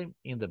place them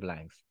in the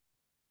blanks.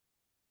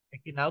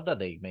 Checking out that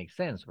they make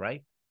sense,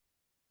 right?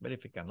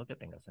 Verificando que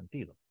tenga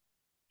sentido.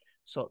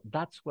 So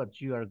that's what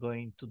you are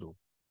going to do.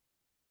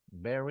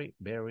 Very,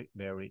 very,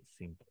 very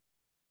simple.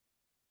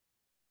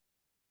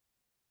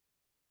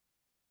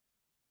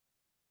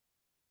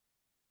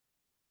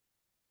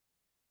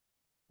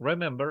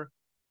 Remember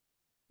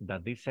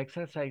that this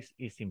exercise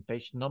is in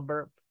page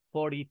number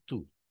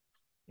 42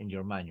 in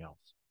your manuals,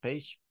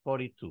 page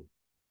 42.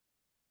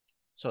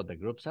 So the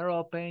groups are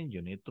open,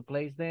 you need to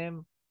place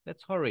them.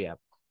 Let's hurry up.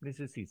 This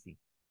is easy.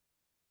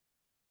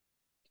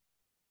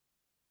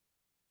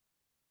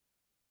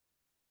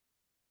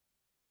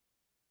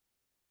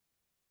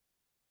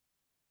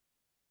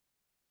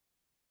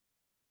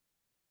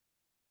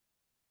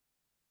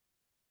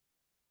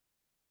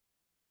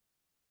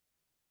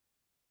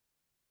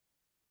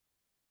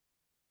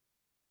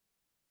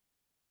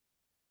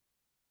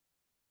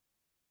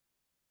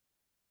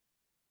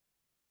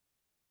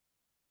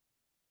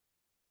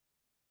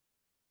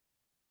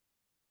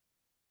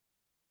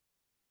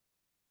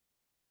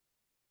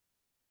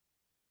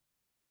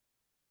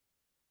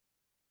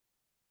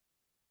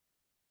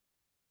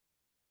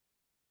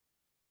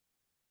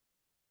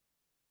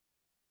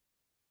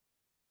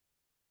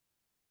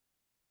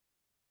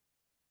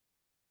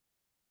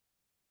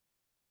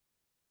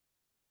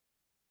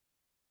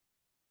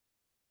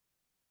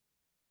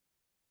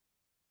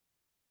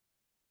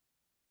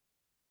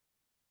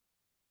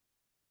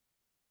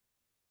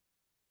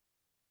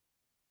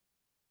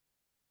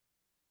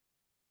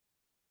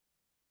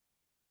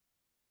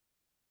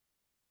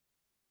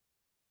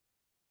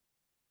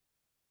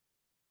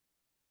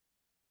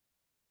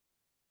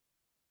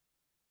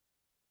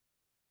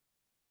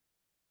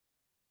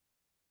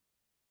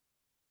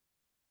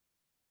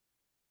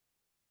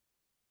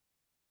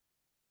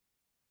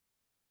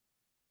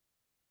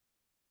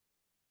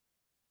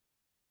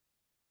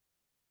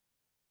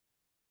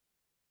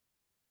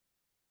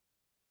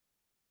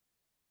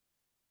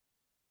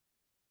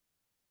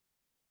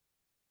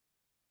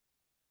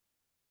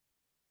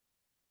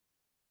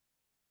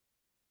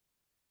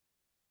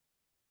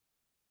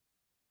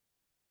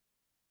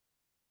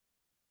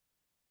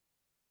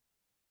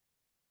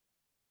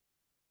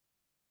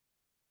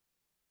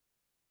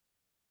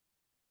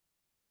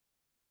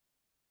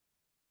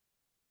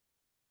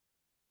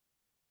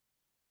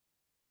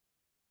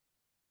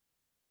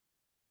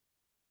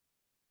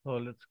 So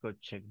let's go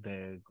check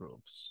the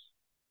groups.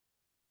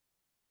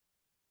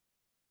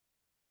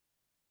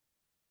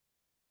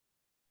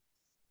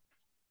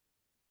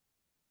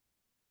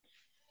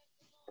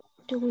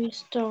 Do we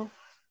start?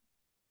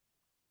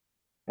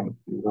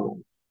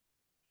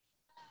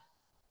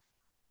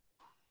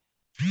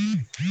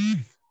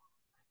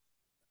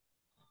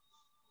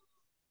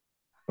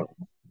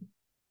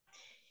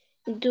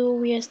 Do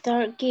we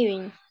start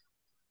giving?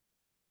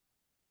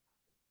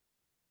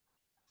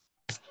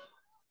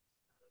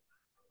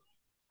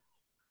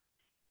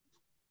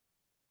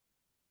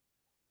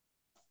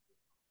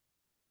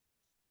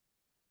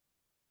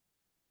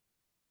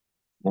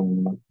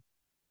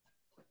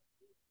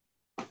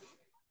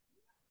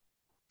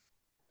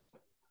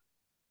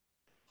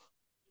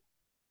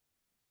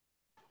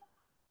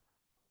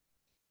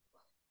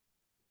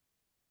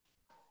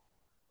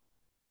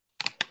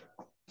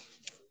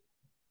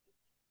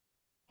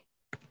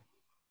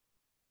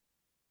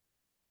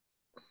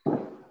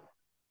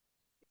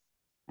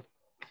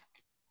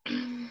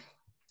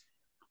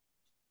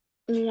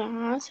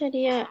 La A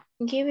sería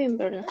giving,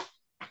 ¿verdad?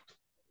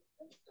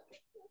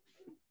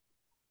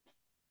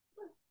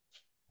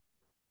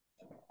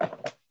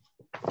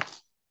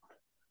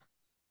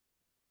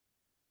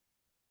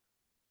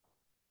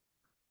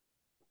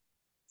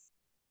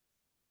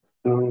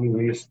 Do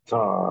we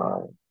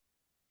start?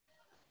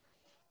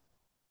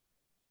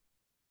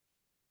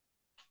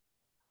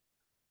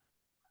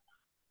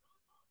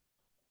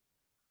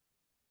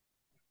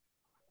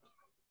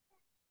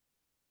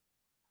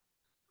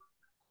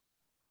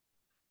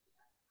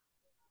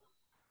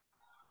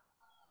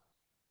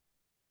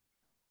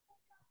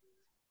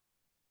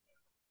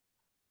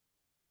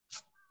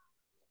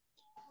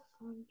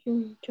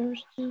 June,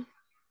 Thursday.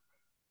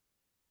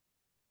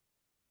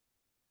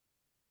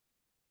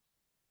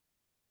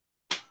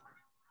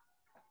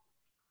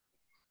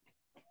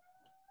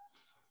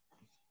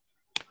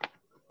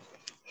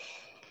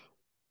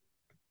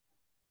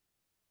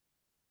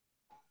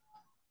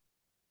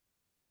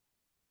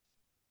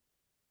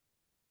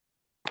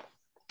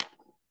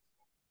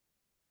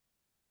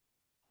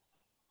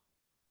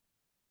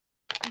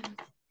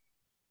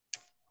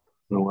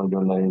 No, yo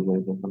la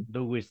hice.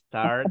 Do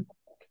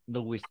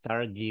we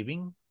start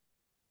giving?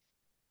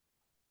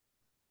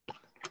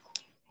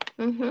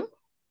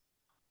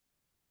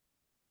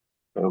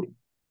 Pero,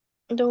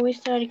 Do we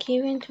start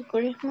giving to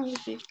Christmas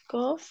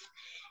because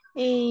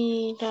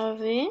la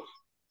B,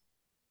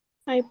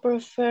 I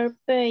prefer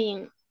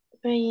paying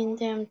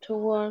them to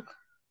work.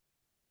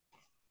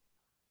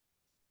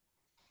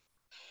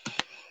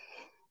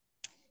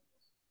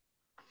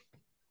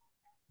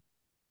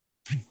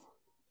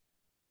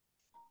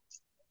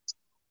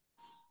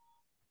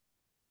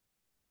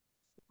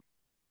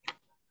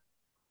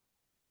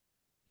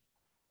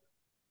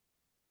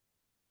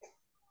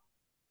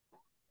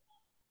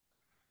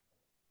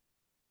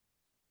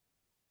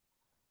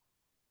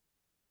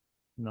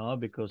 No,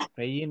 because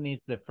paying is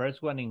the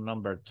first one in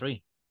number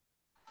 3.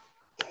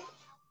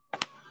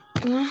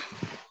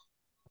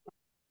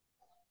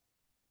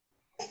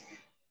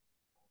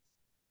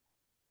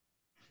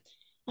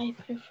 I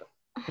prefer.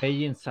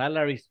 Paying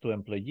salaries to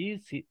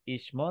employees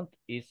each month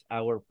is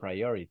our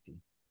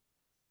priority.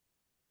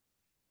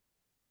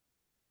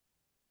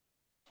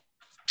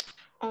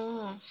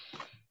 Oh.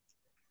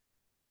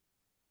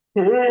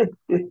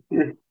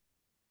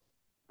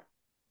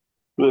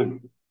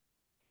 Look.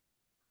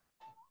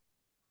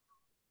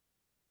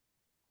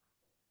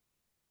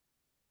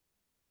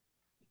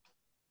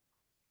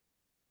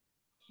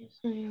 Yes,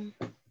 I am.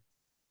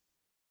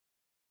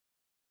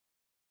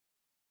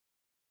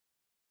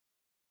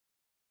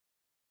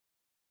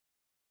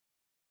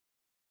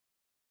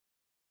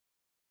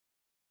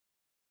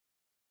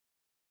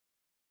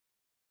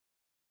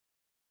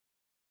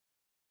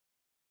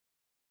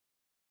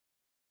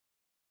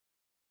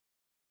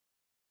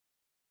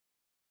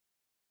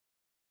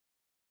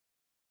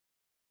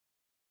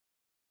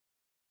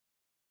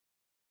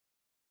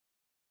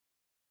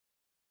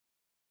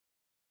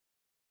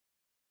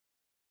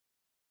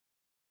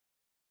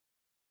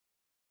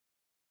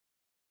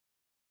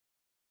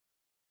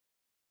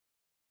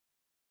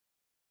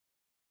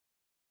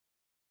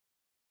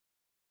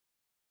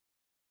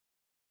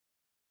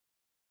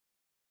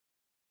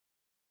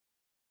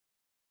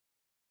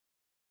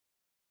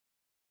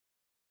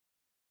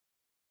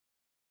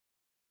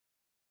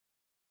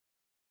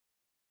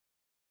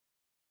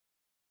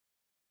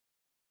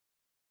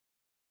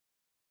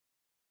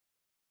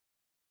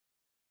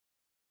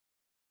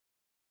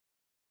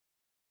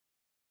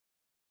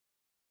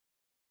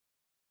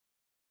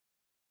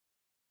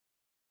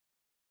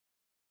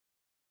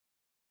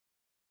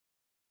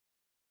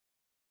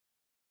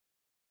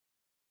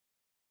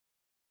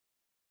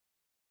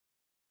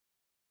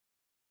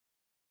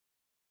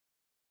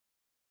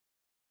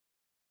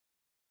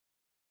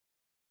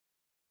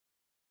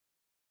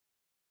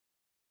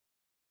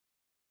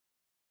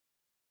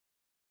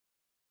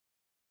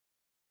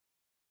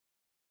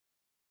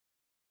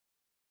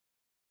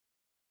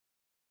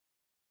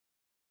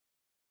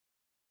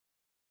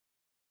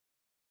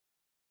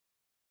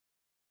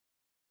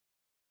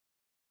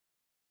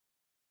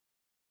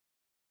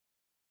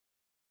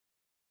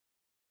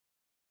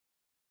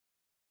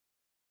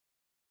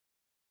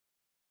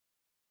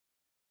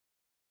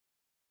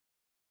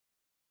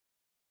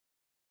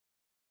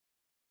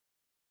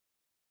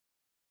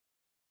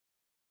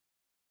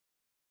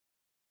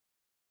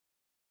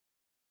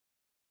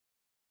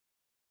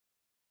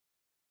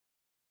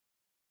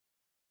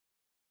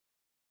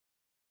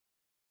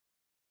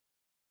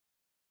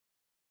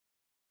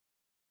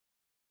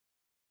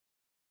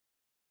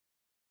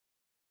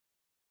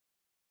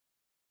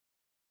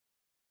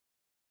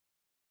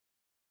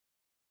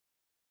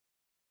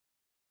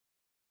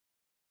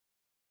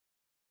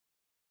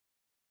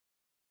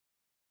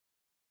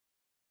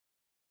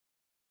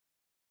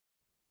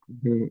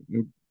 The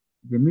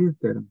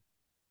midterm.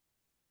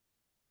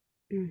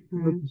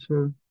 Not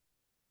sure.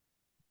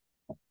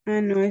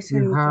 No, ese We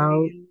no have,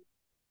 todavía.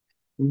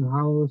 we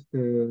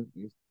have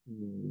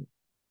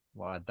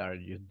What are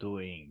you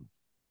doing?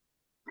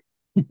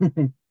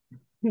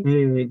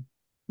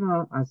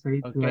 no, as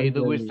I Okay,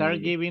 do we start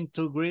usually, giving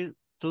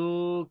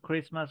 2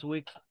 Christmas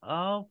weeks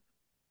off?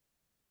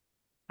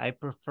 I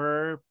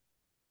prefer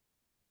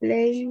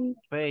Play.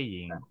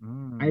 paying.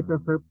 I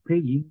prefer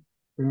paying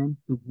them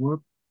to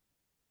work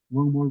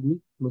one more week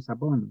plus a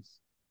bonus.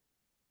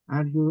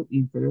 Are you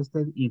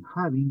interested in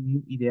having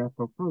new ideas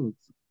for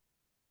products?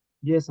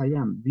 Yes, I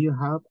am. Do you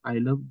have? I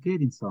love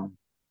getting some.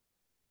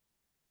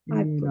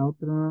 Ay, La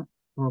otra,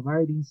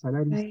 providing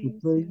salaries to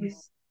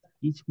employees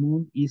each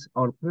month is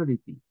our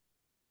priority.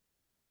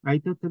 I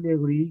totally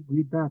agree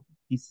with that.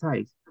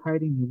 Besides,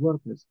 hiring new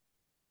workers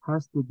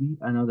has to be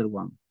another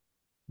one.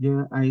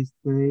 Yeah, I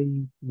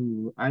say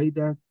to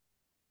either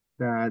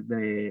that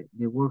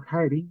the word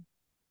hiring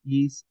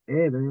is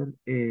ever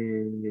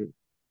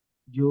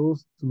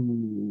used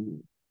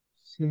to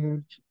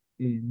search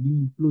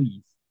new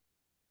employees.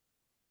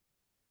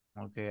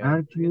 Okay, are Are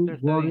you you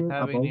interested in worried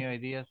having about? new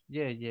ideas?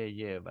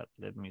 Yeah, but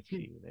let me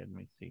see.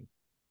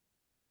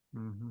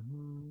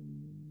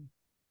 Mhm.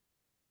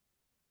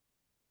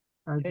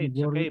 Are Yeah, you it's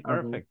okay, worried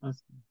about perfect.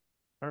 asking?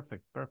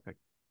 Perfect.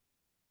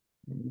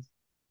 Yes.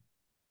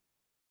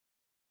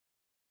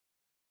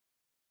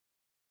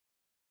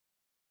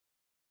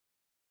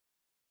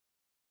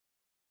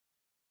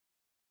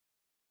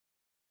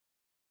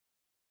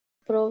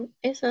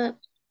 esa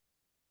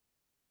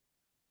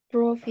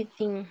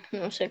profiting,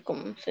 no sé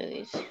cómo se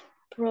dice.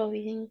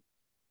 Profiting.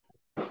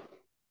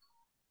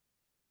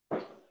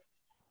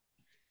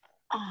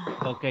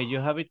 Okay, you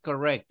have it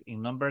correct.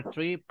 In number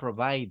 3,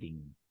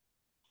 providing.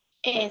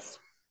 Es.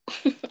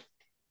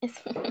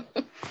 Es.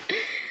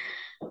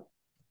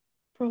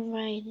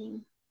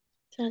 Providing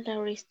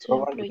salaries to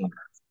employees.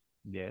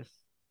 Yes.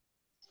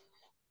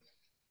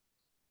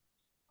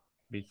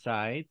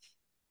 Besides,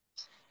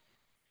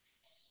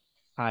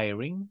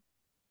 hiring.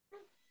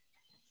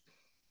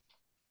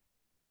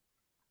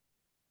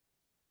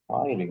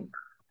 Hiring.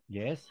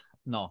 Yes.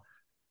 No.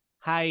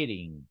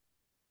 Hiring.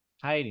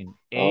 Hiring.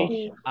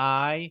 Oh.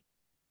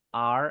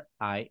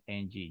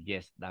 Hiring.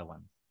 Yes, that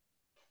one.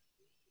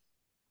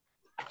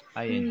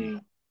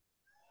 ing.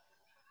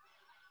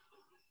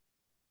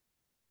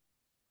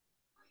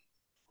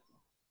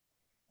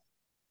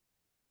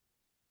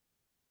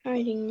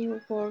 Hiring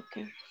new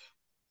workers.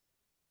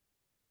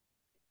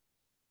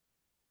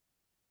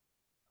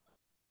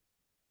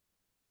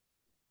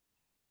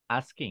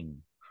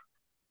 Asking.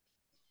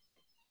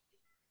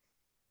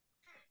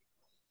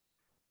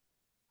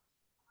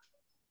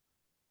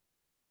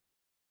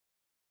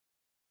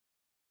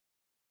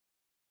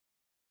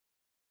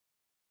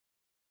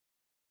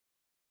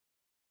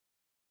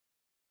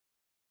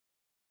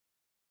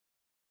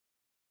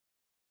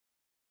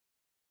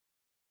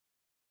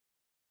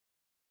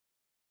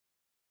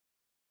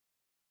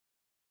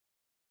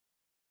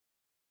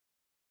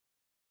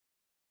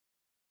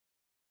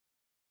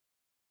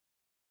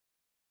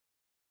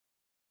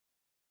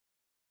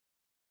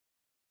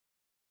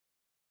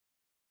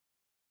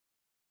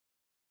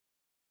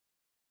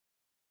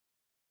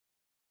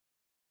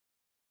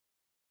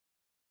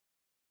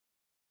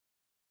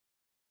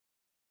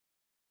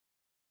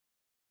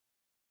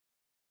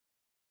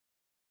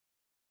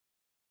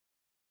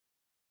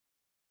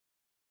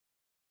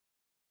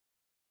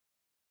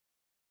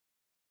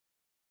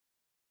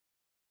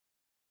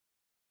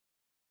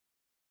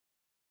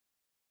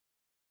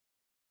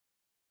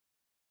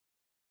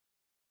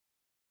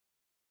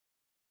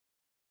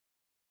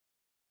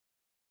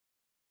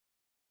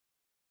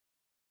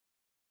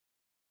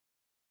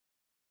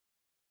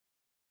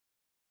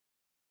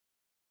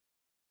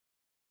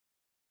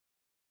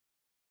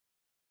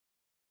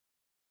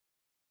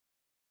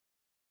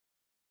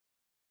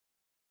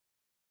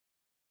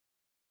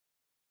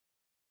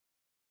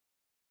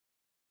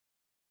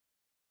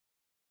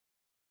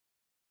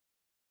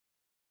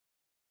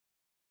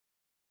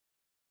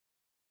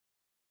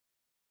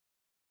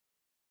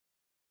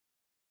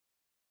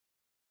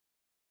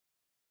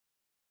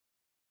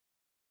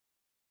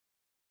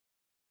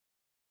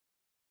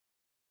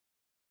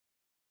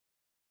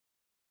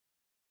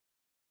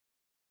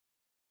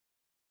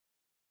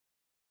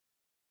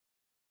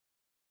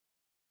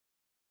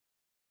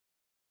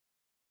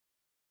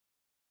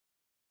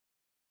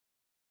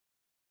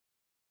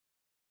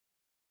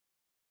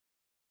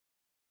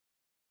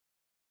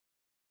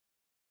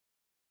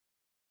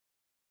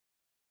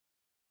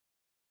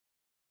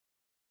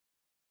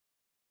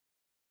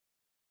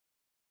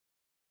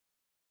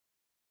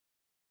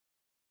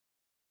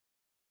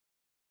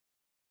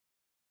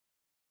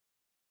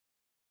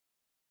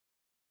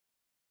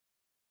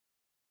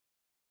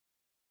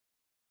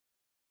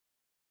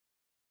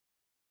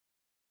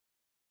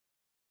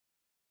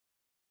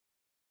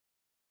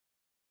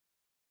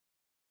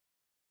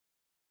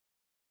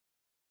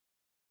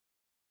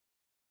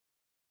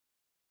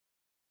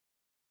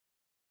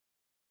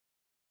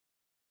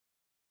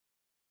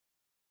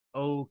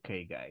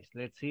 Okay, guys,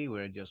 let's see.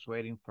 We're just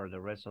waiting for the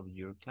rest of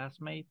your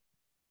classmates.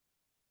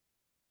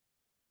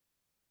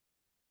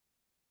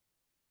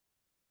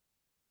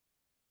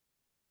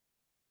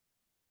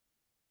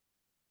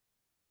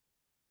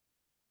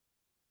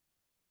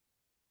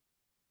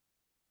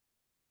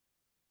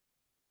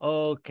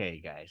 Okay,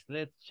 guys,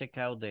 let's check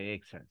out the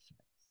exercise.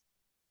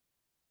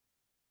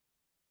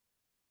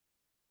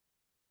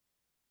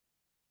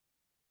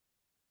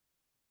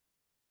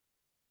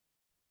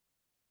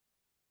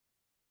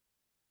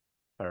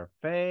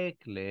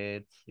 Perfect.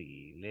 Let's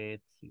see.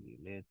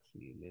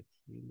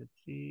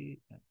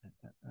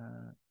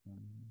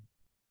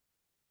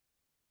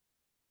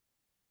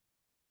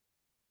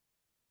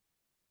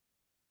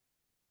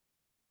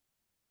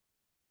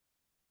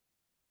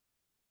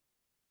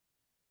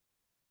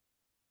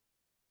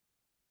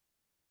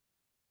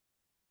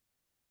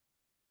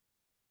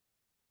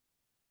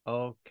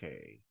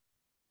 Okay.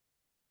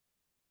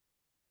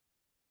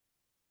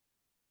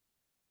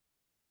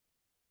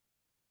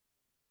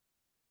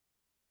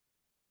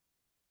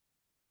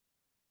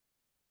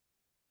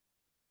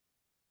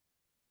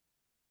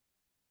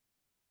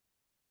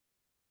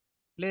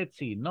 Let's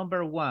see.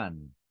 Number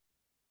one.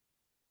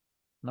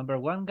 Number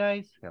one,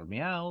 guys, help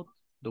me out.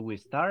 Do we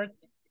start?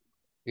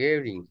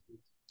 Giving.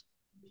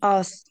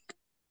 Us.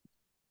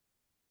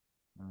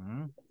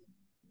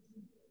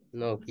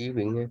 No,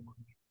 giving.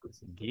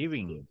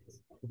 Giving.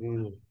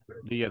 Mm.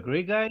 Do you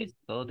agree, guys?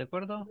 ¿Todos de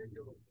acuerdo?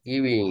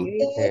 Giving.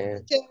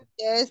 Yes, teacher.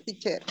 Yes,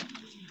 teacher.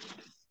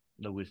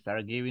 Do we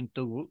start giving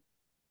to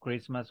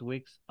Christmas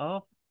weeks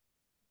off?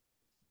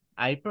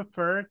 I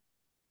prefer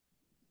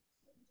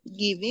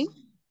Giving.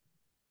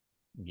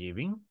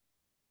 giving.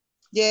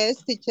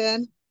 Yes, teacher.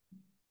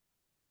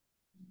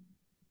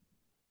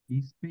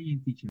 Is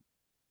paying, teacher.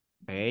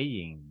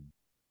 Paying.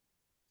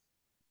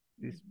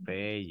 Is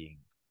paying.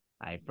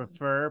 I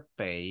prefer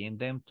paying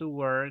them to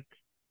work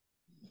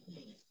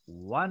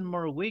 1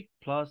 more week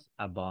plus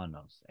a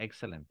bonus.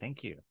 Excellent,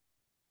 thank you.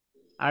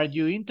 Are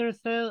you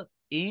interested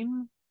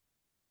in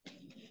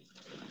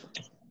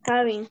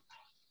Having.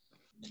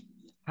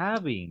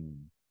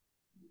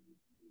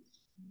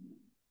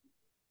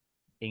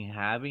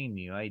 having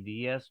new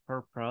ideas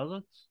for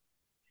products?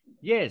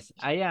 Yes,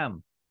 I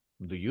am.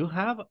 Do you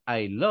have?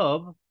 I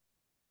love.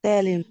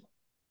 Selling.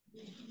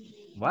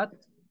 What?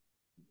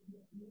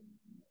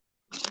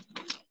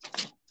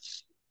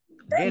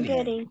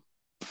 Getting.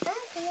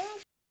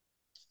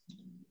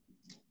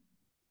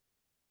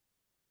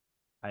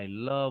 I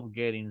love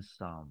getting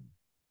some.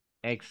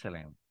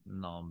 Excellent.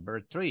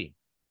 Number 3.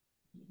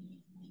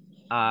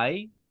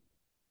 I'm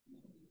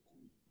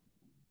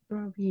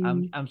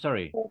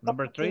sorry.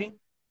 Number 3.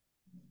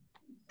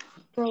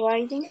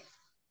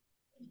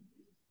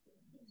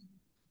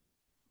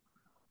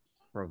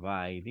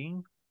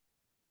 Providing.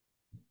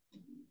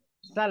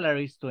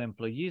 Salaries to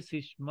employees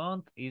each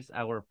month is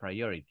our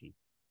priority.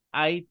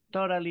 I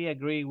totally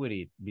agree with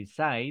it.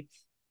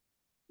 Besides,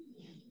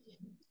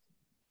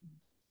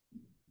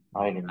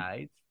 Hiring.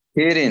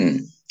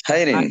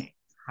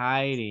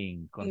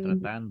 Hiring,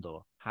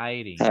 contratando,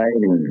 hiring.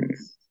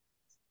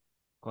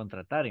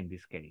 Contratar in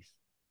this case.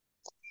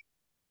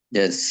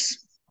 Yes.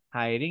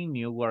 Hiring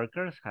new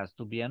workers has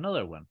to be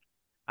another one.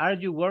 Are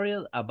you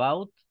worried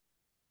about?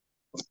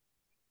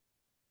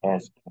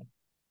 Asking.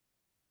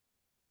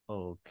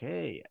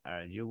 Okay,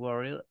 are you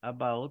worried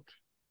about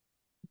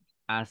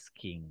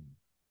asking?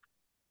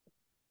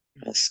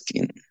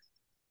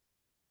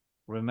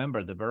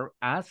 Remember, the verb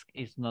ask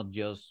is not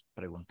just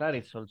preguntar,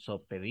 it's also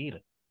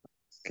pedir.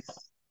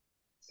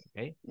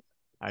 Okay,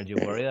 are you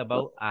worried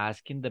about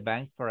asking the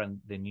bank for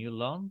the new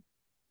loan?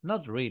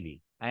 Not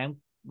really. I am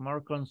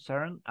more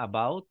concerned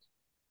about...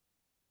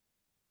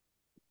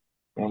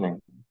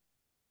 Selling.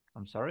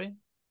 I'm sorry?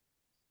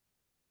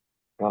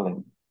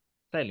 Selling.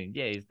 Selling,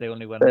 yeah, it's the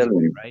only one,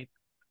 right?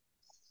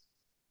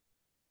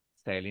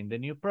 Selling the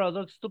new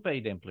products to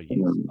pay the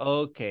employees.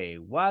 Okay,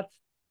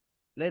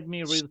 let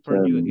me read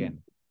for you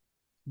again.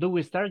 Do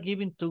we start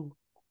giving 2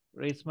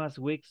 Christmas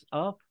weeks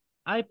off?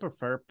 I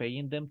prefer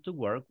paying them to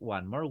work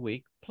 1 more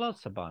week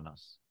plus a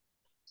bonus.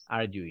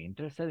 Are you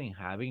interested in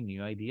having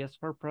new ideas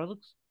for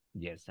products?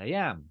 Yes, I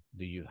am.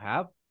 Do you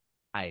have?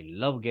 I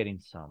love getting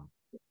some.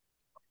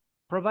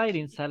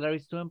 Providing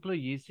salaries to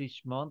employees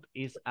each month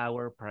is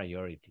our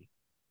priority.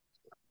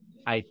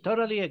 I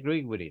totally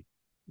agree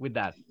with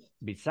that.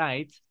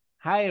 Besides,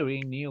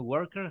 hiring new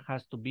workers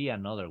has to be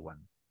another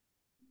one.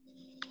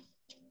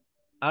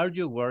 Are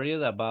you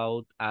worried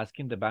about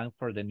asking the bank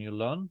for the new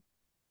loan?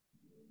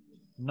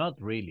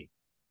 Not really.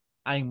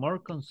 I'm more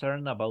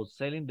concerned about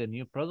selling the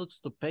new products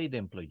to pay the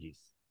employees.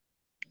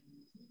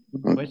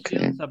 Okay.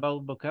 Questions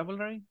about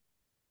vocabulary?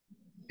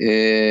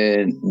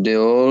 The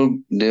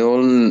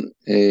all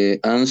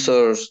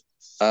answers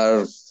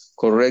are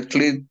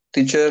correctly,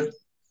 teacher?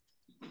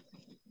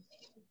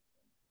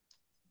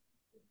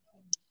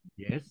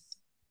 Yes.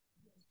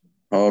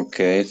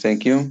 Okay,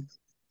 thank you.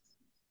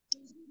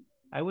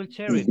 I will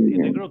share it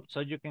in the group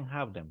so you can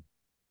have them.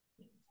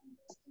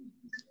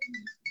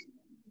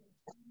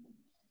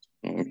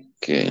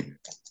 Okay.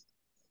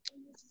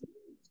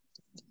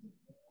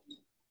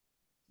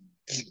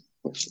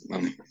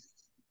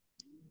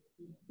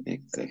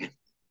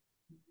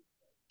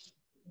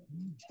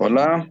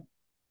 Hola.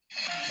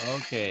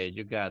 Okay,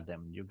 you got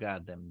them. You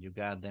got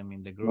them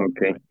in the group.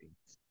 Okay. Already.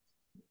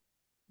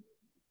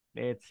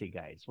 Let's see,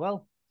 guys.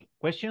 Well,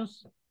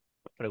 questions?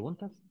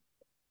 Preguntas?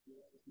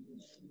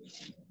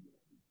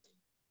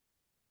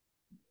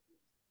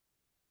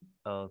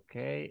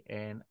 Okay,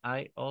 and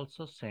I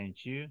also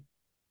sent you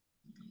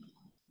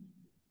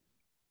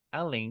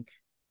a link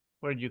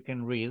where you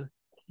can read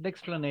the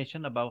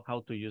explanation about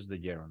how to use the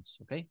gerunds,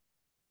 okay?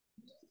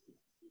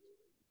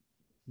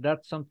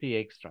 That's something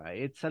extra.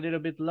 It's a little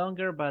bit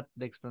longer, but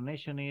the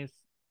explanation is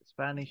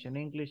Spanish and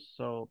English,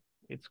 so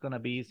it's gonna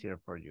be easier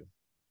for you.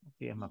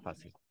 Sí, es más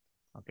fácil,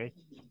 okay?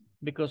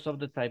 Because of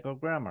the type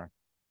of grammar.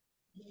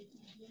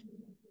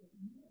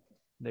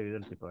 Debido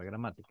al tipo de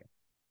gramática.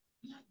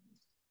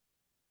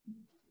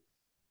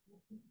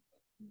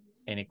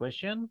 Any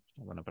question?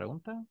 ¿Alguna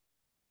pregunta?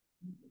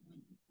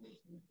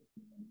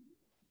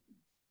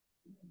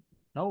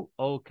 No?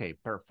 Okay,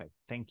 perfect.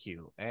 Thank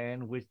you.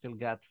 And we still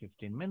got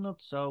 15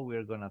 minutes, so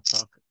we're going to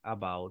talk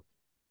about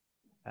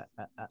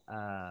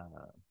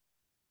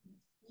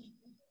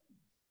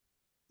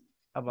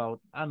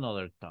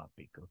another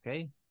topic,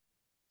 okay?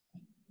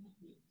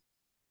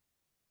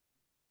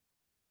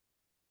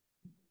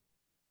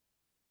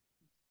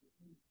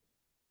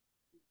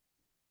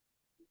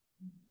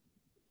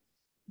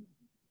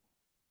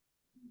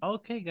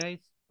 Okay, guys.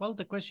 Well,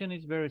 the question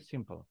is very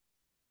simple.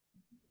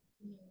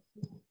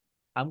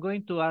 I'm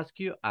going to ask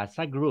you as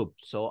a group.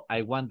 So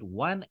I want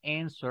one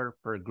answer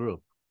per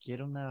group.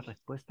 Quiero una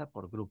respuesta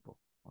por grupo.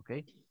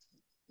 Okay.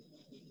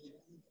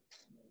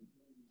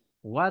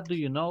 What do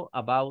you know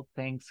about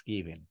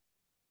Thanksgiving?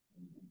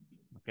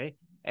 Okay.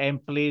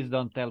 And please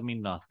don't tell me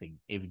nothing.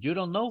 If you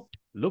don't know,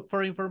 look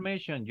for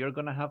information. You're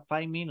going to have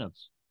 5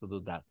 minutes to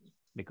do that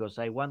because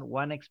I want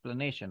one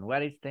explanation.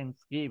 What is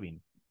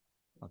Thanksgiving?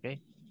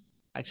 Okay.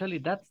 Actually,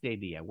 that's the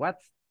idea.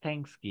 What's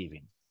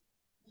Thanksgiving?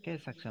 ¿Qué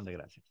es acción de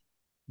gracias?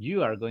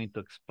 You are going to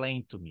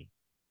explain to me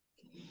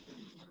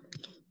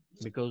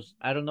because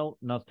I don't know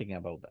nothing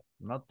about that.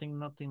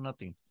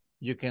 Nothing.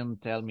 You can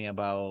tell me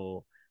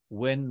about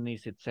when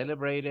is it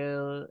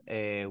celebrated,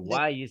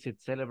 why is it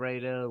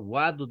celebrated,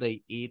 what do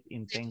they eat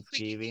in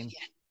Thanksgiving.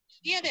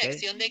 Día de Okay?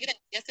 Acción de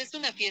Gracias es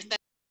una fiesta.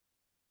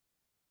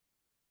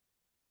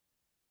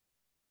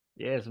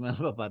 Yes,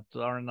 Melba,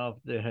 turn off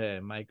the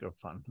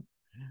microphone.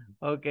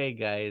 Okay,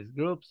 guys,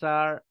 groups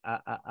are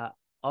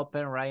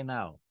open right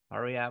now.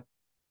 Hurry up.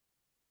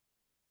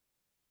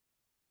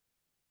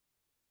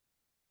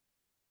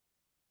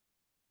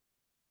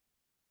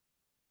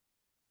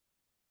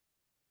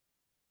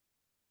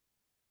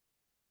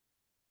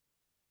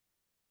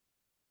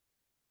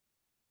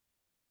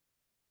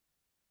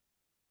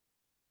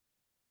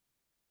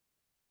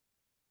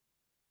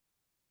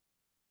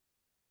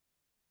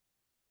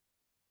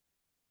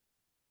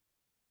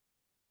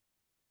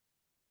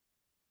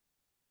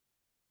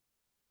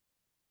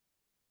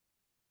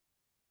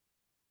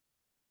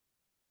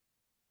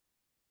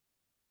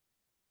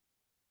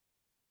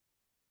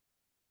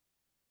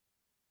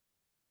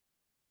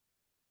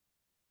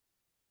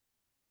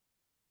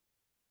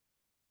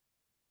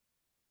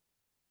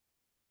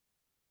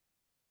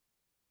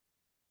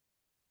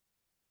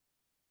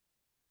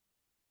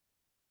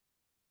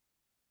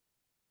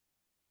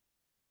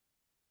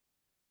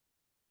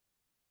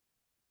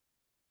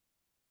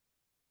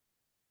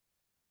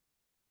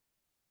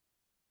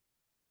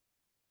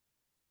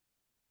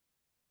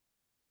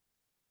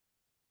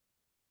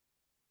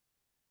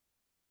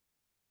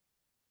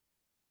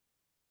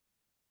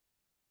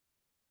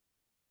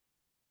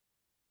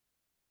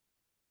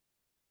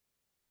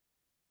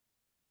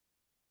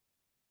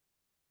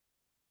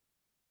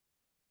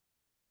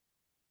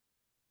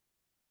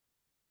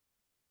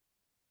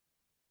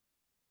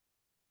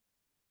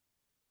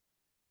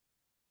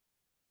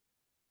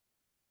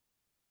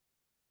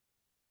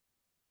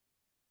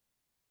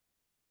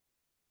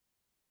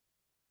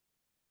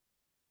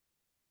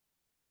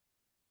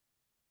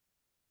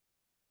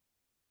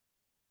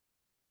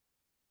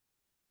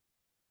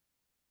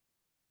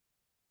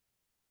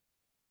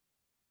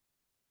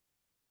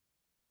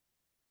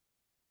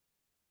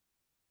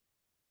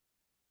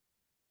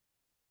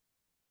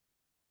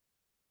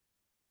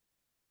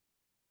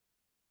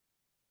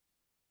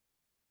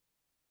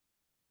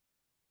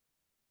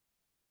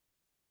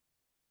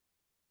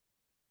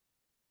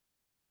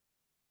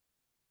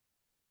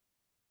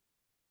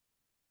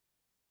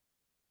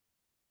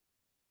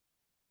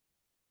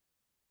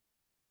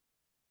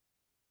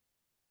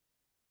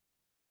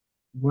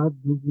 What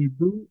do we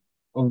do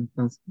on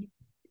Thanksgiving?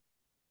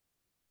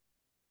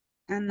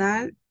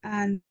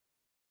 And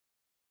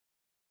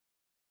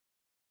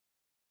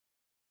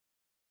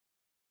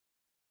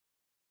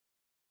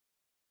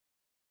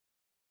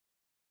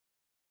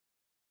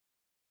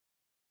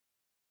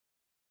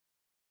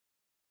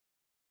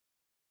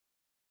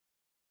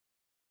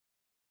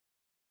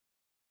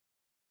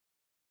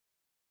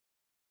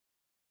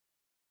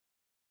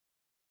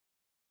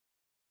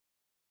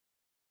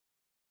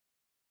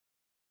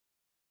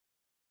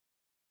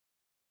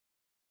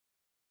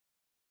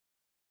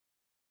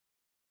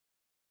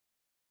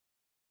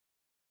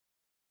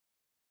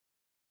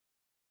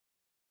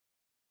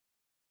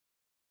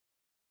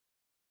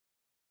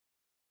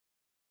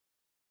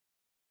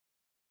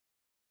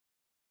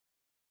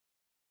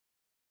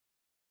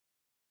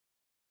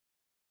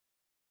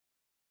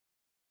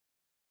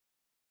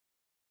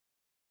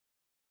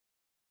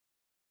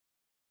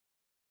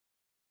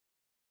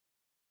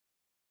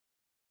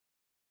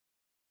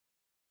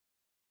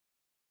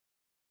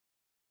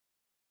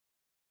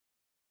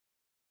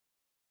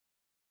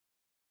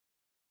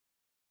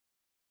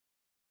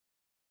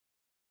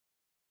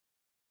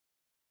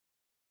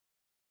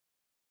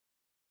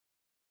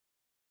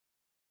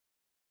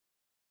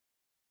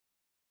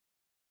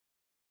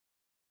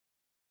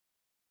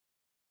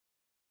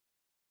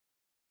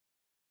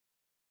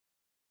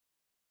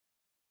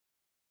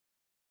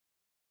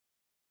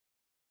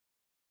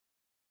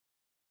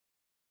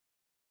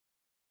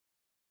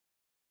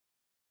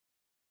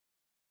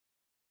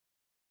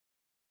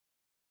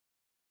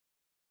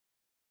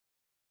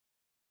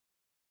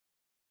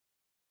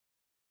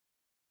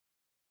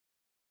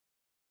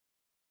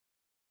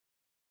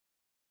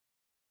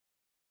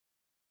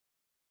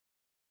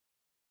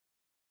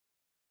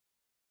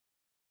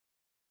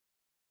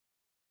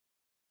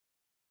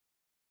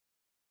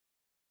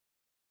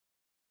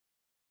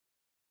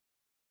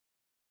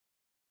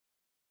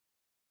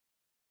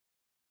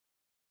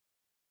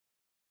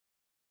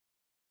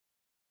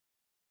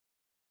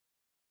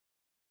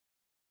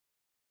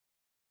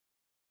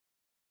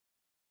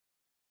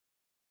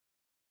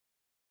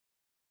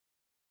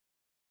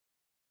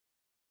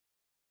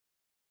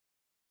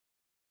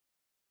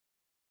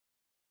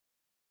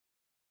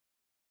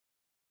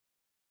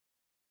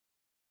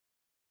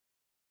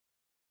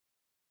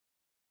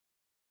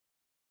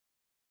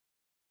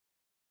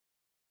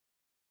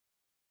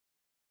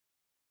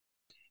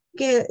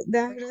que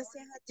da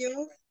gracias a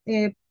Dios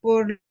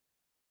por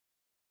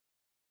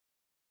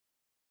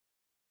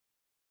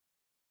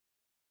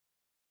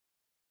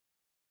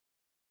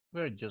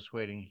We're just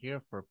waiting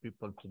here for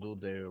people to do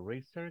the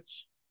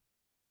research.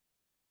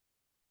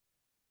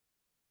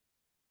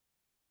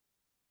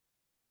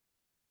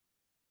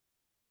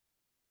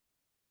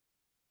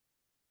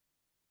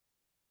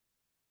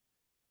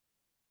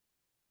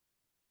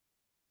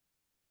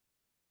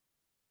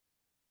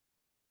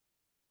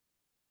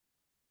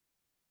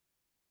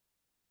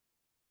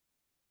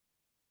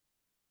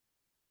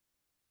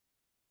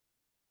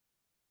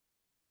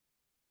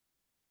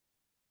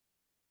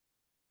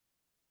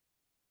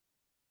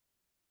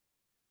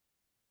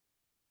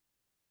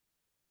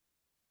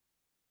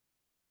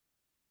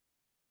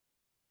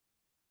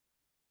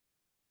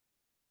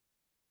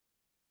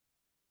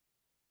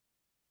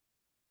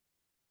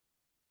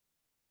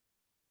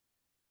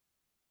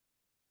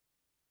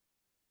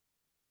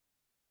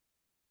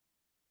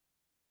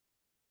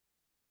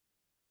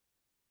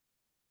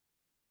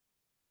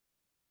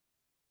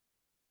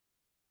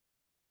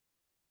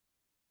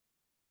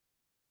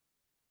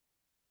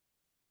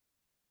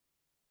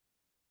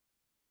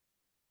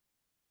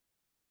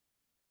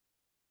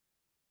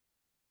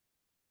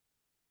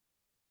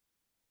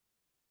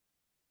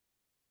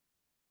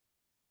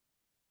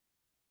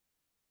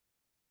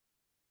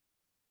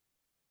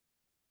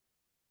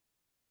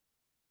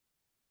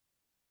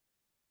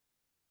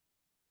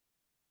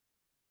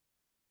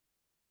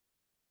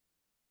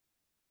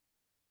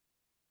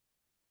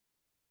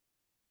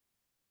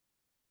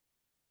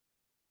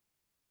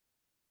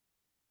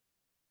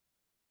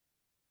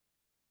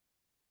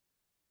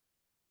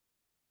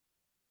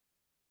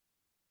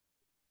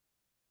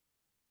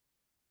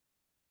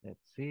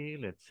 Let's see,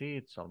 let's see.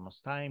 It's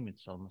almost time.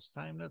 It's almost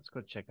time. Let's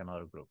go check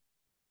another group.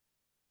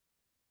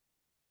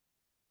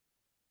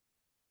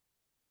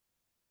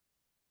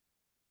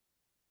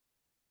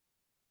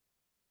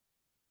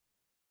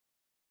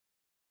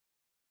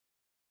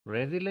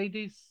 Ready,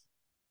 ladies?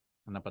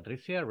 Ana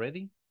Patricia,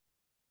 ready?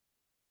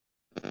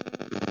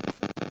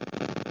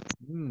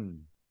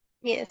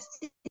 Yes.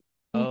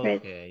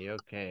 Okay,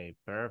 okay,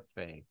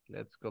 perfect.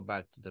 Let's go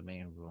back to the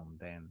main room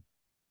then.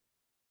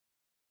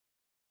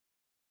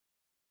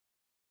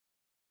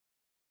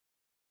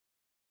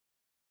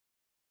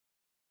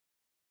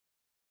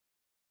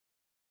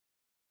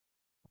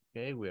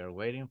 Okay, we are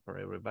waiting for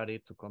everybody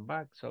to come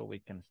back so we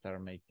can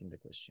start making the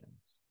questions.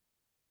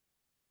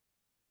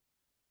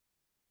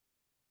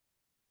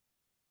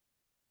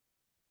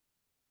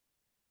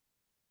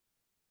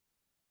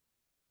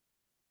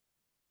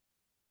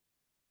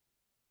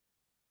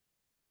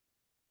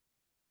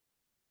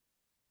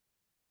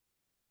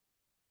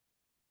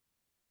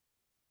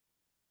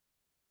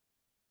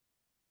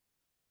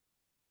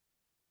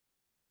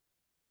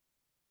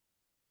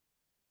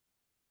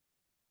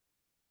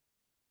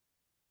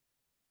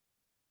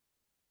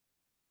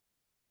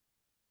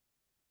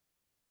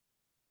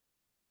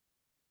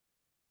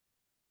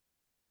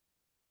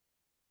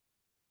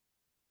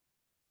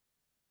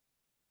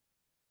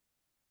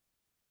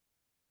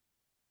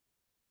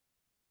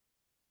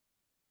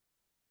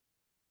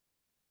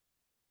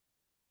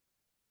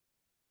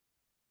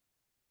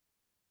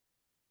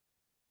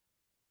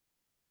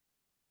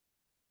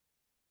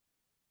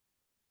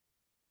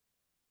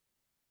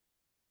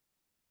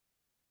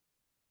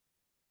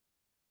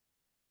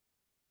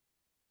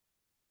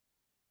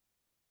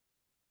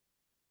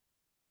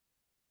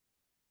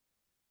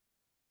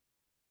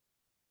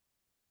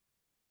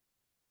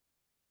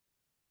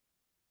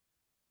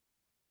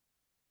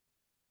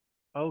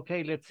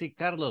 Okay, let's see.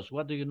 Carlos,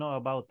 what do you know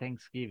about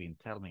Thanksgiving?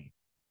 Tell me.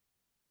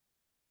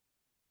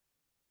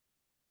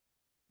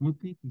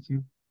 Okay,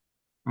 teacher.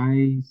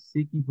 I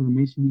seek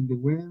information in the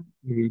web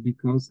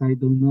because I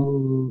don't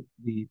know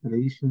the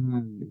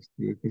traditional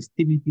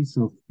festivities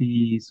of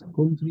these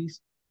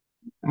countries,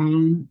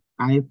 and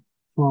I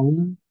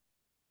found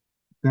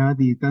that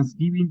the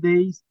Thanksgiving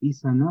Days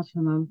is a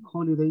national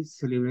holiday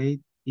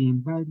celebrated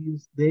in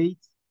various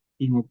dates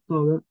in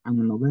October and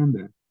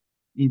November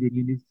in the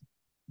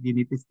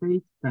United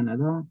States,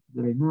 Canada,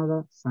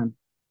 Grenada,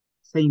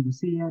 Saint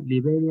Lucia,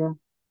 Liberia,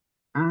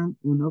 and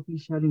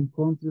unofficial in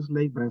countries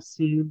like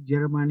Brazil,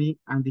 Germany,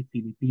 and the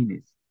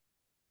Philippines.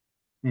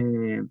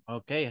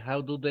 Okay,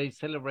 how do they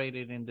celebrate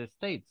it in the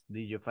States?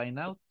 Did you find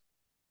out?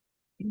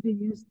 In the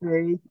United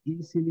States,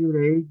 it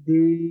celebrates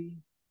the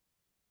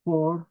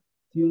fourth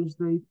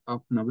Tuesday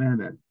of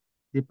November.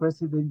 The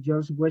President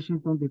George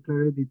Washington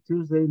declared the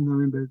Tuesday,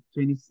 November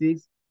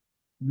 26,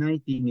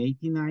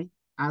 1989,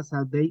 as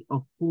a day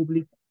of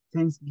public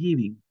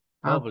Thanksgiving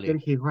after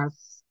Public. he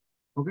was,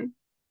 okay,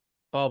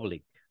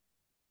 Public.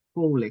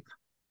 public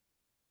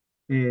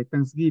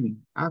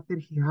Thanksgiving after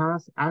he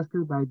has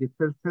asked by the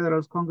first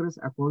Federal Congress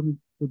according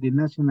to the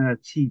National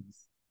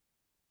Archives.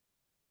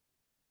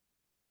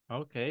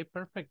 Okay,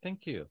 perfect.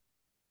 Thank you.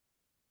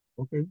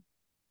 Okay.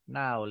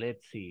 Now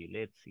let's see,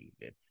 let's see,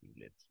 let's see,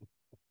 let's see.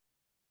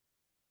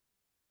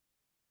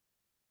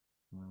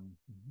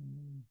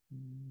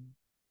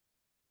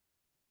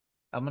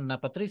 Ana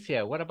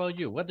Patricia, what about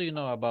you? What do you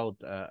know about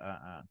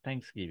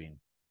Thanksgiving?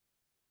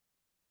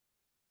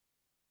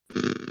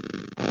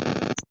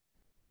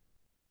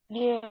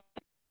 Yeah,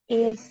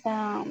 it's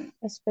a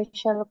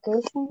special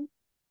occasion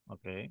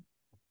Okay.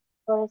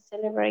 for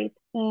celebrate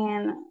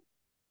in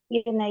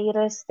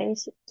United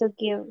States to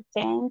give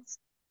thanks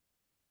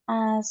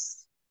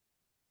as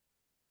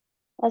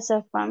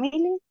a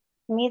family,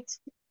 meet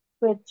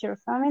with your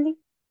family,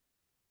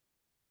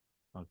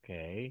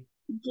 Okay.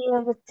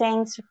 give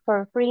thanks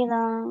for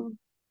freedom,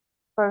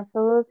 for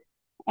food,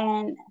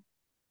 and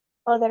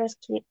others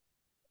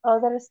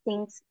other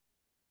things.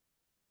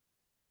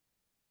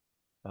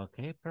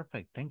 Okay,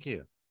 perfect. Thank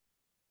you.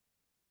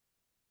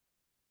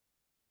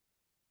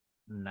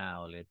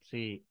 Now let's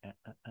see.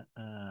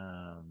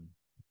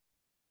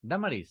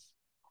 Damaris,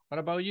 what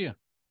about you?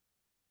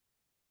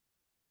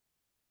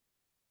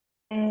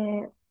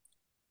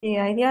 The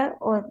idea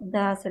of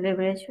the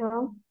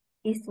celebration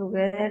is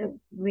together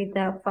with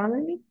the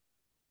family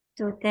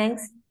to thank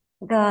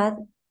God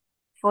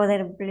for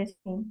their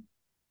blessing.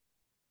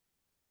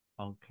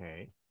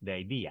 Okay, the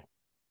idea.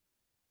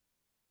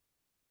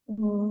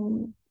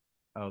 The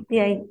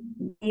Okay,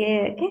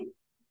 idea, ¿qué?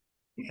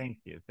 thank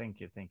you.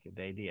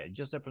 The idea,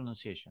 just the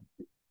pronunciation.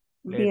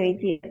 The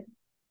Let's see. idea.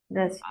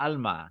 That's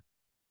Alma,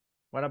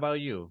 what about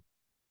you?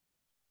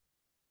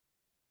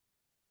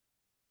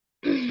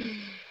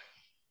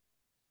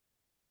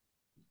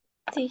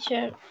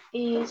 Teacher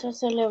is a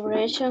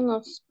celebration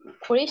of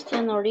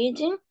Christian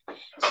origin,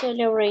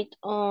 celebrate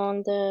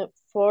on the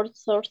fourth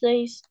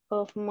Thursdays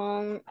of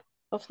month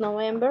of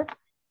November.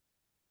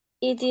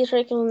 It is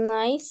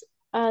recognized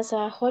as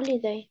a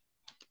holiday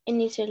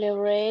and is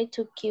celebrated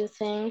to give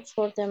thanks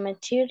for the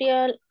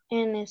material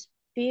and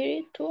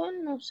spiritual,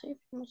 no sé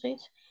cómo se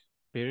dice,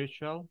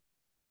 Spiritual.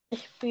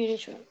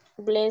 spiritual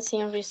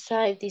blessing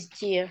received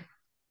this year.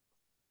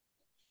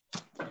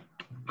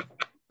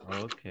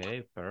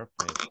 Okay,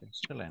 perfect.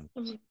 Excellent.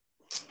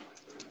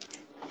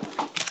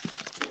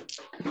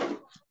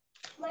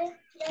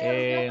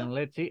 And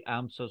let's see,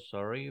 I'm so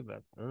sorry,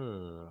 but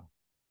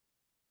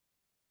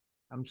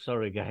I'm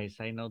sorry, guys.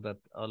 I know that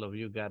all of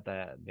you got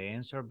the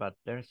answer, but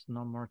there's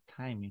no more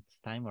time. It's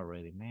time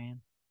already,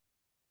 man.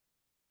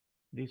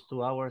 These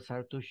 2 hours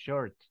are too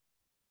short.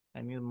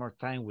 I need more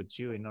time with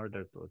you in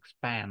order to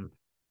expand.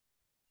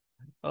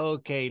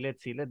 Okay,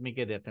 let's see. Let me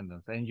get the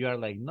attendance. And you are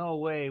like, no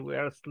way, we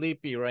are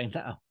sleepy right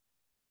now.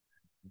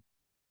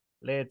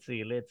 Let's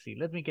see.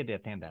 Let me get the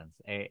attendance.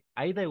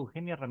 Aida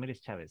Eugenia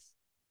Ramírez Chávez.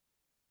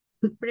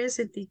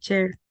 Present,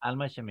 teacher.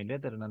 Alma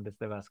Chamilet Hernández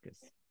de Vázquez.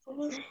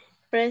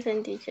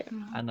 Present, teacher.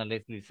 Ana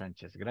Leslie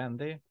Sánchez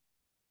Grande.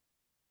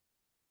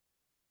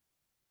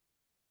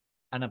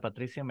 Ana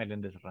Patricia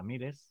Meléndez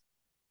Ramírez.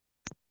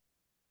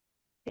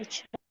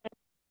 Teacher.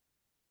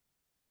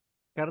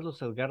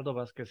 Carlos Edgardo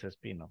Vázquez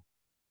Espino.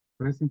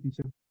 Present,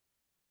 teacher.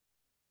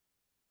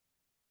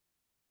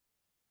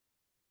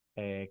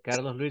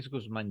 Carlos Luis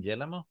Guzmán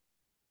Yélamo.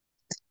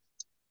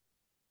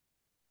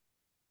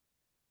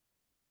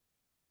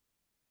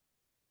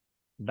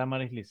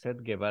 Damaris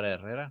Lisette Guevara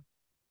Herrera.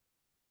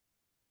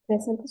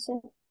 present, teacher.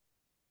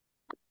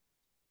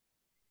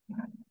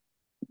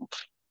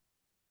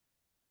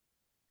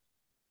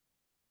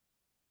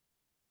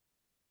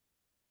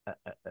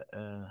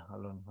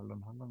 Hold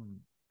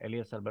on.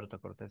 Elías Alberto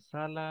Cortés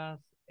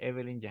Salas.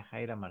 Evelyn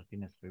Yajaira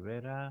Martínez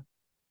Rivera.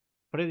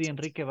 Freddy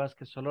Enrique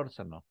Vázquez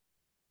Solórzano.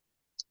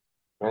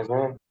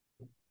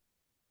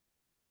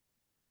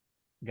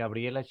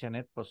 Gabriela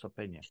Janet Pozo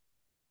Peña.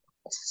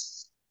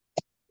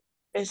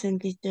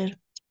 Present, teacher.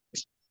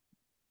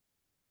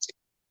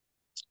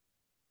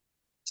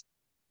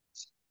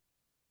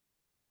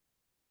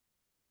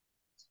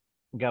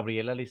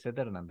 Gabriela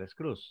Lisette Hernández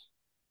Cruz.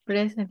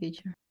 Present,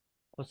 teacher.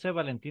 José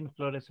Valentín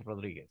Flores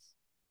Rodríguez.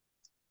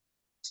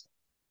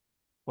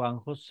 Juan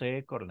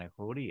José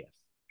Cornejo Urias.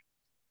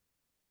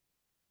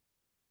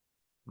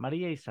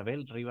 María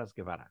Isabel Rivas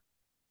Guevara.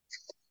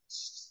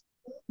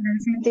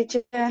 Present,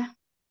 teacher.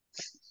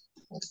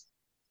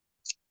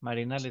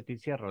 Marina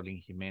Leticia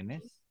Rolín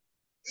Jiménez.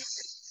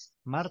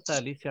 Marta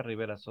Alicia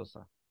Rivera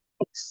Sosa.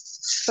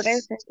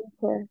 Present,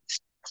 teacher.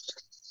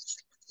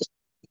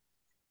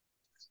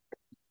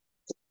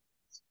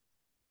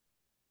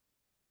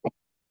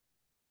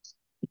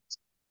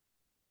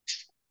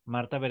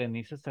 Marta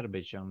Berenice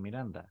Cervellón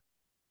Miranda.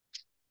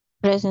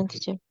 Present,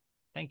 teacher.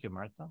 Thank you,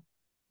 Marta.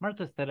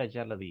 Marta Estela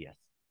Ayala Díaz.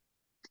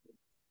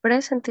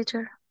 Present,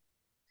 teacher.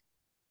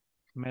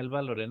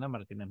 Melba Lorena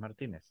Martínez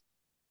Martínez.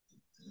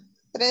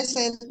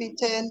 Present,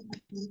 teacher.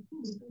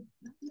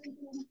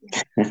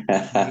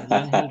 Miguel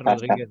Ángel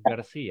Rodríguez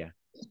García.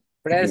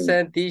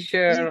 Present,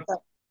 teacher.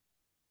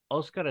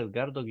 Oscar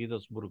Edgardo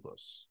Guidos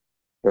Burgos.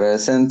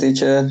 Present,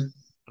 teacher.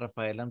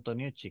 Rafael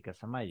Antonio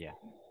Chicas Amaya.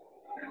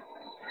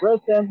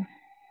 Present.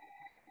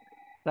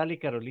 Sally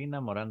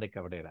Carolina Morán de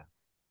Cabrera.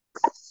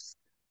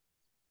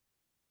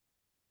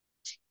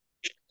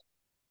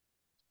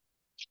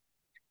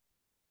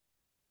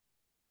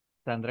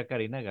 Sandra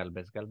Karina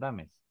Galvez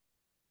Galdames.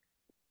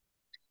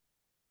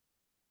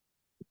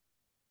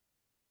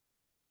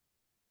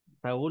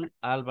 Saúl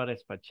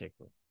Álvarez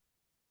Pacheco.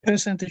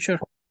 Present, teacher.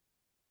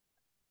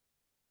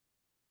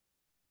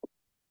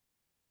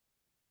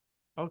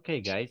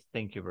 Okay, guys,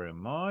 thank you very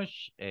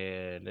much.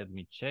 Let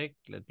me check.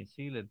 Let me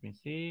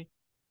see.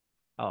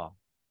 Oh,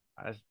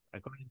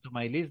 according to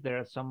my list, there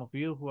are some of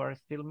you who are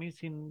still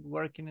missing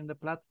working in the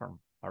platform.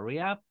 Hurry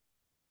up.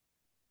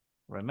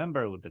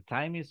 Remember, the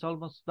time is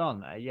almost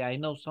done. Yeah, I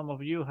know some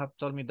of you have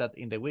told me that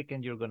in the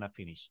weekend you're going to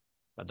finish.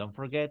 But don't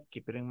forget,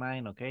 keep it in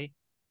mind, okay?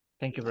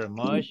 Thank you very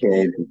much.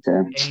 Okay,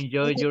 teacher.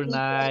 Enjoy your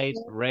night.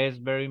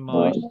 Rest very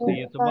much. See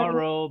you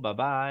tomorrow.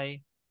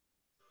 Bye-bye.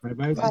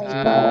 Bye-bye, Bye.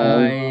 teacher.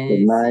 Bye.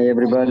 Good night, See you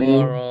everybody.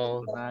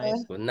 tomorrow. Good night.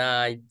 Good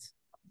night.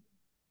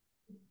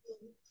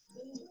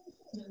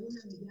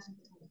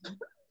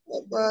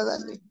 puedo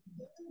darle.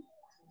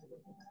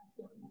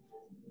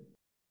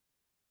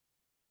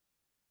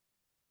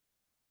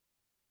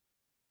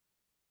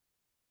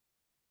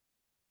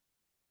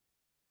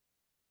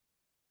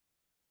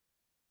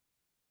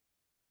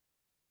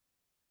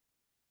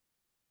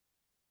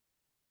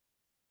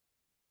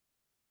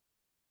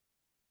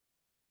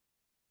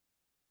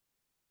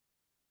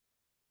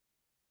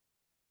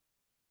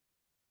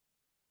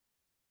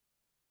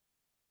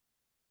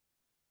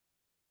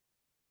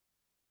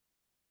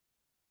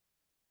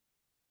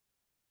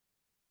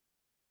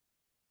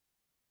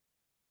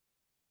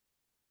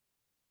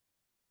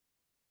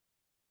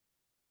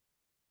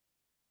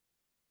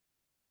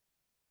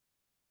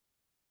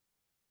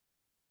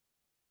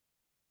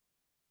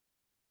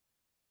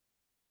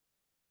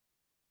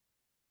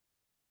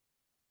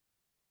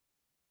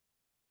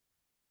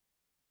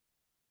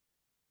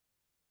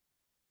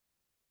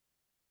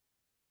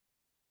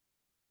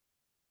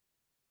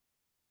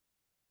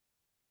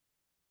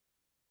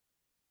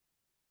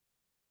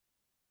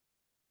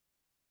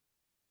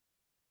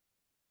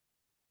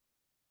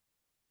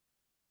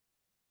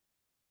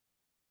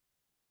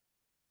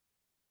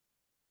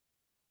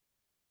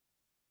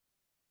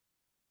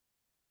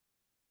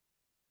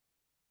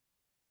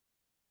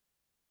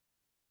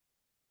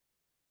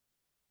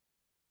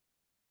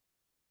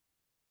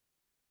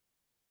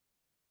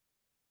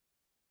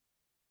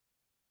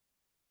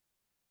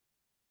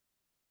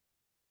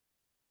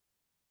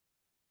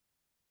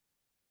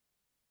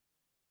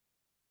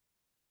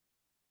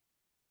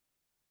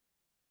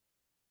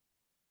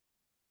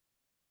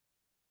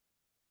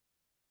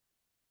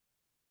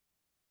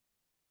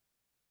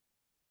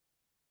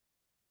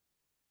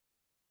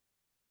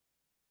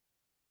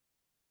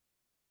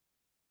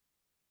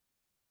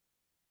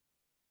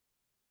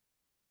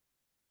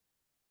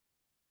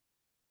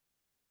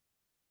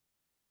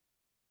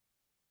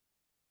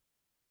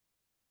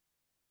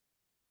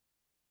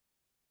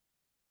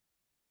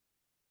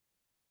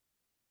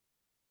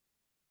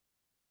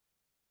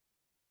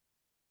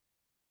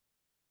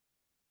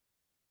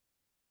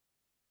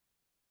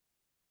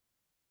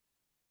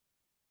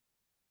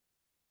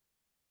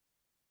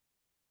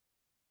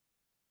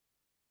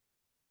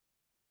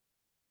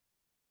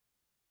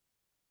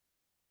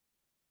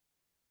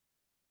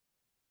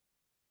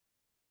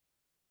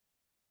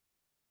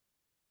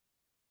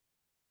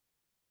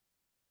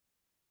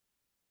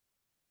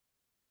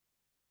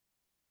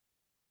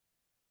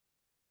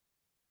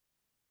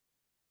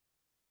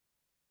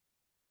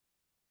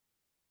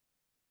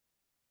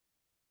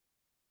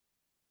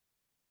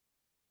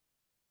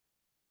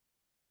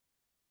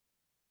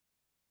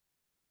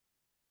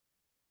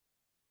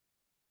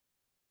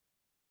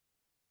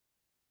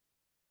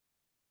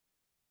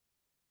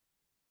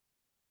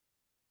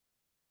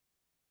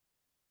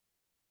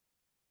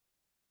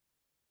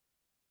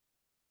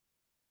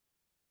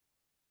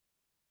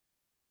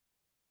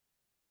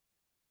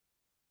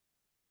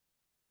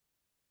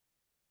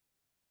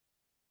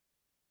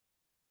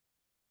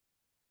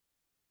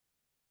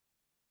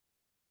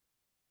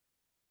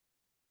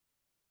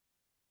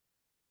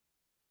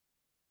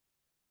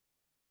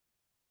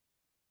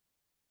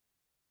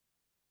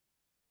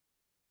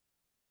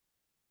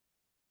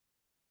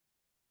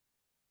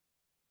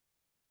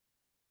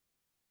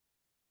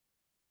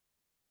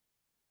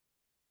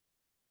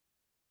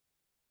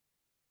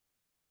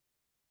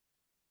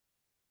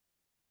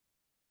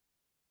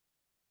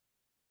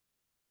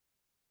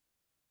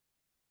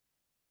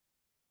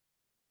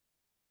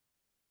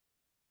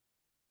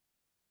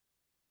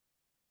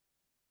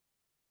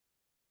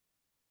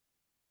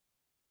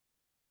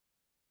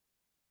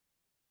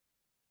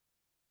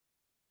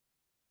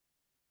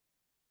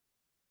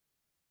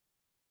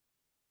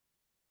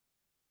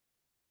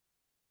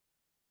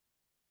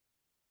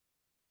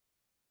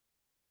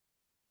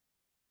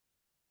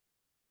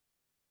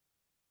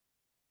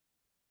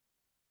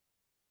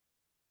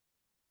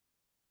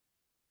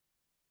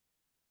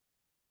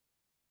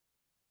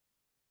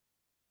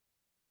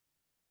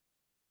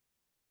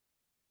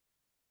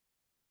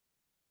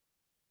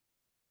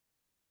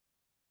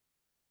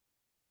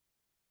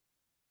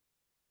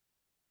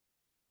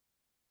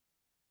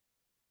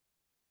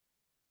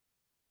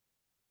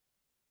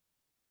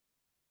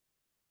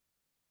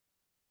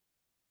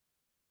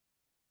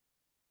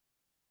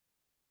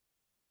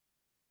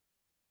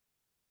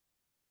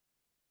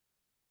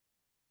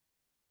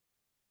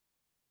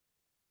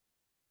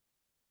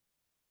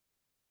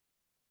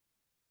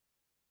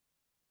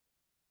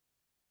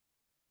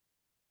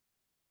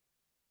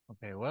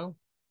 Okay, well,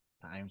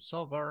 time's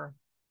over.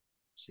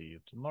 See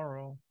you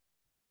tomorrow.